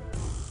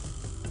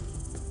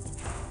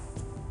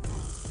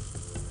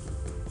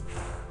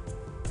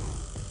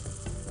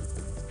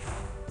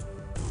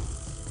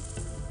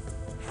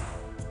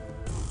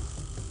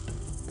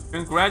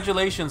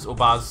 Congratulations,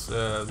 Obaz.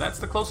 That's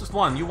the closest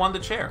one. You won the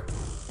chair.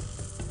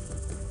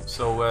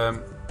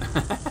 So,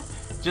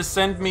 just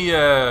send me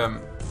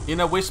in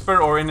a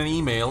whisper or in an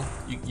email.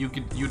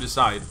 You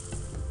decide.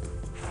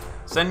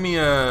 Send me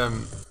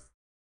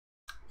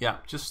yeah,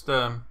 just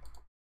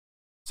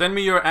send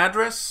me your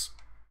address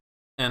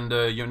and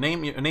your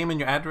name and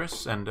your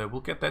address, and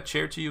we'll get that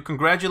chair to you.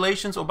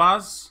 Congratulations,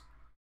 Obaz.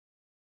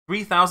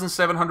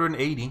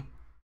 3,780.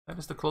 That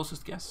is the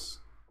closest guess.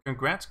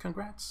 Congrats,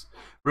 congrats.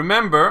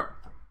 Remember,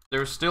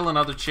 there's still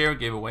another chair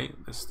giveaway.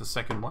 This is the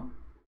second one.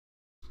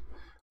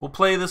 We'll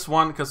play this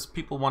one because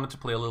people wanted to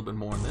play a little bit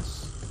more in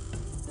this.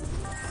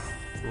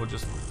 We'll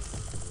just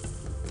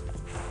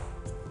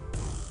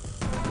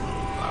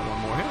buy one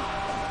more here.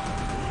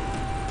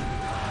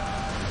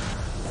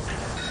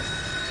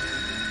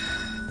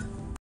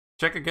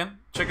 Check again.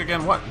 Check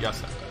again what? Yes,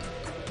 sir.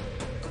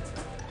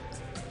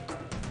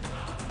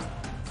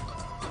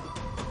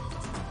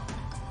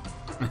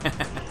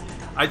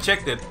 I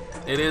checked it.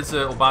 It is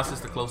Obas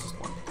is the closest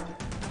one.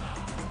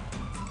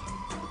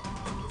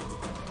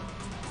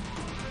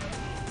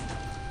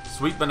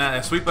 Sweet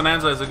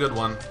Bonanza is a good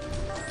one.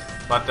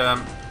 But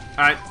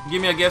alright,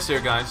 give me a guess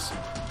here, guys.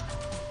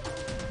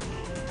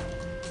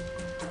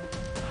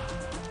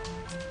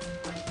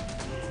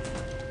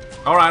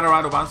 Alright,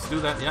 Obas, do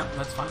that. Yeah,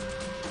 that's fine.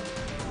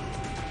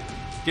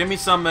 Give me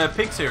some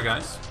picks here,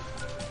 guys.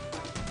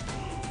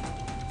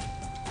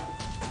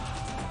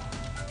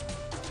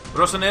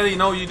 Rosaneri,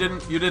 no, you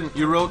didn't.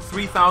 You wrote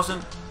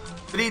 3,000.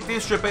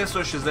 3,000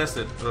 pesos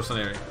 60,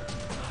 Rosaneri.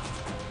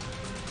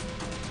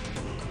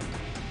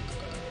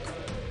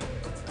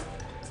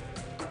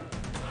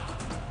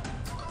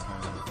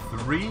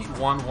 Three,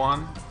 1, 1,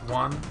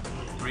 1,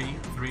 3,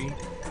 3,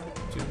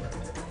 2.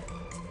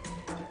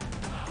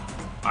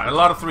 Alright, a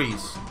lot of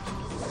threes.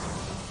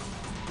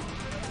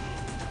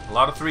 A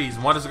lot of threes.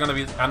 And what is it going to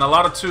be? And a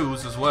lot of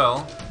twos as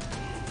well.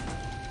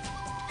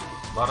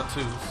 A lot of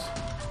twos.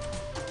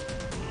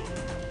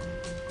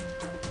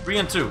 3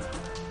 and 2.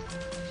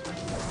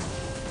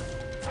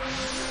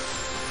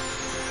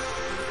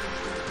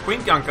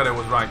 Queen Gankare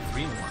was right.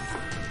 3 and 1.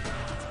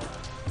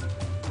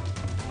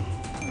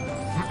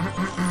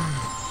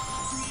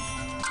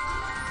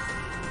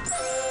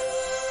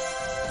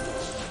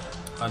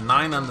 A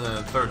 9 on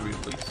the third wheel,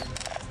 please.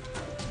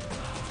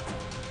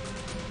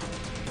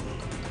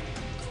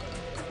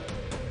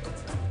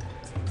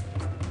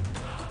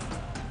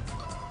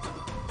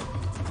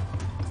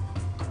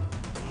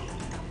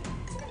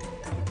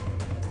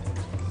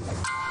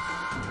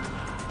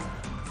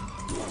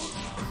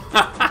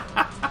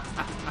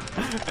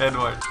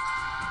 Edward.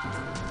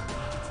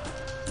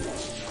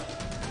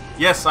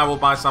 Yes, I will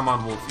buy some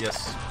on Wolf.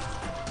 Yes.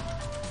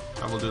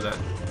 I will do that.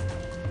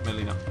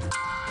 Melina.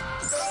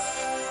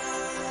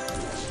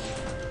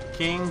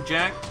 King,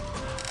 Jack.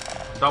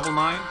 Double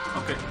 9.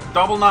 Okay.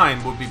 Double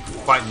 9 would be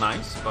quite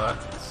nice, but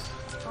it's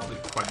probably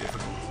quite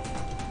difficult.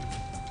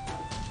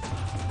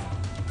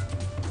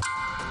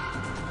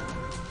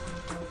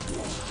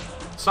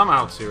 Some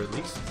outs here at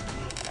least.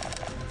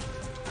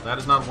 That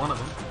is not one of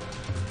them.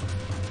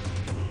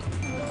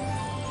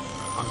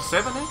 On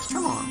 7x?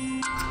 Come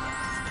on.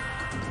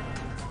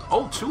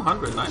 Oh,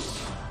 200.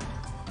 Nice.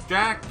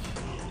 Jack.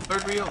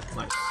 Third reel.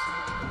 Nice.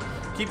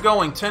 Keep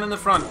going. 10 in the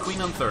front. Queen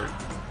on third.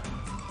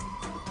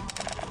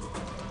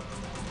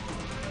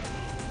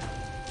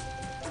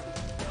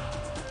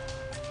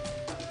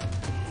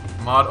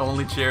 Mod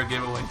only chair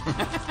giveaway.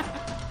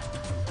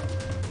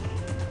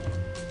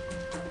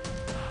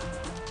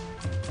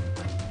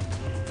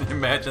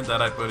 Imagine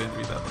that I put in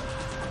 3,000.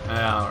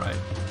 Yeah, alright.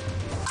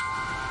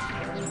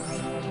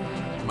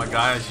 My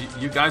guys,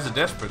 you guys are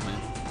desperate,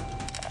 man.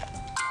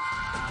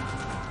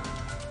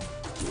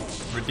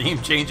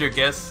 Redeem, change your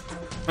guess.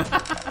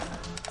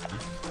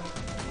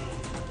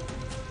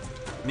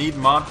 Need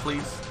mod,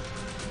 please.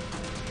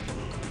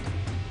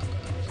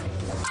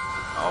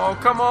 Oh,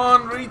 come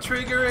on,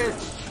 re-trigger it.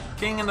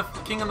 King in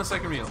the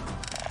second reel.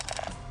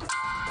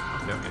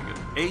 Okay, good.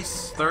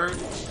 Ace third.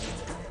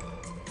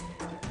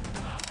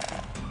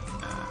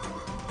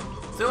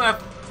 Still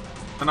have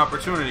an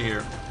opportunity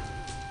here.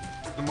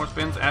 2 more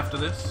spins after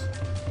this.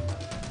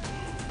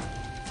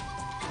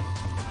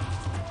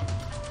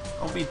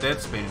 Don't be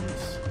dead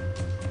spins.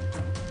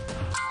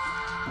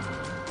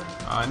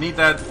 I need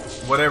that,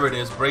 whatever it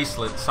is,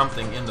 bracelet,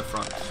 something in the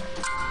front.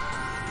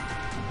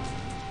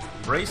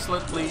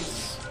 Bracelet,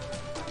 please.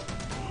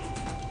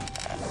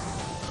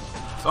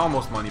 It's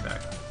almost money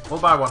back. We'll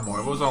buy one more.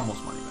 It was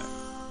almost money back.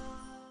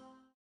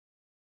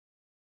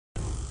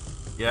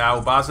 Yeah,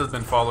 Obaz has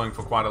been following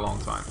for quite a long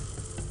time.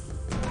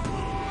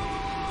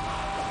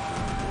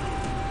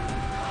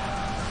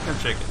 You can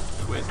check it.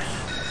 Twitch.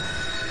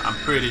 I'm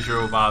pretty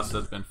sure Obaz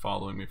has been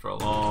following me for a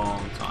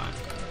long time.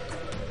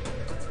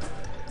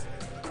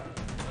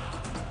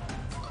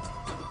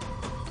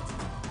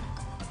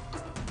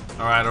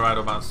 Alright,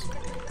 Obaz.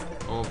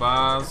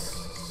 Obaz,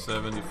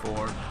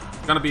 74.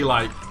 It's gonna be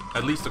like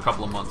at least a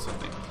couple of months, I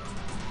think.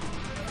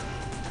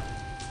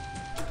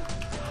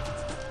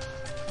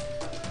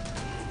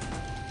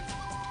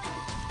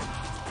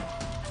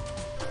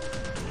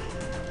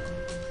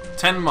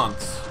 $10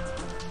 months.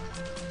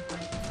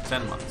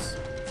 10 months.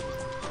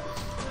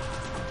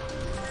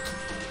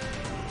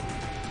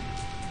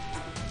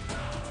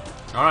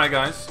 Alright,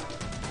 guys.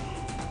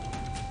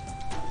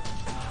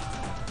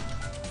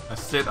 I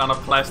sit on a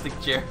plastic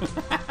chair.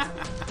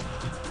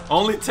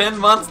 Only 10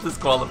 months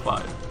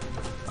disqualified.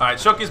 Alright,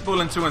 Shoki's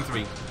Bull in 2 and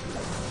 3.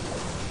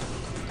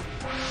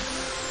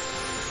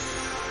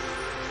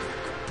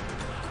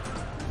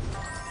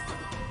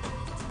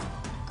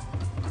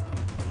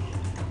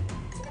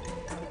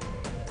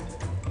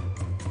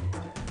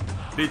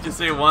 Did you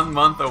say 1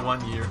 month or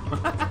 1 year?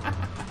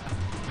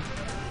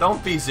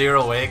 Don't be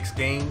 0x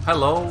game.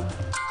 Hello.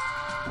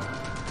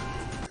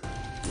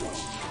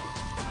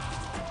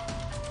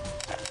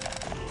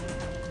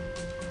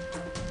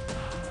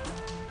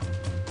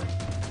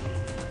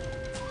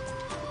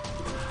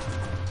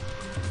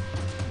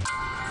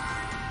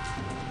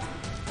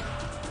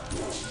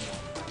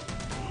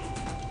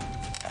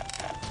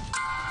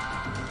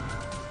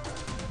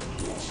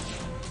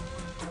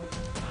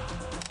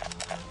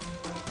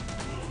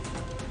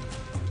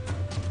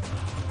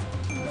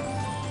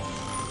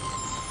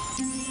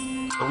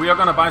 So we are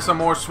gonna buy some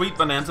more sweet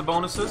bonanza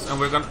bonuses, and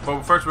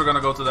but first we're gonna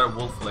go to that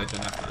wolf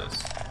legend after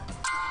this.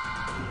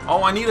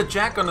 Oh, I need a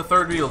jack on the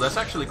third reel. That's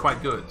actually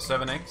quite good.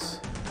 7x.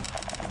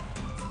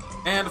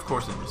 And of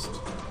course it missed.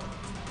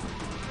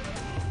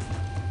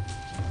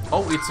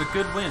 Oh, it's a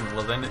good win.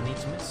 Well, then it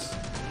needs to miss.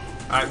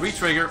 Alright,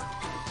 retrigger.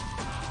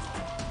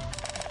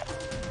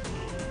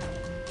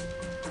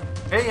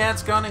 Hey,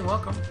 Ads Gunning,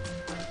 welcome.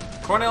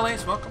 Cornell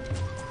Ace, welcome.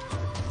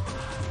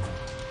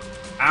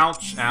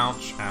 Ouch,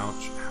 ouch,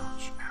 ouch,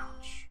 ouch,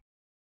 ouch.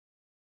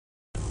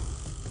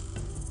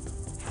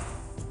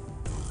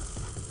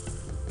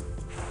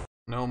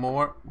 No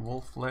more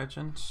Wolf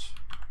Legends.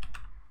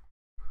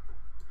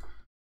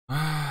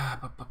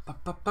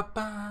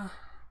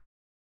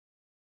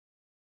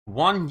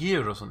 1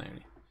 year,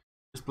 Rosaneri.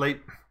 Just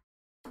played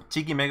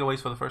Tiki Mega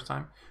Waves for the first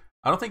time.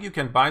 I don't think you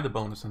can buy the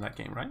bonus in that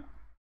game, right?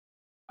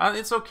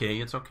 It's okay,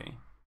 it's okay.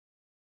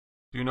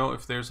 Do you know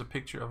if there's a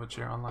picture of a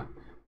chair online?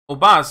 Oh,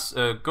 Baz,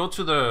 go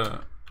to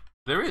the...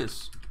 There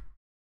is.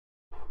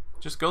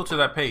 Just go to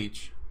that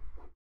page.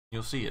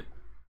 You'll see it.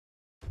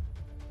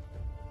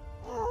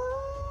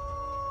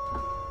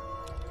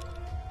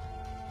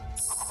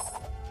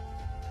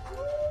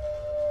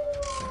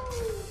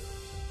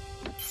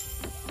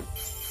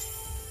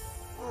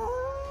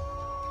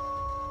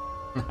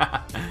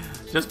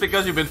 Just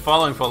because you've been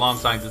following for a long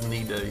time doesn't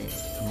need a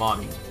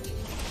modding.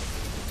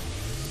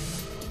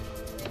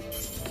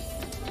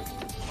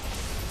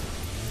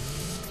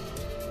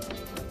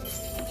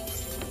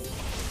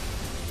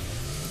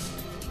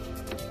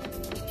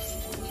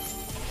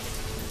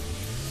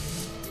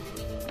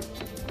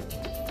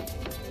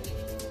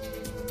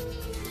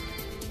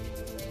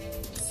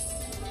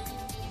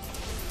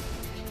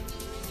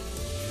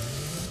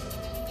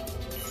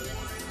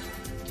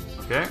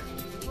 Okay.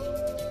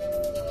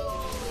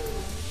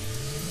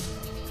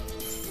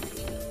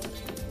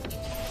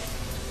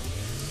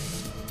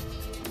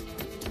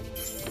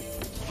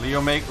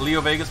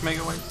 Leo Vegas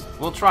Mega Waves?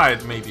 We'll try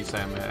it maybe,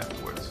 Sam,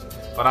 afterwards.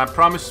 But I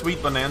promise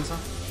Sweet Bonanza.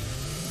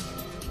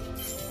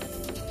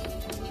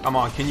 Come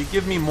on, can you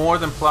give me more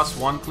than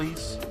 +1,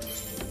 please?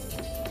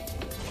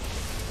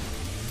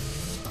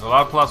 There's a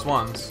lot of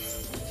 +1s.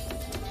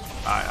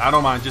 I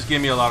don't mind, just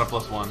give me a lot of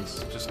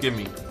 +1s. Just give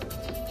me.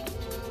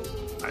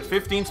 Alright,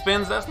 15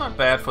 spins, that's not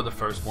bad for the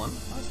first one.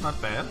 That's not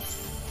bad.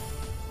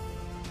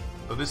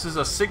 So this is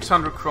a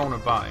 600 kroner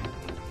buy.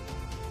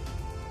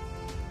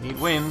 Need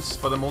wins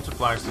for the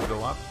multipliers to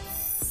go up.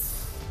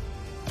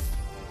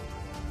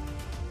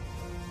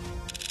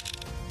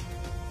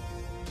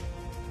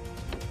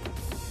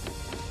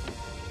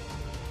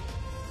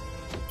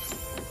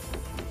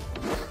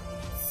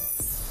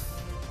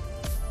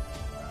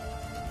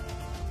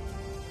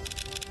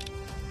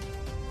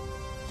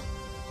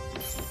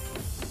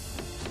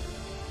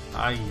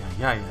 Ay,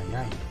 ay, ay, ay,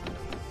 ay.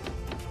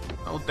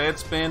 No dead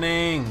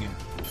spinning.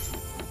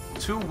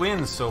 2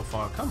 wins so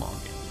far. Come on,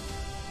 game.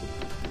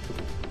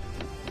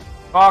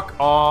 Fuck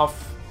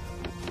off.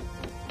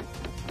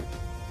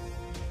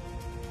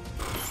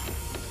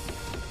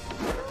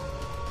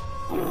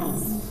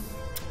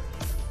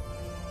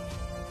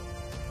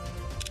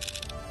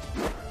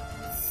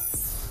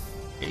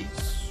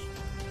 Ace.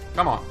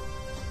 Come on.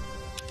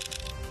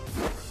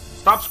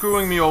 Stop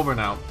screwing me over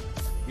now.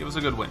 Give us a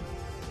good win.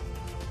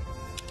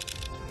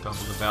 Double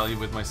the value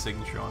with my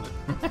signature on it.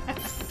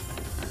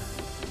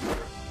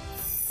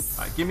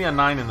 Alright, give me a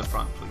 9 in the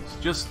front, please.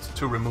 Just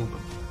to remove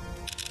him.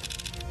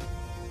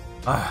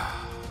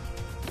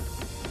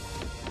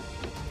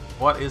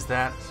 What is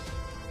that?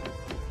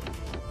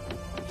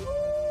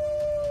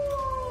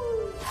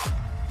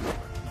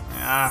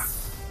 Ah,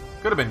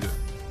 could have been good.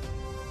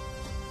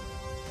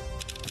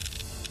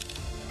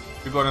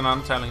 You got an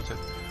untalented.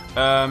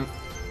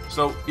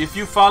 So if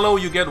you follow,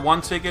 you get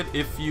 1 ticket.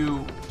 If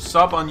you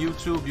sub on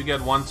YouTube, you get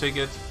 1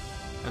 ticket.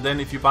 And then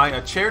if you buy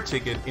a chair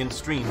ticket in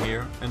stream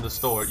here in the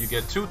store, you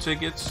get 2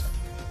 tickets.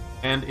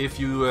 And if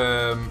you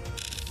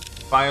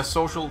buy a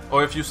social,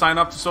 or if you sign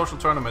up to social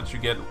tournaments, you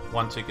get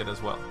 1 ticket as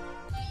well.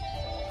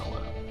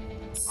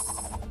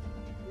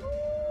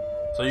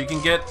 So you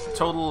can get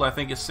total, I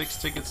think, is 6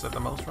 tickets at the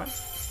most, right?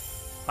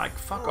 Like,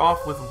 fuck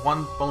off with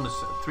 1 bonus,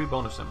 3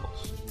 bonus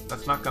symbols.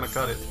 That's not gonna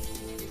cut it.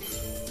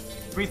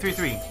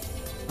 333.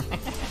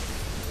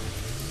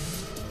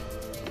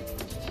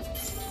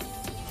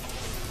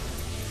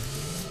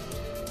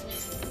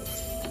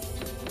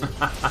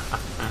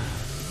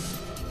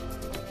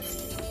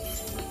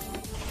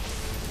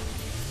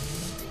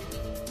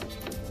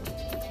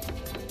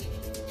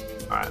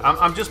 Alright,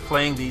 I'm just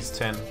playing these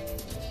 10.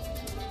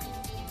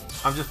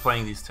 I'm just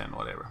playing these 10,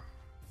 whatever.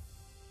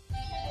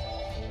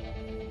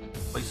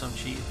 Play some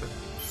cheap.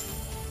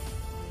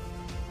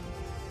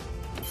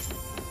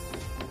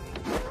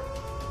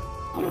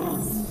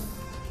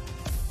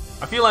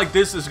 I feel like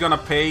this is gonna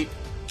pay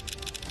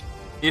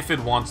if it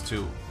wants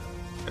to.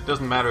 It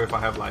doesn't matter if I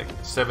have like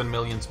 7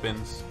 million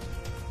spins.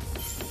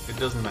 It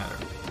doesn't matter.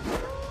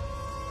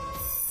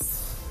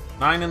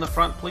 9 in the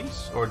front,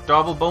 please. Or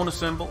double bonus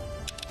symbol.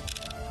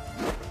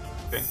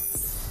 Okay.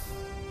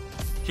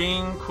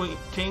 King, queen,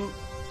 king,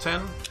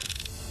 10.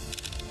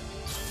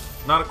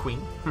 Not a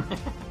queen.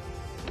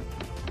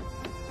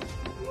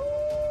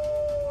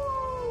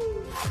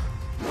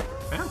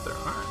 Panther,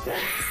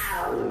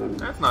 alright.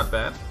 That's not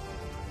bad.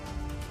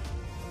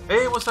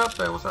 Hey, what's up,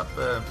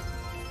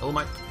 Little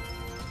Mike?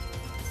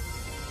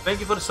 Thank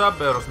you for the sub,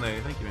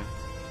 Rosne. Thank you, man.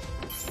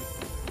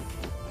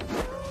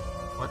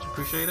 Much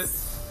appreciated.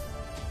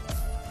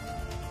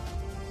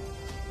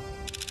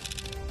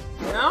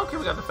 Yeah, okay,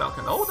 we got the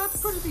Falcon. Oh, that's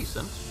pretty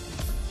decent.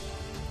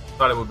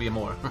 Thought it would be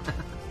more.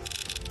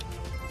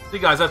 See,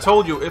 guys, I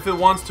told you, if it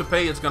wants to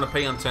pay, it's gonna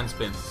pay on 10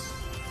 spins.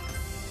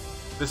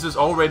 This is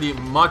already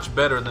much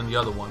better than the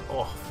other one.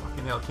 Oh,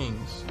 fucking hell,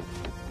 Kings.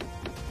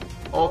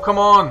 Oh, come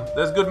on.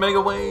 There's good Mega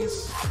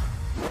Ways.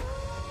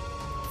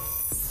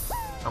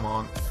 Come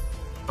on.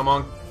 Come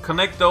on.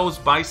 Connect those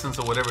Bisons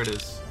or whatever it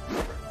is.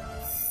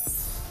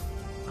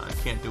 I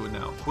can't do it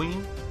now.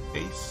 Queen.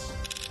 Ace.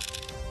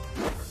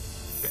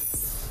 Okay.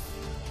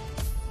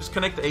 Just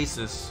connect the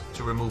aces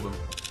to remove them.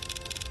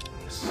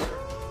 Yes.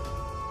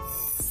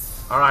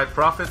 Alright,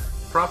 profit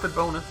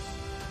bonus.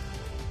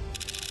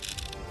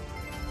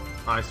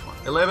 Nice one.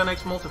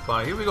 11x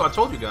multiply. Here we go. I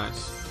told you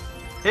guys.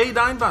 Hey,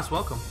 Dinebus,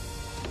 welcome.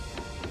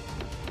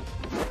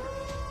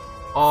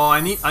 Oh,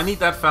 I need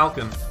that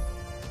Falcon.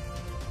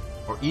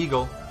 Or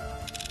Eagle.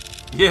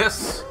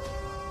 Yes!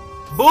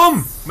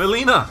 Boom!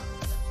 Melina!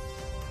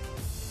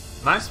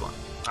 Nice one.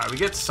 Alright, we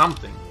get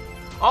something.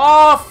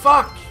 Oh,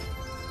 fuck!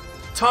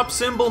 Top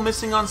symbol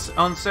missing on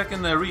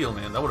second reel,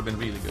 man. That would have been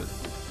really good.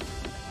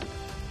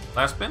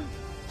 Last spin?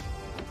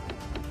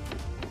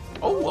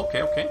 Oh,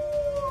 okay, okay.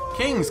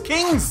 Kings!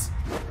 Kings!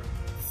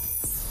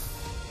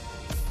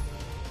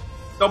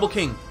 Double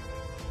king.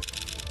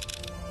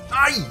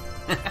 Aye!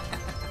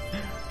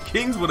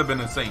 Kings would have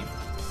been insane.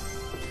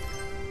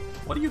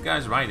 What are you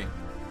guys writing?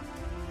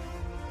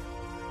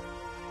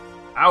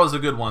 That was a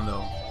good one,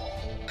 though.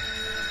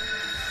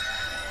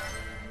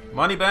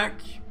 Money back.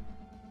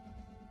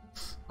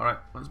 Alright,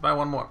 let's buy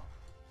one more.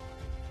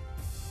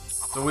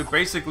 So we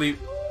basically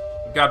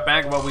got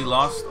back what we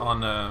lost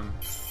on...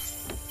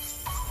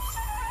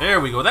 There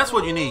we go. That's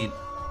what you need.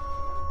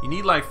 You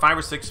need like 5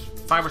 or 6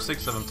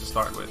 of them to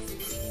start with.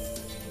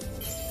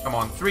 Come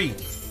on, 3.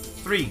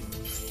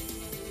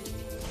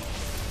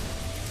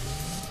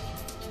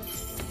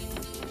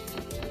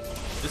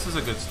 This is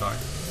a good start.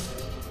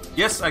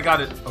 Yes, I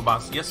got it,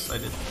 Obas. Yes, I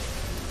did.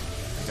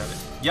 I got it.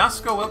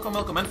 Yasko, welcome,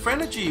 welcome. And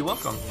Frenergy,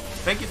 welcome.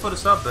 Thank you for the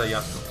sub,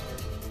 Yasko.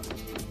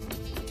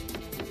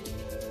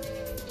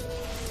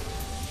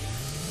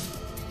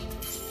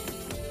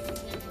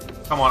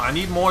 Come on, I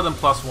need more than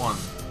 +1.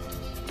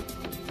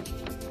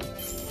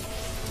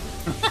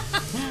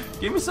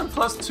 Give me some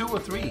 +2 or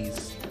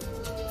 3s.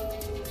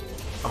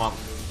 Come on.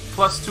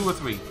 +2 or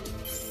 3.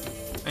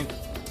 Thank you.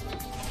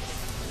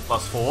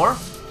 +4.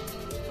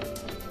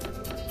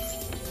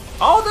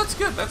 Oh, that's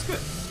good. That's good.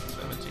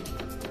 17.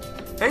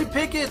 Hey,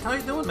 Pickett, how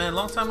you doing, man?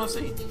 Long time no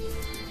see.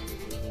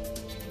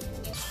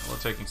 We're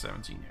taking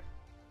 17 here.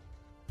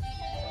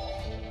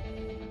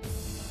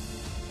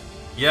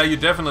 Yeah, you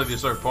definitely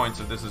deserve points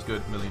if this is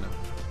good, Melina.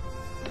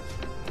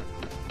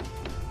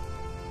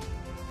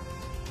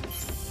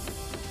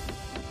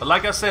 But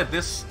like I said,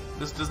 this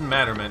doesn't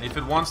matter, man. If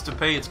it wants to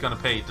pay, it's gonna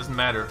pay. It doesn't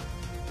matter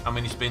how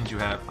many spins you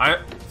have. I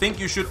think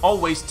you should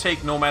always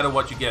take no matter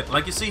what you get.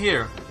 Like you see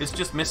here, it's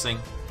just missing.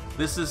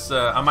 This is,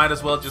 I might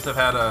as well just have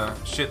had a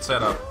shit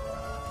setup.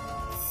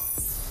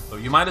 So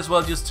you might as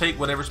well just take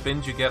whatever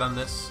spins you get on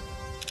this.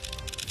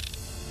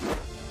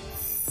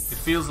 It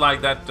feels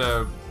like that,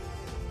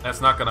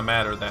 that's not gonna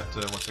matter, that,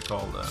 what's it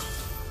called?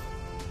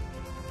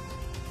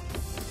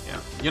 Yeah,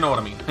 you know what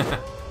I mean.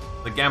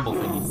 The gamble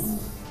thingy.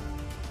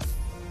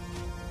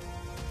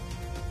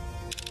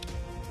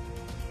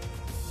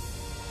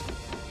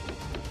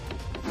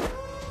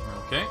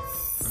 Okay,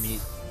 I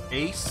need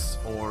ace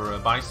or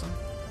bison.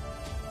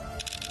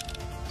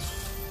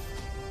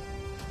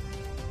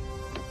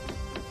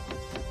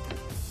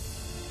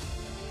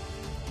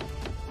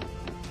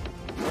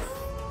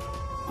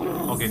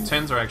 Okay,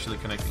 10s are actually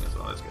connecting as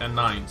well. And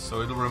 9s,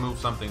 so it'll remove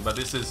something. But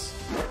this is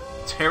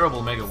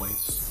terrible Mega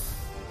Waves.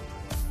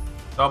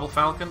 Double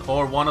Falcon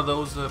or one of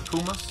those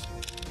Pumas.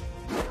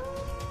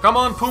 Come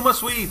on, Puma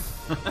Swede!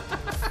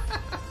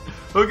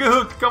 Hooga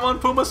hook, come on,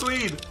 Puma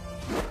Swede!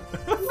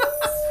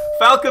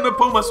 Falcon or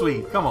Puma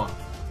Swede, come on.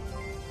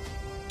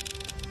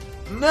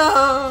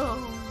 No!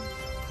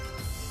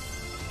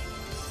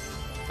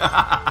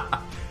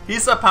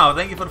 He's a pow,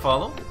 thank you for the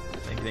follow.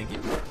 Thank you.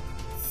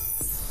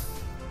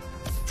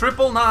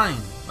 999.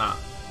 Nah.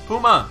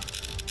 Puma.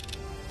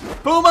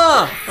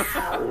 Puma!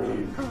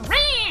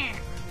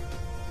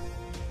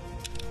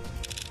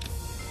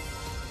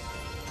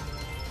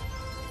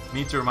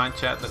 Need to remind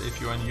chat that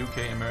if you're in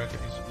UK, America,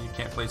 you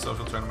can't play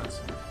social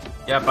tournaments.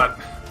 Yeah, but...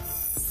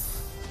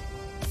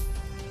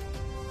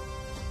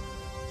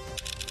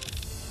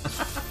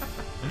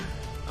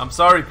 I'm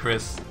sorry,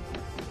 Chris.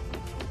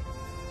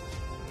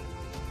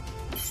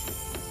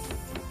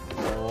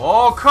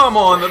 Oh, come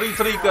on,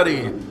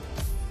 Ritrikari.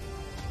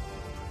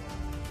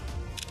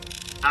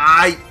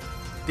 Ej,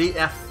 det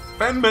er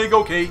fandme ikke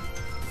okay.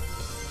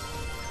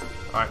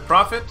 Alright,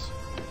 Prophet.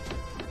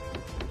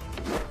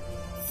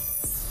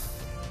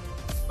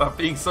 Stop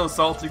being so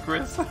salty,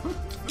 Chris.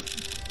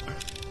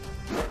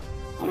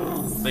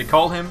 They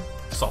call him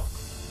Salt.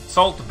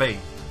 Salt Bay.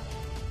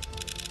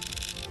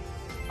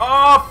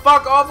 Oh,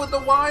 fuck off with the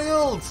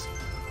wilds!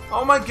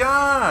 Oh my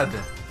god!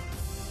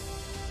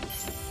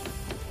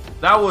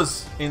 That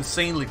was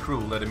insanely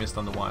cruel that he missed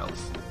on the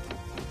wilds.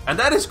 And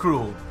that is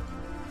cruel!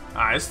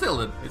 Ah, it's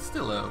still a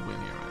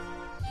win here, right?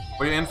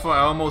 For your info, I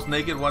almost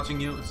naked watching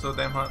you. It's so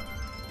damn hot.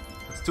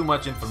 It's too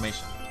much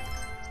information.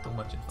 It's too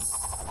much information.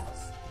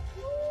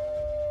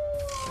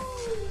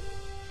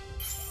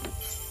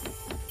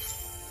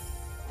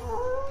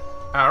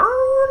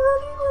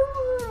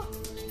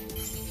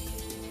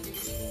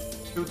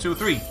 2, 2,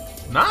 3.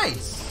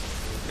 Nice!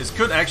 This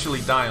could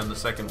actually die on the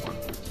second one.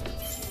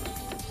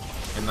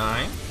 And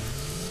 9.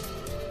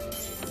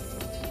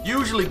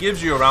 Usually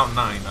gives you around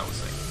 9, I would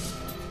say.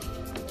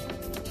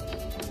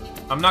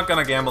 I'm not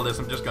gonna gamble this,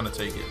 I'm just gonna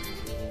take it.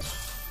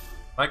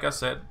 Like I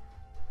said,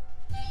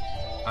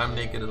 I'm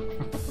naked.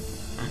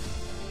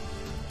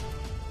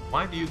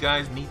 Why do you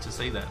guys need to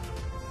say that?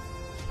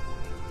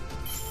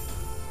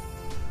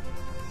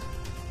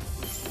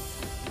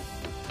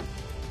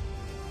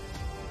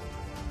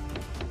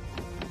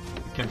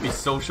 You can be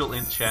social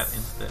in chat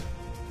instead.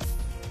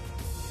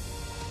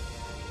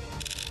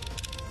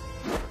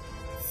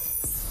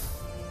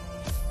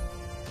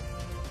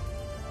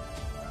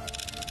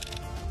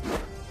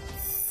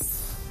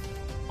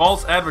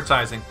 False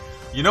advertising.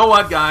 You know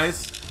what,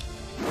 guys?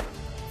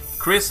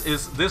 Chris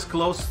is this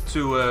close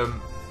to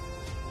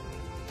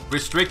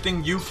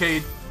restricting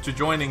UK to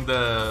joining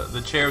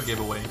the chair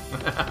giveaway.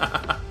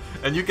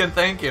 And you can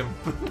thank him.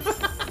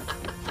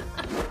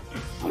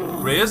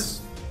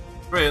 Chris?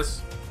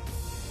 Chris?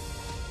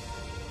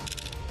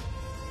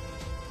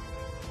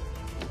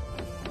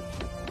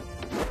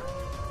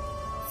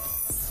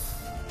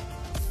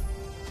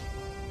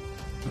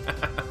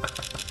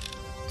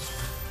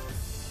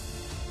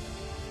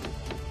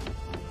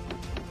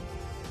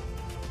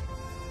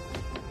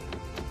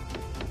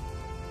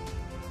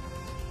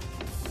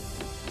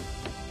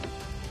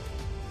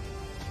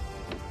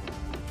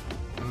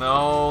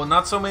 No,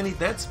 not so many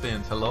dead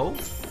spins. Hello?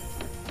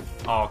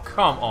 Oh,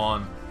 come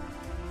on.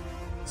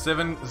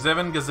 7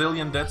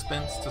 gazillion dead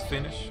spins to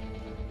finish.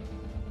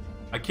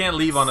 I can't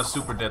leave on a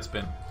super dead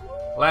spin.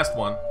 Last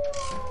one.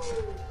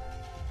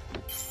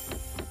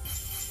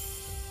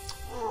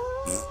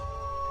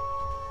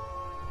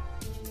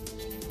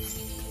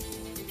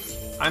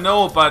 I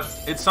know, but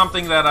it's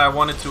something that I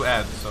wanted to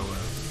add, so...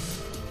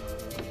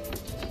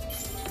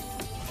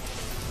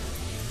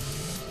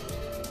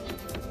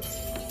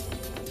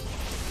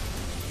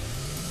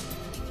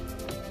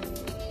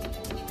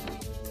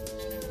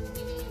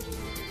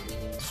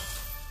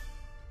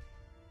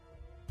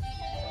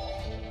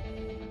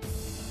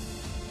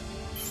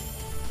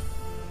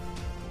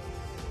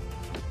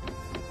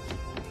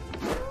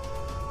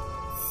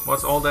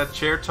 What's all that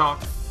chair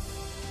talk?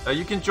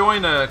 You can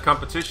join a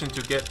competition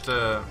to get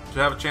to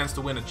have a chance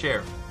to win a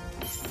chair.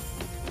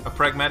 A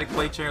pragmatic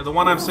play chair. The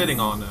one I'm sitting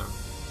on.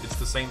 It's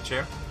the same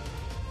chair.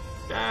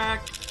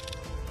 Jack.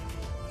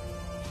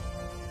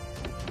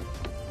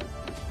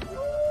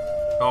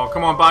 Oh,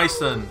 come on,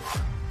 Bison.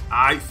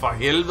 Ej, for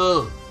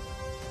helvede.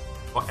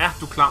 Hvor er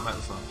du klam,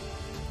 altså.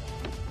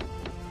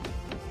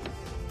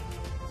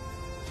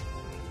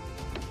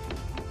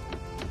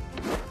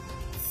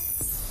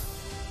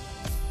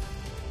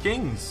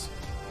 Kings.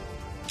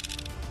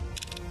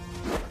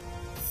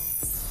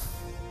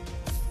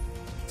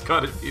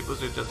 Scottish people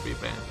should just be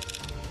banned.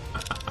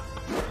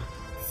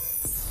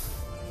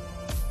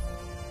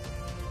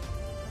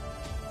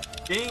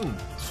 King.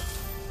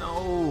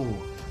 No.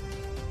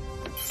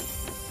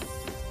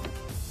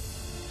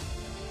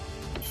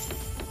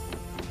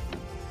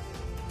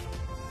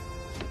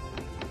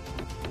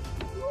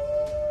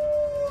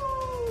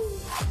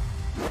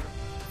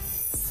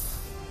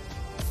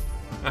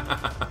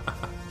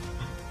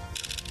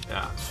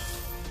 Yeah.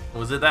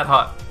 Was it that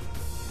hot?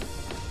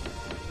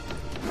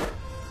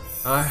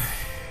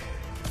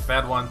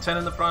 Bad one. 10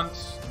 in the front.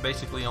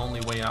 Basically only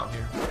way out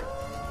here.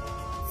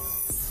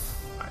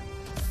 Right.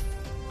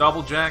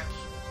 Double jack.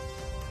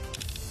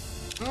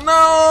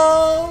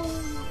 No!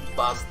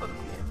 Busted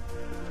again.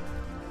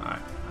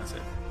 Alright, that's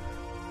it.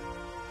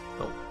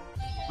 So,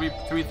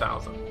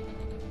 3,000.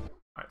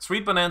 Alright,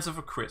 sweet bonanza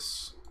for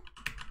Chris.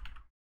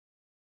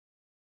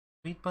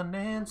 Sweet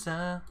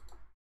bonanza.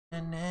 Na,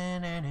 na,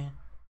 na, na.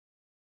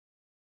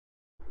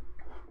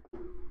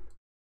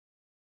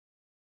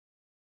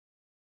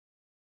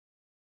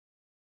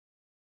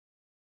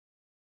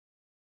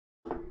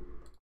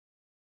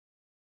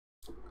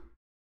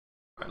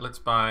 let's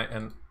buy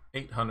an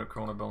 800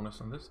 krona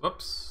bonus on this.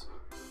 Whoops.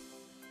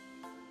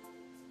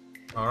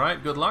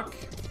 Alright, good luck.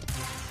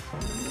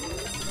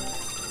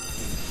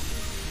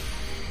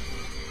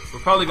 We're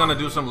probably gonna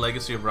do some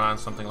Legacy of Ron,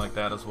 something like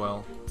that as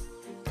well.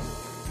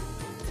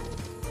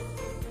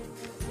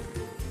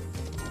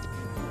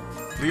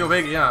 Leo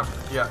Vegas, yeah,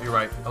 you're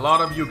right. A lot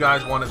of you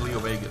guys wanted Leo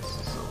Vegas.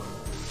 So.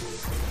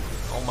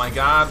 Oh my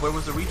god, where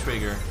was the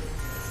retrigger?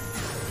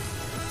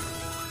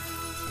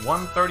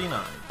 139.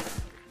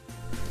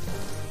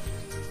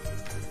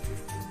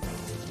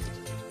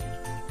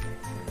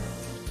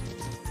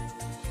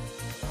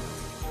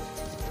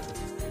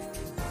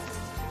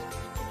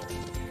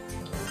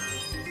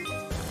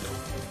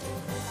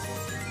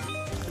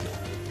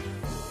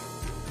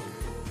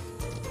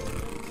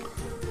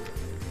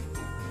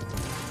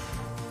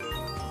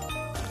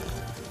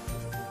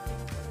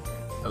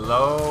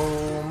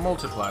 Hello,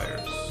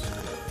 multipliers.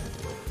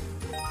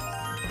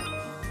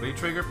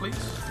 Retrigger, please.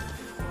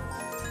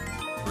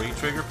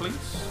 Retrigger,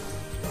 please.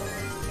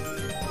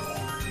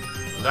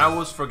 That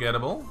was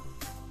forgettable.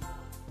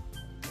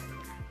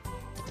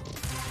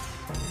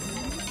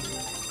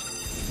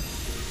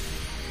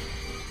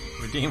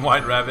 Redeem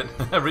White Rabbit.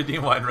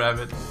 Redeem White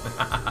Rabbit.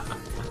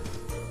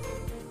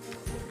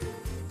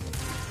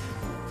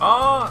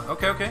 Oh,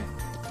 okay.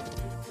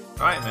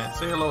 Alright, man.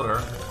 Say hello to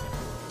her.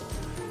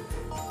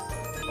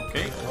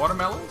 Okay,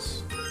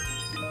 watermelons.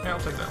 Okay, I'll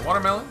take that.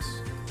 Watermelons.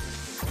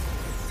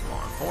 Come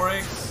on, 4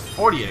 eggs.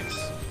 40 eggs.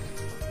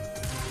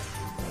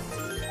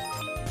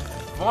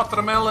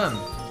 Watermelon.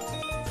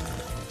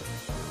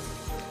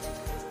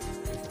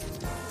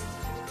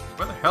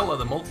 Where the hell are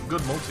the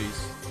good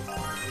multis?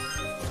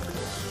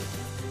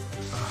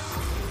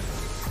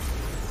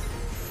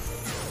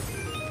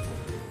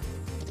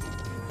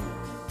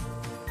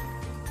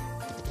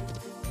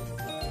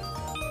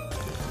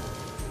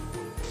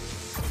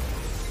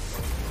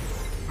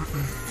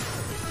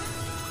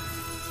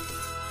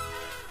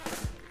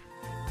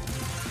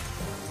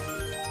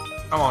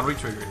 Come on,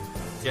 retrigger it.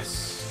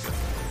 Yes.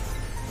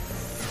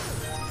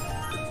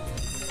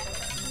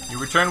 Good. You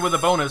returned with a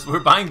bonus. We're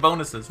buying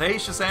bonuses. Hey,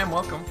 Shazam,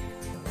 welcome.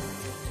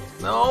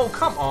 No,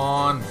 come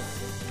on.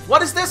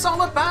 What is this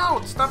all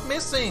about? Stop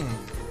missing.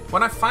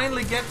 When I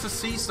finally get to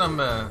see some...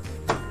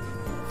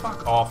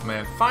 Fuck off,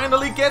 man.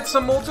 Finally get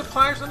some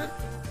multipliers in it.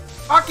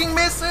 Fucking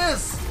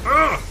misses.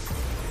 Ugh.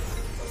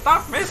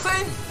 Stop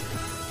missing.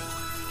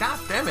 God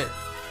damn it.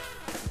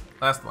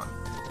 Last one.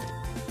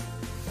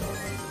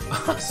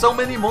 So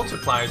many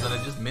multipliers and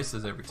it just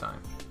misses every time.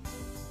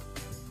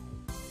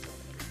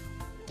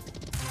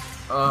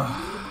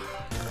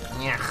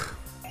 Yeah.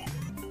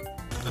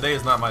 Today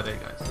is not my day,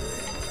 guys.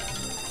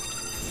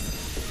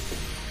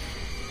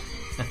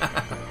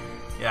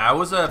 Yeah, I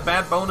was a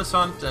bad bonus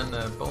hunt and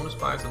bonus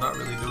buys are not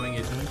really doing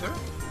it either.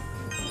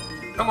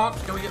 Come on,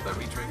 can we get that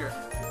retrigger?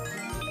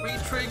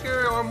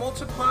 Retrigger or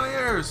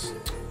multipliers?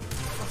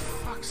 For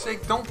fuck's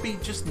sake, don't be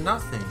just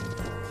nothing.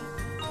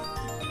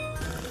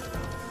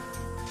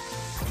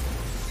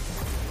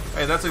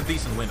 Hey, that's a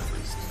decent win at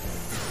least.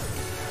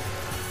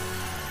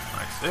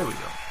 Nice, there we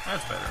go.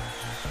 That's better.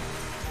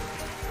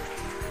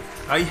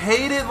 I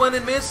hate it when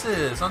it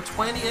misses on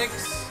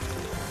 20x.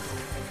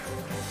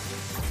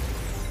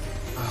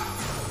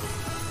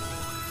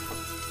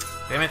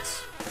 Damn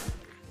it.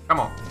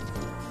 Come on.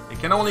 It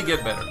can only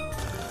get better.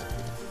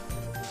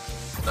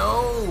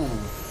 No.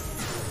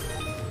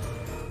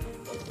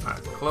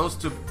 Alright, close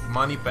to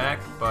money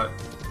back, but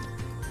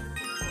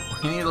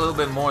we need a little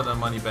bit more than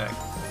money back.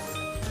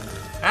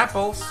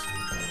 Apples!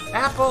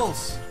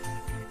 Apples!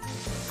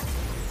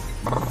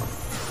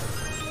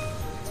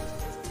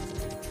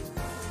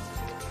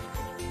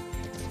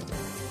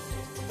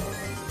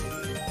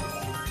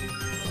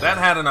 That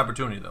had an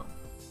opportunity though.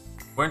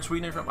 Where in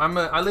Sweden are you from?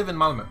 I live in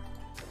Malmö.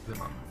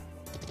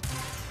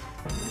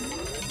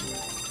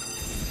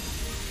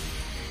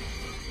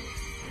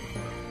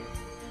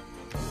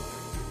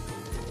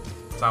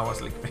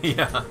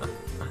 Yeah.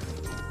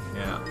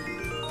 Yeah.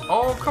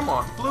 Oh, come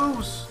on.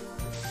 Blues!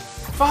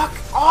 Fuck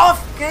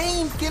off,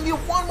 game! Give me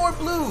one more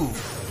blue!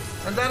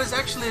 And that is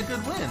actually a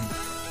good win.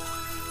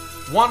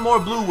 One more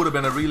blue would have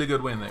been a really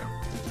good win there.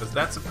 Because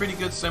that's a pretty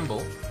good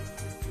symbol.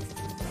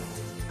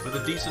 With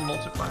a decent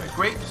multiplier.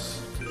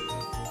 Grapes.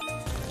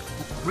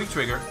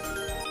 Retrigger.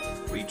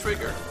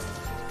 Retrigger.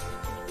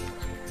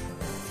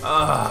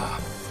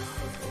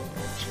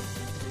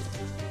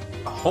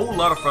 A whole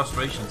lot of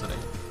frustration today.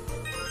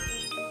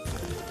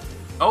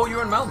 Oh,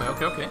 you're in Malmö.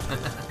 Okay.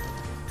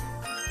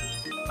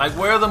 Like,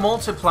 where are the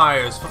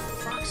multipliers? For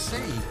fuck's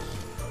sake.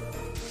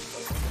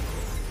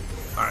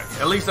 Alright,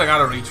 at least I got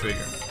a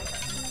retrigger.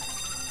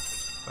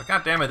 But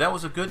god damn it, that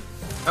was a good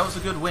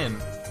win.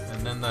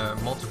 And then the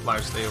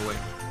multipliers stay away.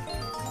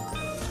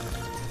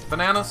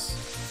 Bananas.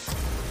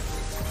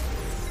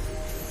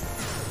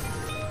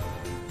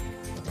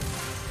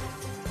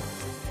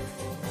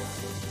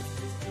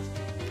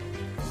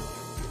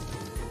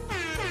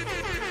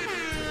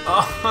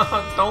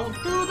 Oh, don't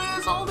do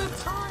this all the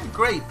time.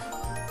 Grape.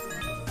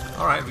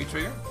 Alright,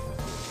 retrigger.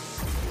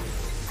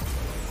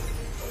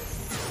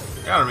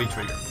 Gotta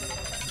retrigger.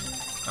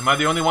 Am I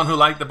the only one who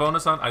liked the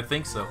bonus on? I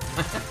think so.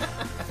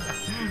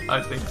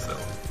 I think so.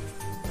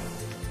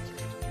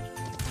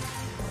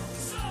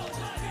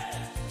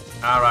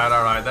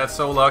 Alright. That's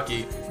so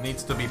lucky.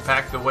 Needs to be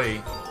packed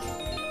away.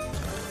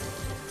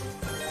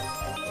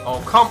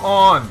 Oh, come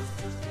on!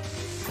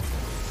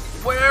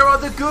 Where are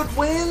the good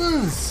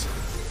wins?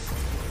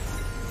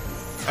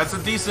 That's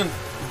a decent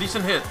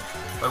hit.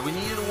 But we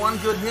needed one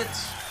good hit.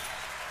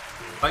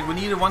 Like, we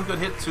needed one good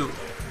hit to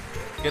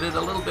get it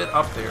a little bit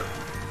up there.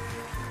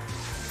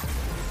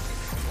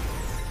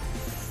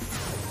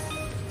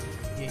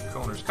 8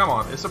 kroners. Come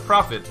on, it's a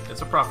profit.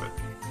 It's a profit.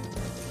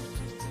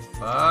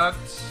 But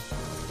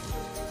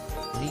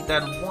we need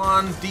that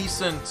one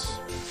decent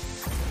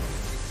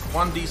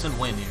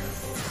win here.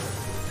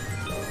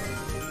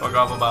 Fuck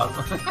off about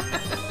it.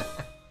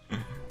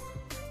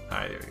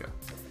 Alright, there we go.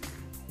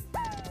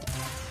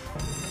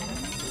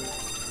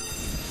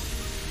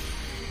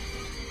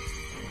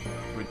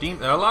 Redeemed.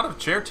 There are a lot of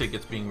chair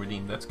tickets being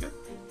redeemed. That's good.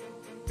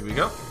 Here we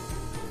go.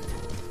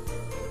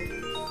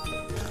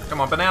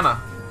 Come on,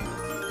 banana.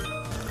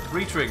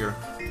 Retrigger.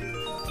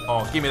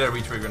 Oh, give me that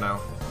retrigger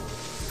now.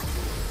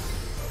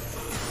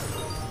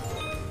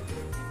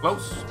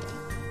 Close.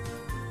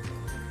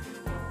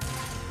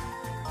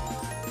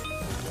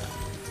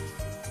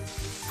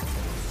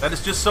 That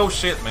is just so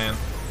shit, man.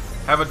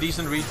 Have a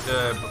decent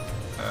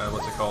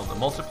what's it called? A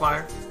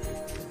multiplier,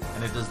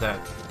 and it does that.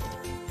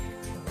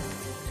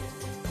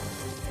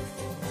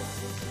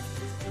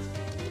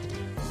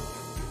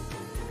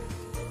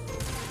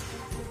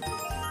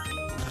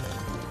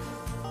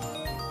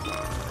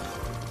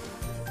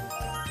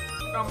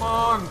 Come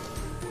on!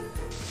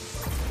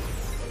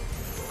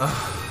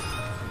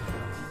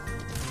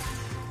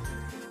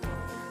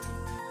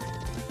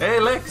 Hey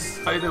Lex,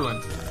 how you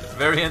doing?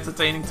 Very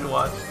entertaining to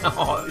watch.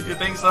 Oh, you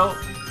think so?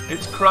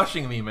 It's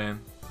crushing me, man.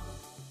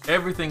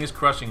 Everything is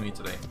crushing me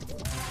today.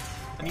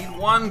 I need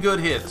one good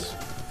hit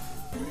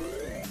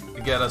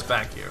to get us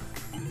back here.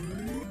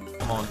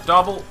 Come on,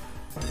 double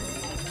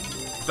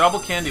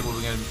candy will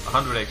be getting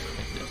 100 extra, I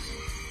think.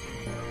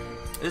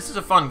 Yes. This is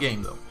a fun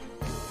game, though.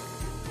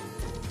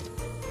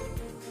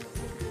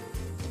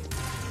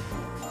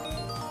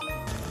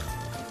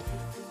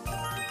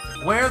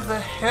 Where the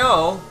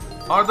hell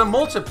are the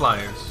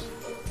multipliers?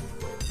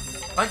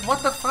 Like,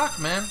 what the fuck,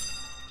 man?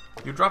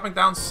 You're dropping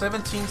down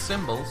 17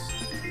 symbols.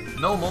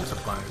 No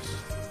multipliers.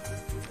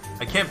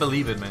 I can't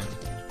believe it, man.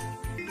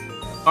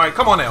 Alright,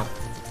 come on now.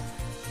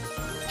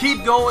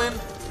 Keep going.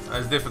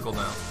 It's difficult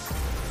now.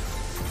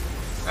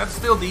 That's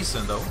still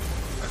decent, though.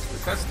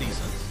 That's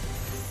decent.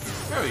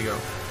 There we go.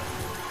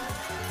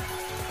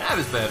 That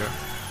is better.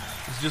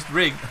 It's just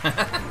rigged.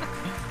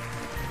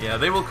 Yeah,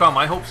 they will come.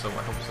 I hope so.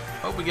 I hope so.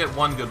 I hope we get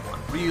one good one.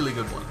 Really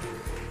good one.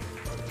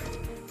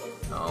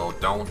 No,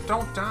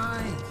 don't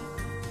die.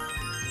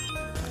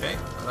 Okay.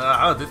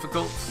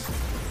 Difficult.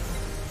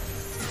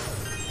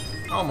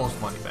 Almost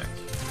money back.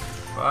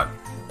 But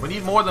we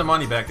need more than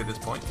money back at this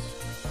point.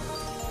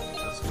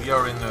 Because we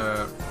are in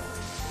a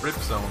rip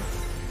zone.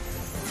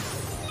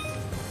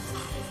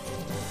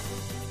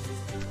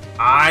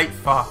 Ej,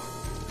 for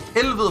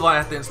helvede, hvor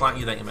er den slang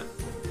i dag, mand.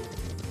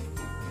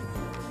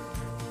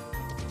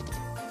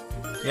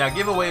 Yeah,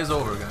 giveaway is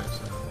over, guys.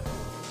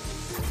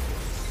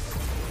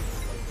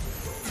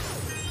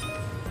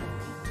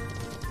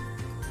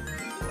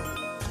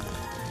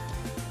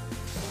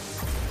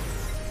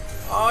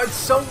 Oh, it's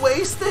so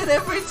wasted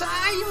every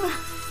time!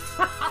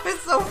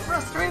 It's so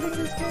frustrating,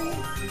 this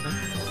game.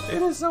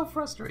 It is so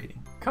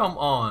frustrating. Come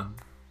on.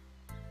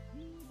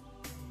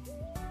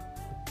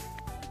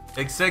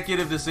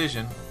 Executive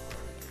decision.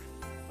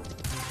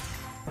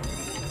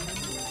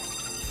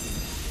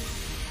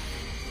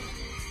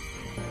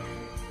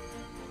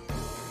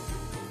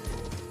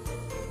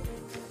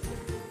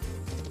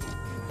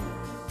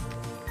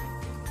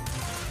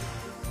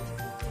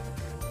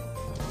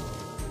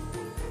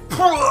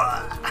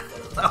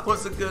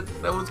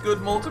 That was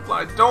good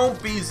multiply.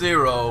 Don't be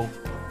zero.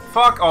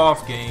 Fuck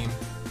off, game.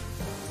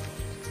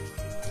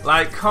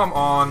 Like, come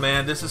on,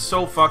 man. This is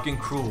so fucking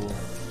cruel.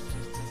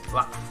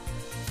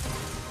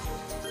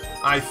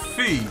 I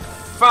fy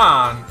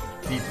fan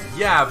ditt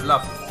jävla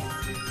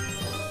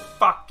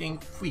fucking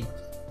skit.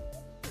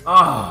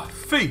 Ah,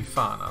 fy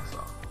fan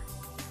alltså.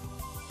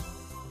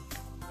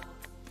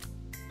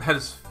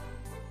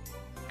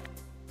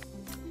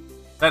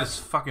 That is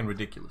fucking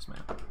ridiculous,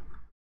 man.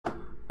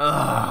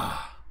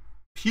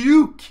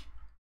 Puke.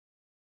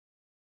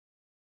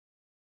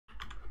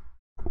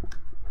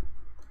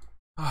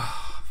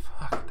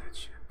 Fuck that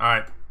shit. All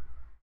right.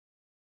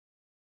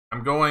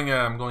 I'm going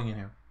in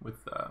here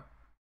with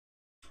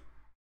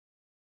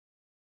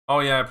Oh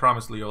yeah, I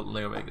promised Leo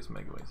Vegas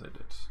Megaways. I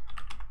did.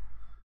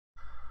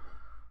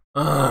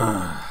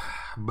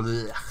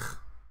 Blech.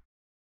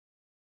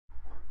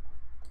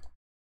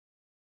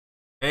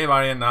 Hey,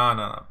 Marian,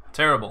 no.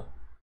 Terrible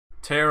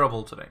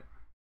today.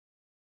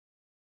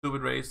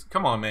 Stupid race.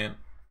 Come on, man.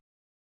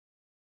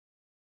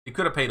 It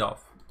could have paid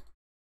off.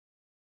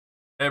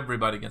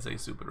 Everybody can say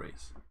stupid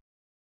race.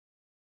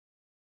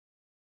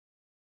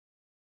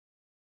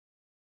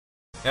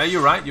 Yeah,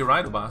 you're right,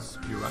 Ubas.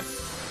 You're right.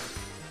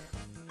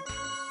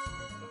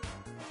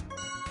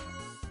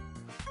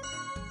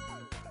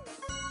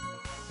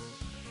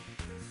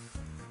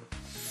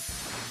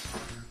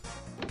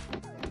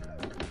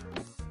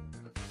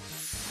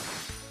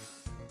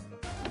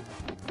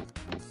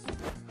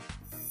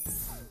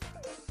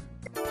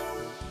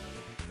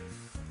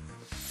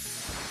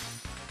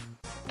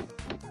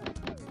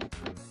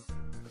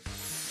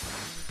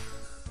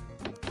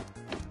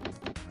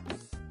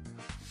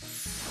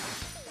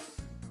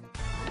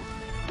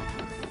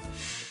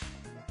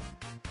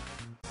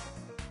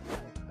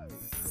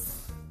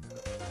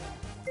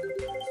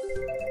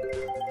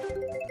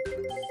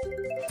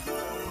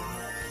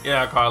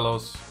 Yeah,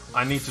 Carlos.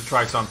 I need to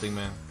try something,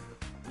 man.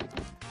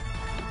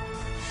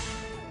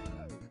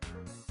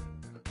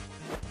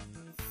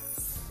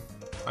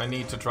 I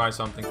need to try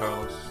something,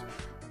 Carlos.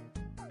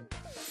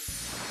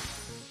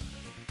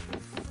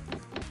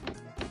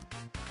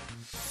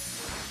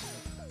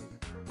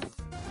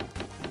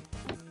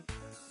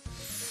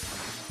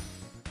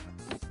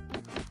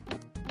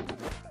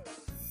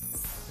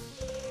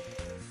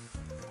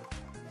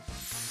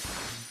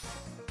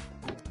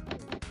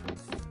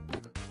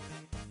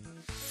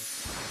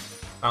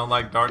 Sound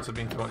like darts are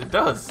being thrown. It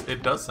does.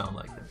 It does sound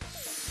like it.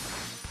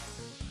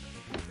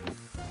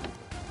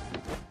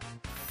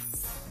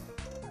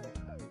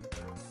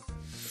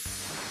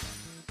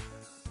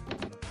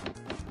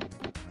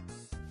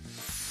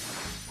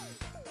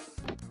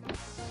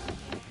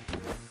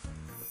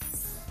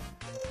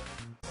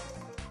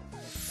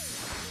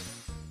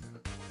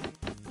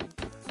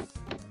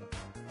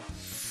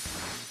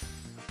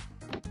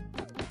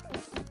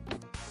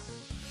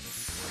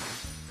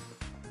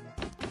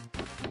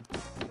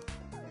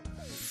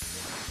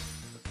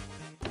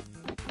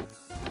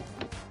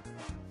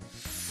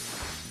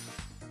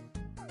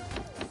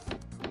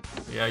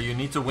 Yeah, you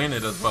need to win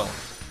it as well.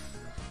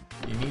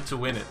 You need to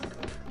win it.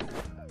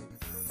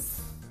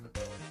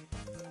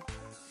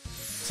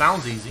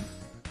 Sounds easy.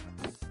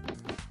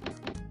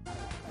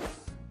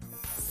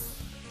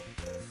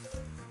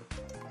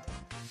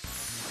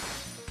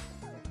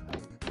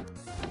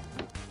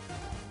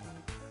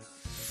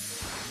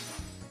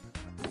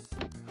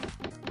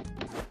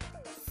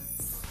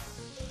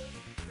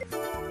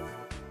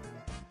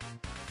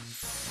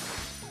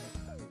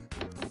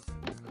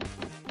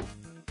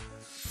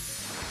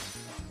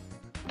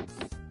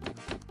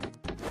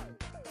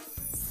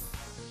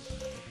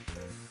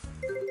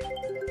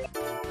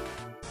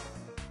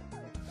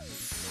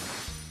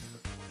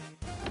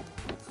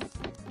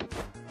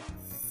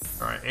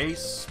 Alright,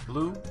 ace,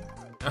 blue.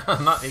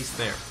 Not ace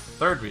there.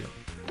 Third wheel.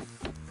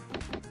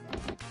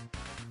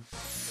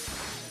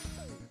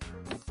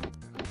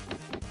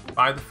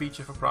 Buy the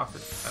feature for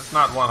profit. That's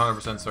not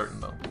 100%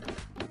 certain though.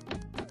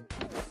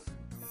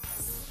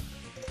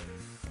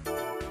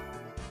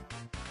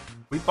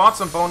 We bought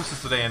some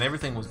bonuses today and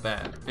everything was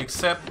bad.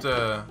 Except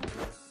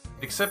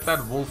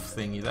that wolf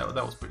thingy. That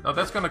was pretty... Oh,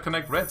 that's gonna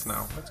connect reds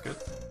now. That's good.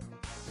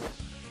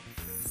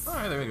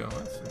 Alright, there we go.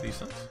 That's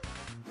decent.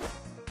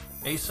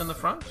 Ace in the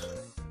front.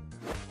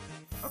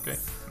 Okay,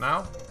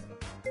 now.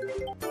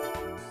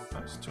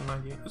 That's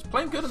 298. It's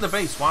playing good in the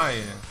base.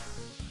 Why?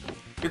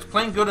 It's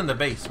playing good in the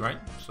base, right?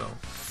 So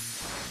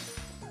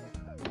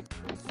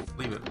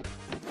leave it.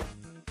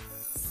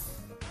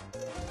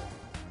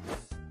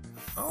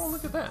 Oh,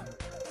 look at that.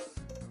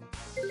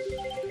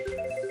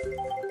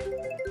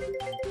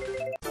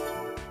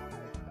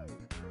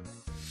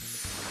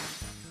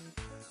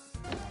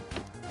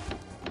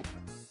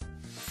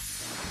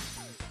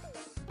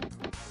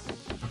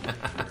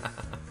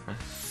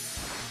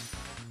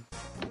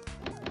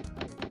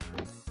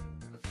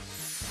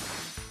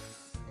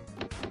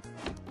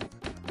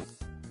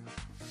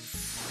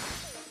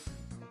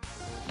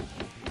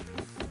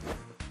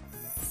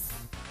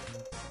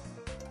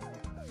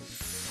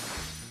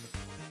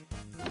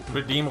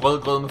 Redeem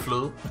rødgrød med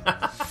fløde.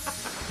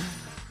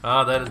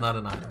 Ah, that is not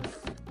an item.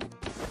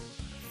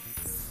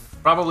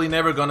 Probably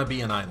never gonna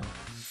be an item.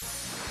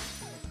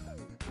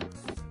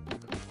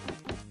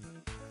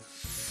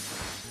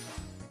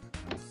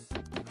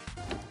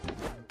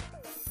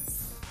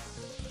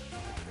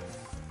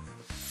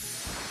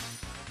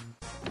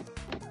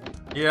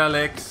 Yeah,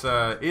 Alex,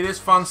 it is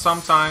fun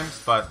sometimes,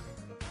 but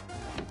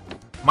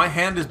my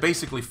hand is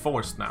basically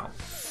forced now.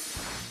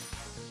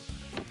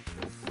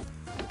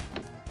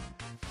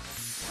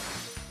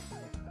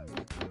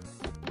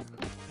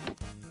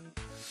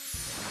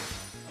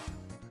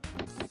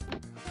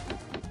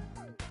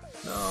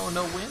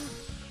 No win?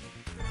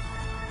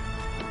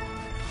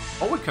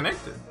 Oh, we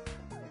connected.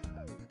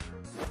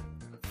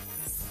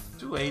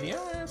 280,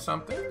 yeah,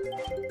 something.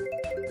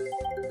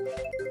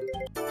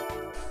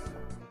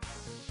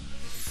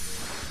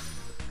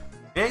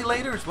 Hey,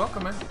 laters,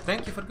 welcome, man.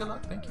 Thank you for the good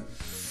luck. Thank you.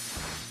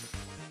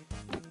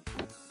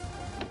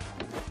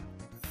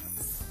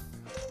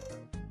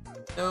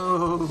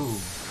 No.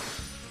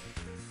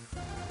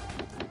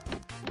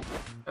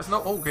 There's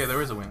no. Okay,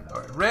 there is a win.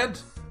 All right, red.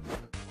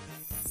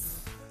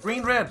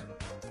 Green, red.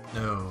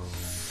 No.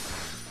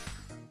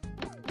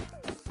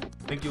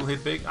 Think you'll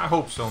hit big? I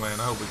hope so, man.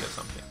 I hope we get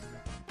something.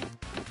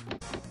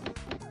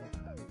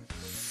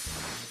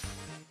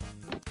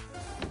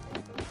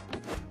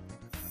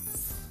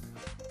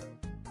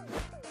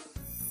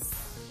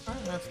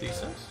 Alright, that's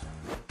decent.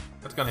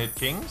 That's gonna hit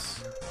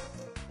kings.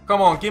 Come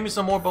on, give me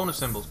some more bonus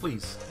symbols,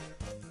 please.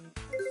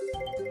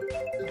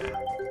 Yeah.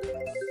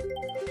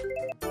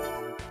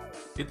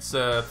 It's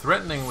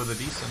threatening with a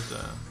decent...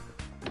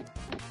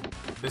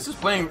 This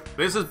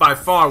is by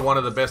far one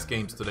of the best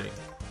games today.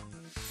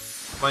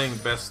 Playing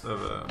best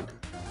of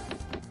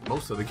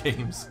most of the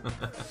games.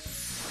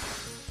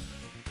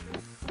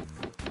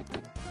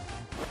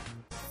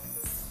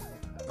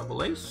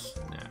 Double ace?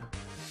 Nah.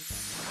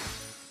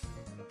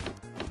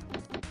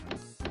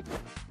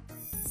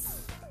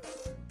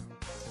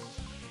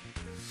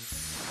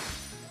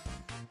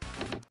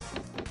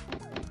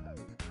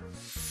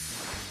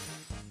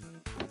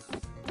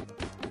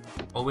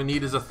 All we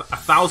need is a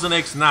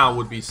 1000x now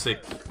would be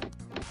sick.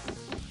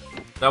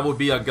 That would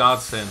be a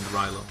godsend,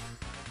 Rilo.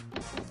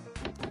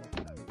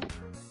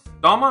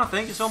 Dama,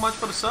 thank you so much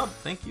for the sub.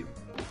 Thank you.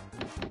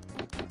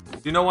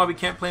 Do you know why we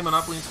can't play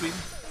Monopoly in Sweden?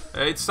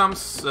 It's some...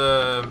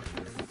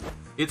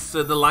 it's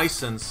the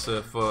license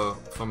for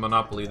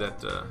Monopoly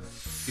that...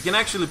 you can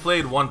actually play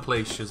it one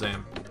place,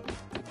 Shazam.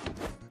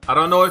 I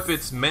don't know if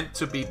it's meant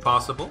to be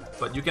possible,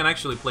 but you can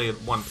actually play it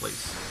one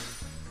place.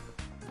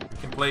 You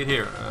can play it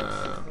here.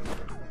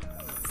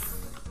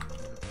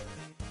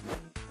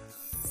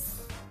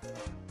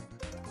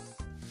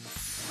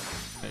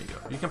 There you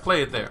go. You can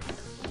play it there.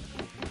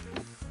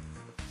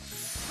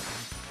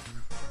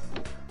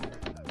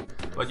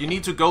 But you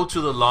need to go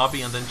to the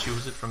lobby and then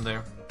choose it from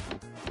there.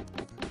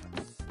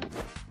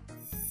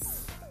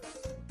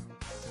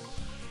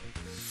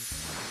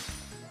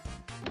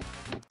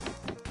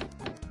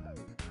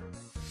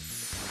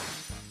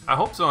 I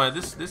hope so.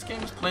 This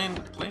game is playing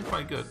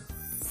quite good.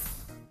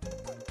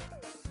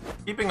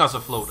 Keeping us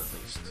afloat at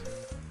least.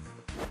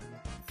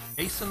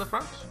 Ace in the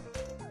front?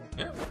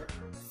 Yeah.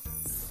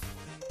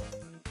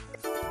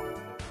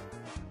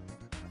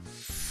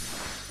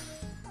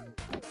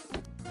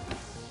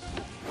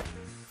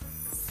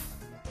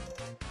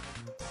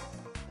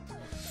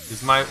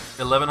 Is my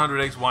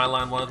 1100X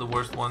Wildline one of the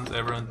worst ones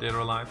ever in Dead or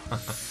Alive?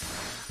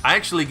 I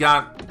played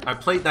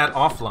that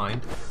offline,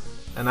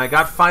 and I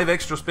got 5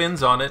 extra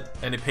spins on it,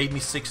 and it paid me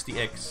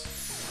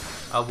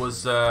 60x. I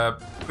was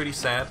pretty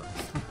sad.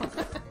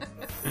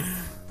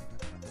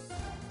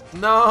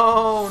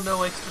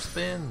 No extra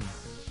spin.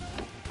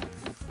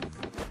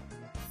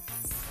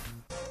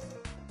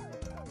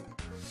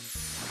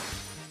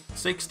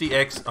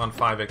 $60x on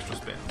 5 extra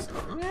spins.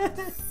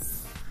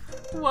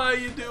 Why are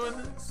you doing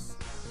this?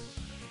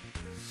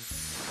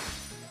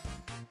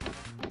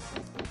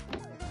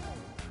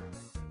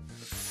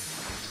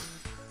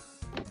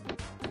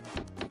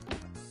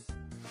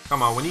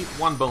 Come on, we need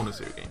one bonus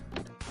here, game.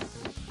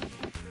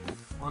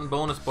 One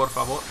bonus, por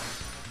favor.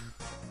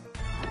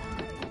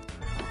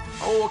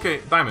 Oh,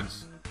 okay,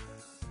 diamonds.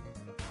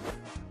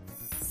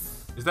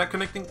 Is that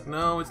connecting?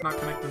 No, it's not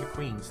connecting to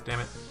queens,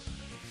 damn it.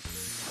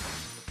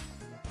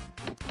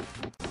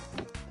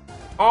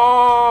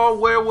 Oh,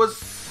 where was...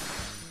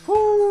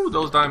 Whoo,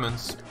 those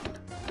diamonds.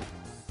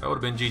 That would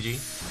have been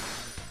GG.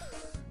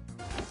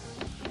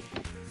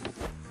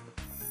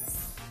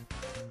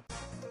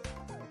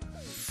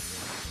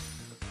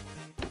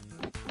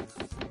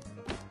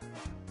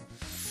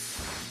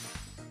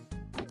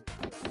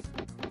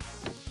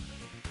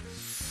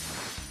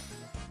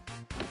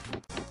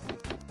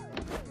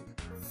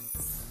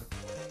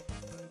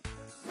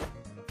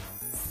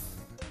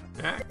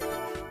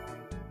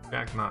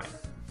 Jack 9.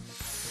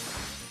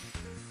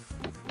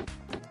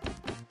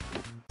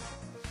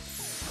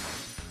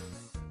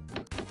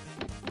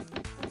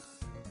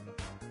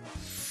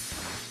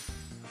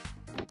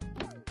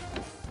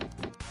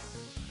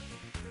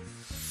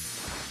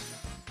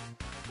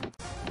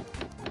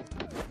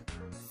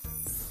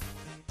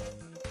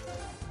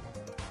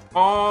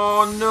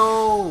 Oh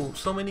no!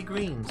 So many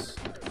greens.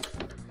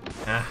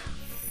 Ah.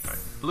 Right.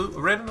 Blue,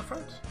 red in the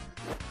front.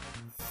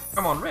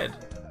 Come on, red.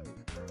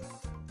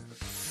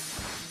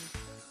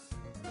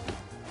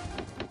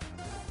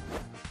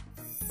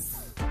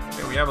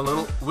 Okay, we have a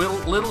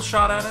little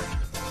shot at it.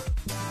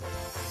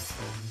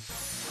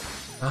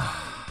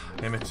 Ah,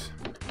 damn it.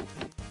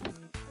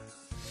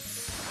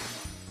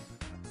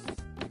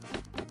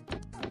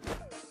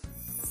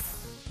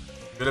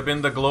 Could have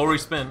been the glory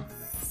spin.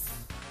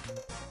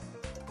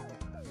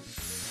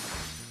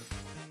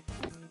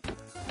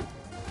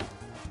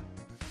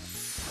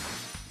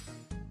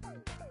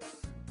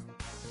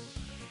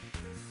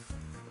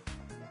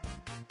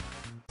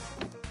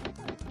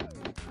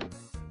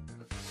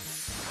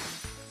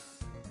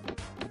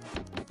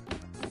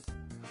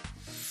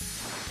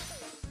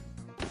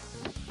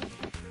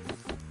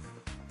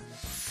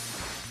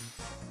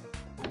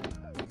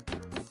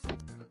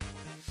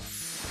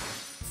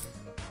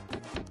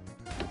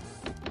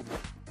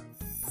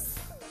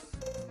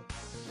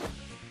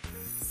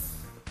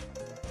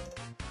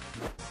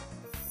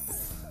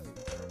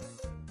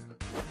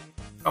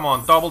 Come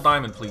on, double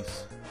diamond,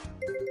 please.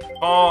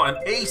 Oh, an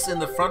ace in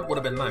the front would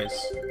have been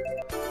nice.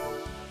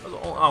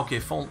 Okay,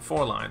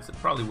 4 lines. It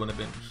probably wouldn't have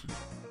been...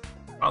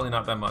 Probably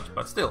not that much,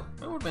 but still,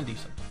 it would have been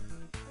decent.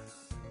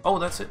 Oh,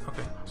 that's it.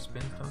 Okay,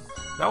 spin done.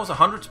 That was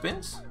 100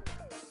 spins?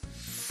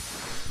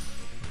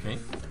 Okay.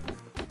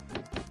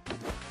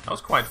 That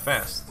was quite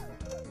fast.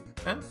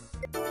 And...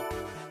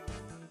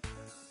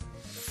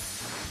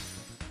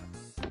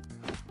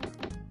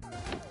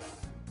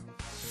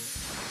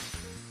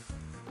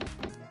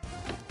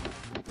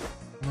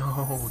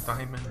 No,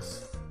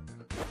 diamonds.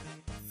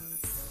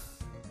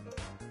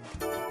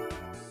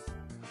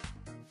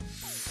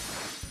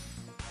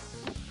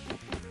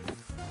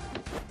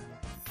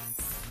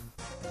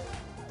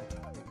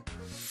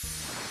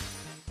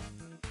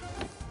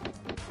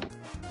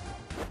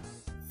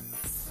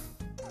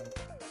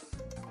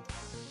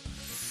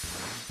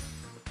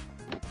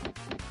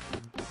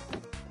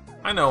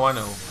 I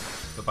know,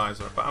 the buys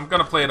are, but I'm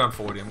gonna play it on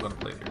 40. I'm gonna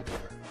play it here.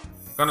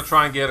 I'm gonna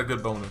try and get a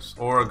good bonus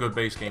or a good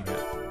base game hit.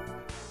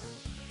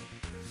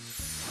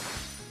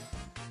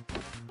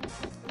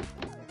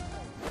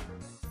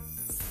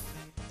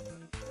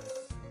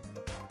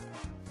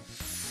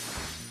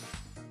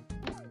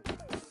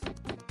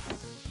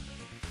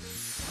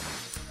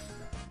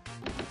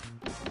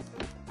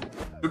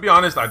 To be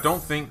honest, I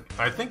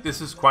think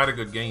this is quite a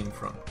good game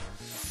from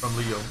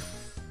Leo.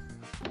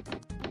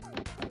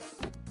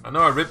 I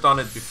know I ripped on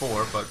it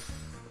before, but...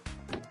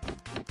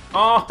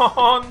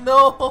 Oh,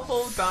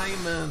 no!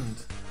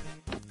 Diamond!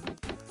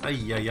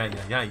 Ay, ay, ay,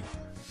 ay, ay.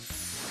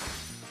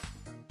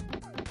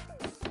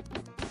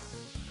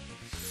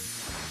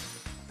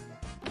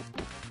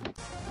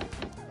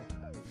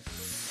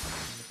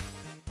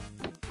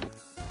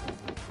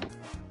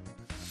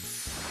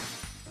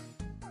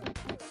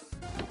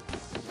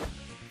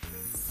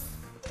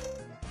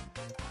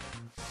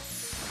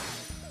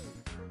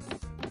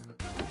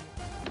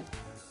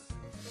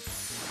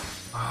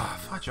 Ah,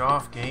 fudge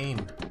off,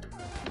 game.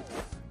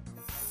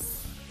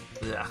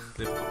 Yeah,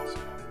 difficult.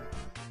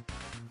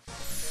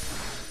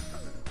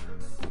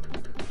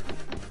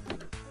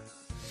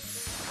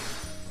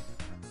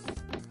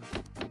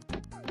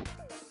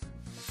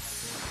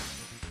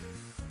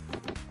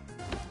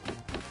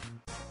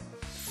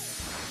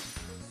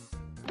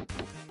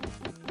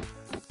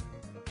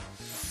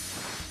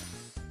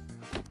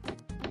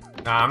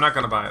 Nah, I'm not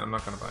gonna buy it. I'm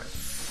not gonna buy it.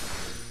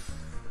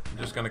 I'm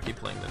just gonna keep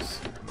playing this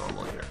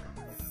normal here.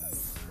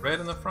 Red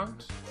in the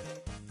front.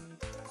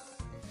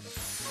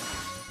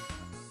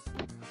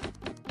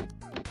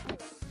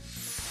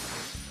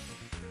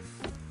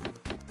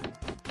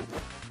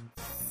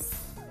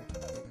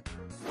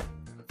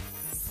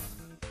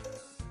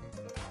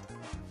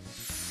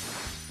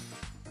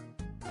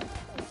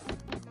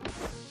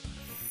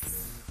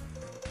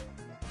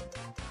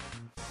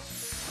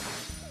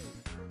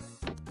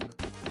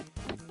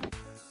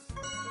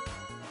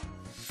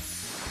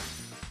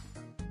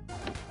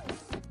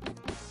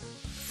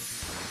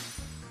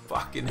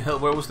 Fucking hell,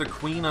 where was the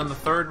queen on the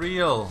third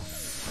reel?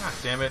 God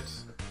damn it.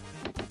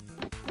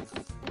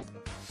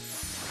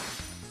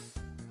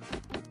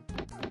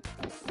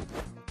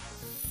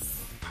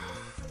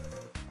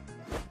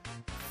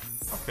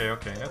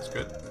 Okay, that's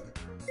good.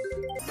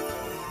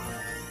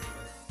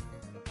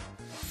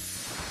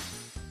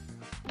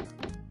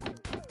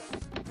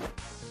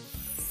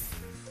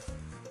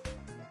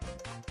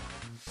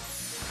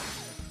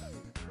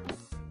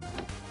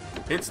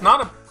 It's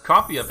not a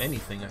copy of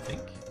anything, I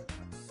think.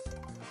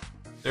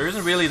 There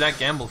isn't really that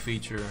gamble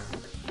feature.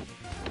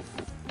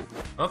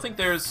 I don't think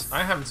there's...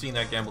 I haven't seen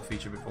that gamble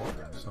feature before,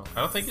 so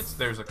I don't think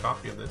there's a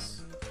copy of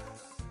this.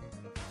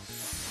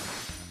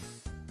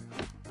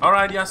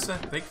 Alright, Yasse.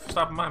 Thank you for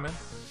stopping by, man.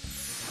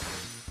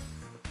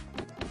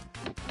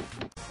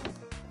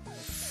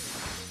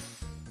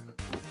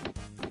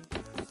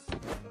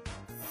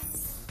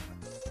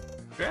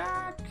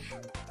 Jack!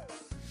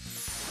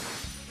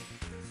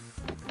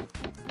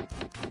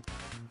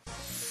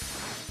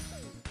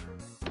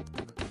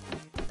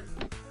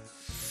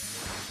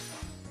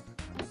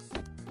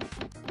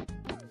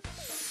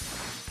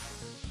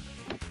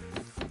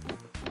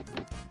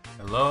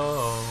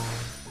 Hello.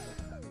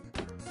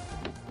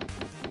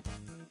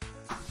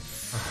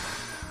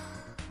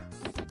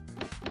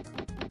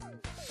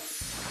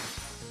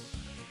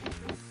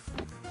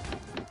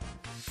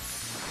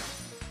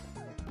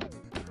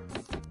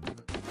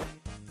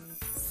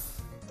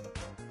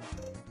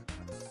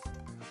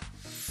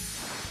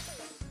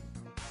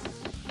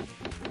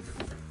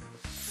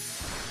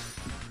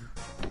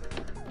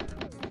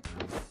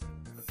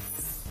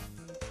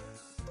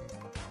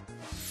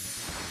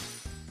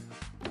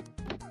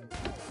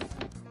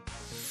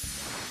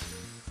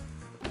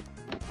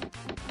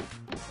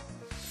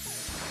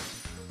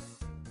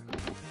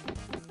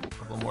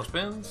 More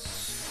spins.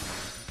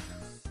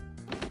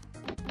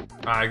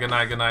 Alright, good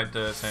night,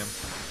 Sam.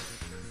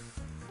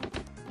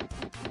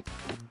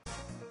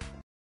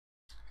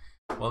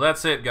 Well,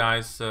 that's it,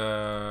 guys.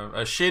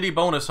 A shitty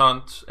bonus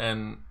hunt,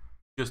 and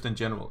just in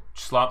general,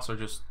 slots are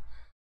just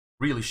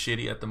really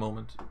shitty at the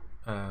moment.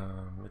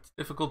 It's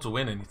difficult to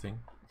win anything.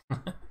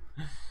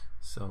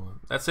 So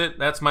that's it.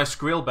 That's my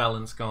Skrill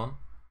balance gone.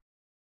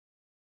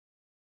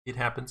 It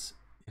happens.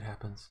 It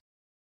happens.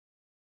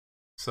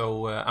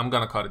 So I'm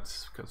gonna cut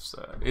it because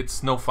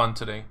it's no fun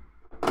today.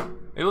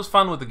 It was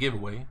fun with the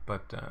giveaway,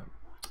 but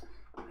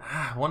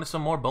I wanted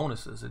some more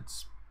bonuses.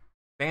 It's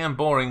damn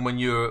boring when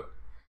you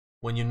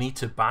need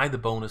to buy the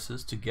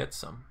bonuses to get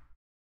some.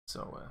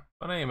 So,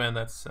 but hey, man,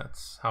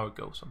 that's how it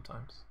goes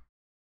sometimes.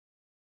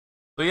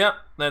 So yeah,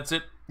 that's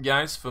it,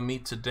 guys, for me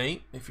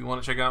today. If you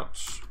want to check out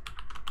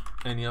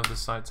any of the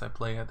sites I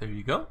play at, there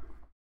you go.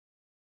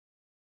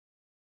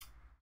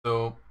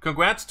 So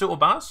congrats to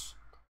Obas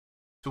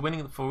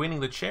for winning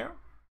the chair.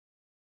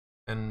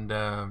 And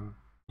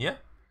yeah,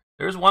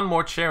 there's one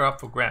more chair up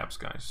for grabs,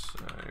 guys.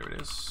 Here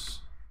it is.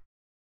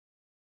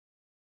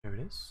 Here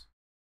it is.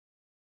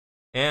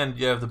 And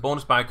you have the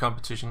bonus buy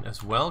competition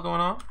as well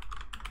going on.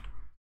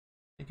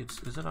 I think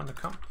is it on the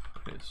comp?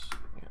 It is.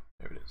 Yeah,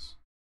 there it is.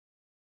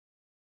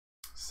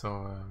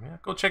 So yeah,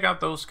 go check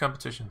out those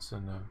competitions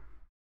and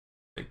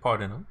take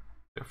part in them.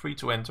 They're free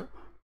to enter.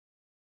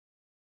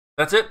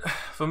 That's it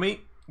for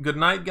me. Good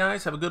night,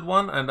 guys. Have a good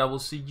one, and I will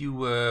see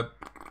you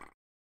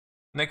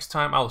next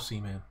time. I'll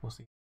see, man. We'll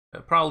see.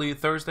 Probably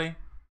Thursday.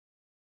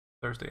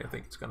 Thursday, I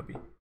think it's gonna be.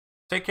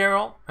 Take care,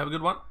 all. Have a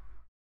good one.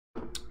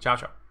 Ciao,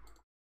 ciao.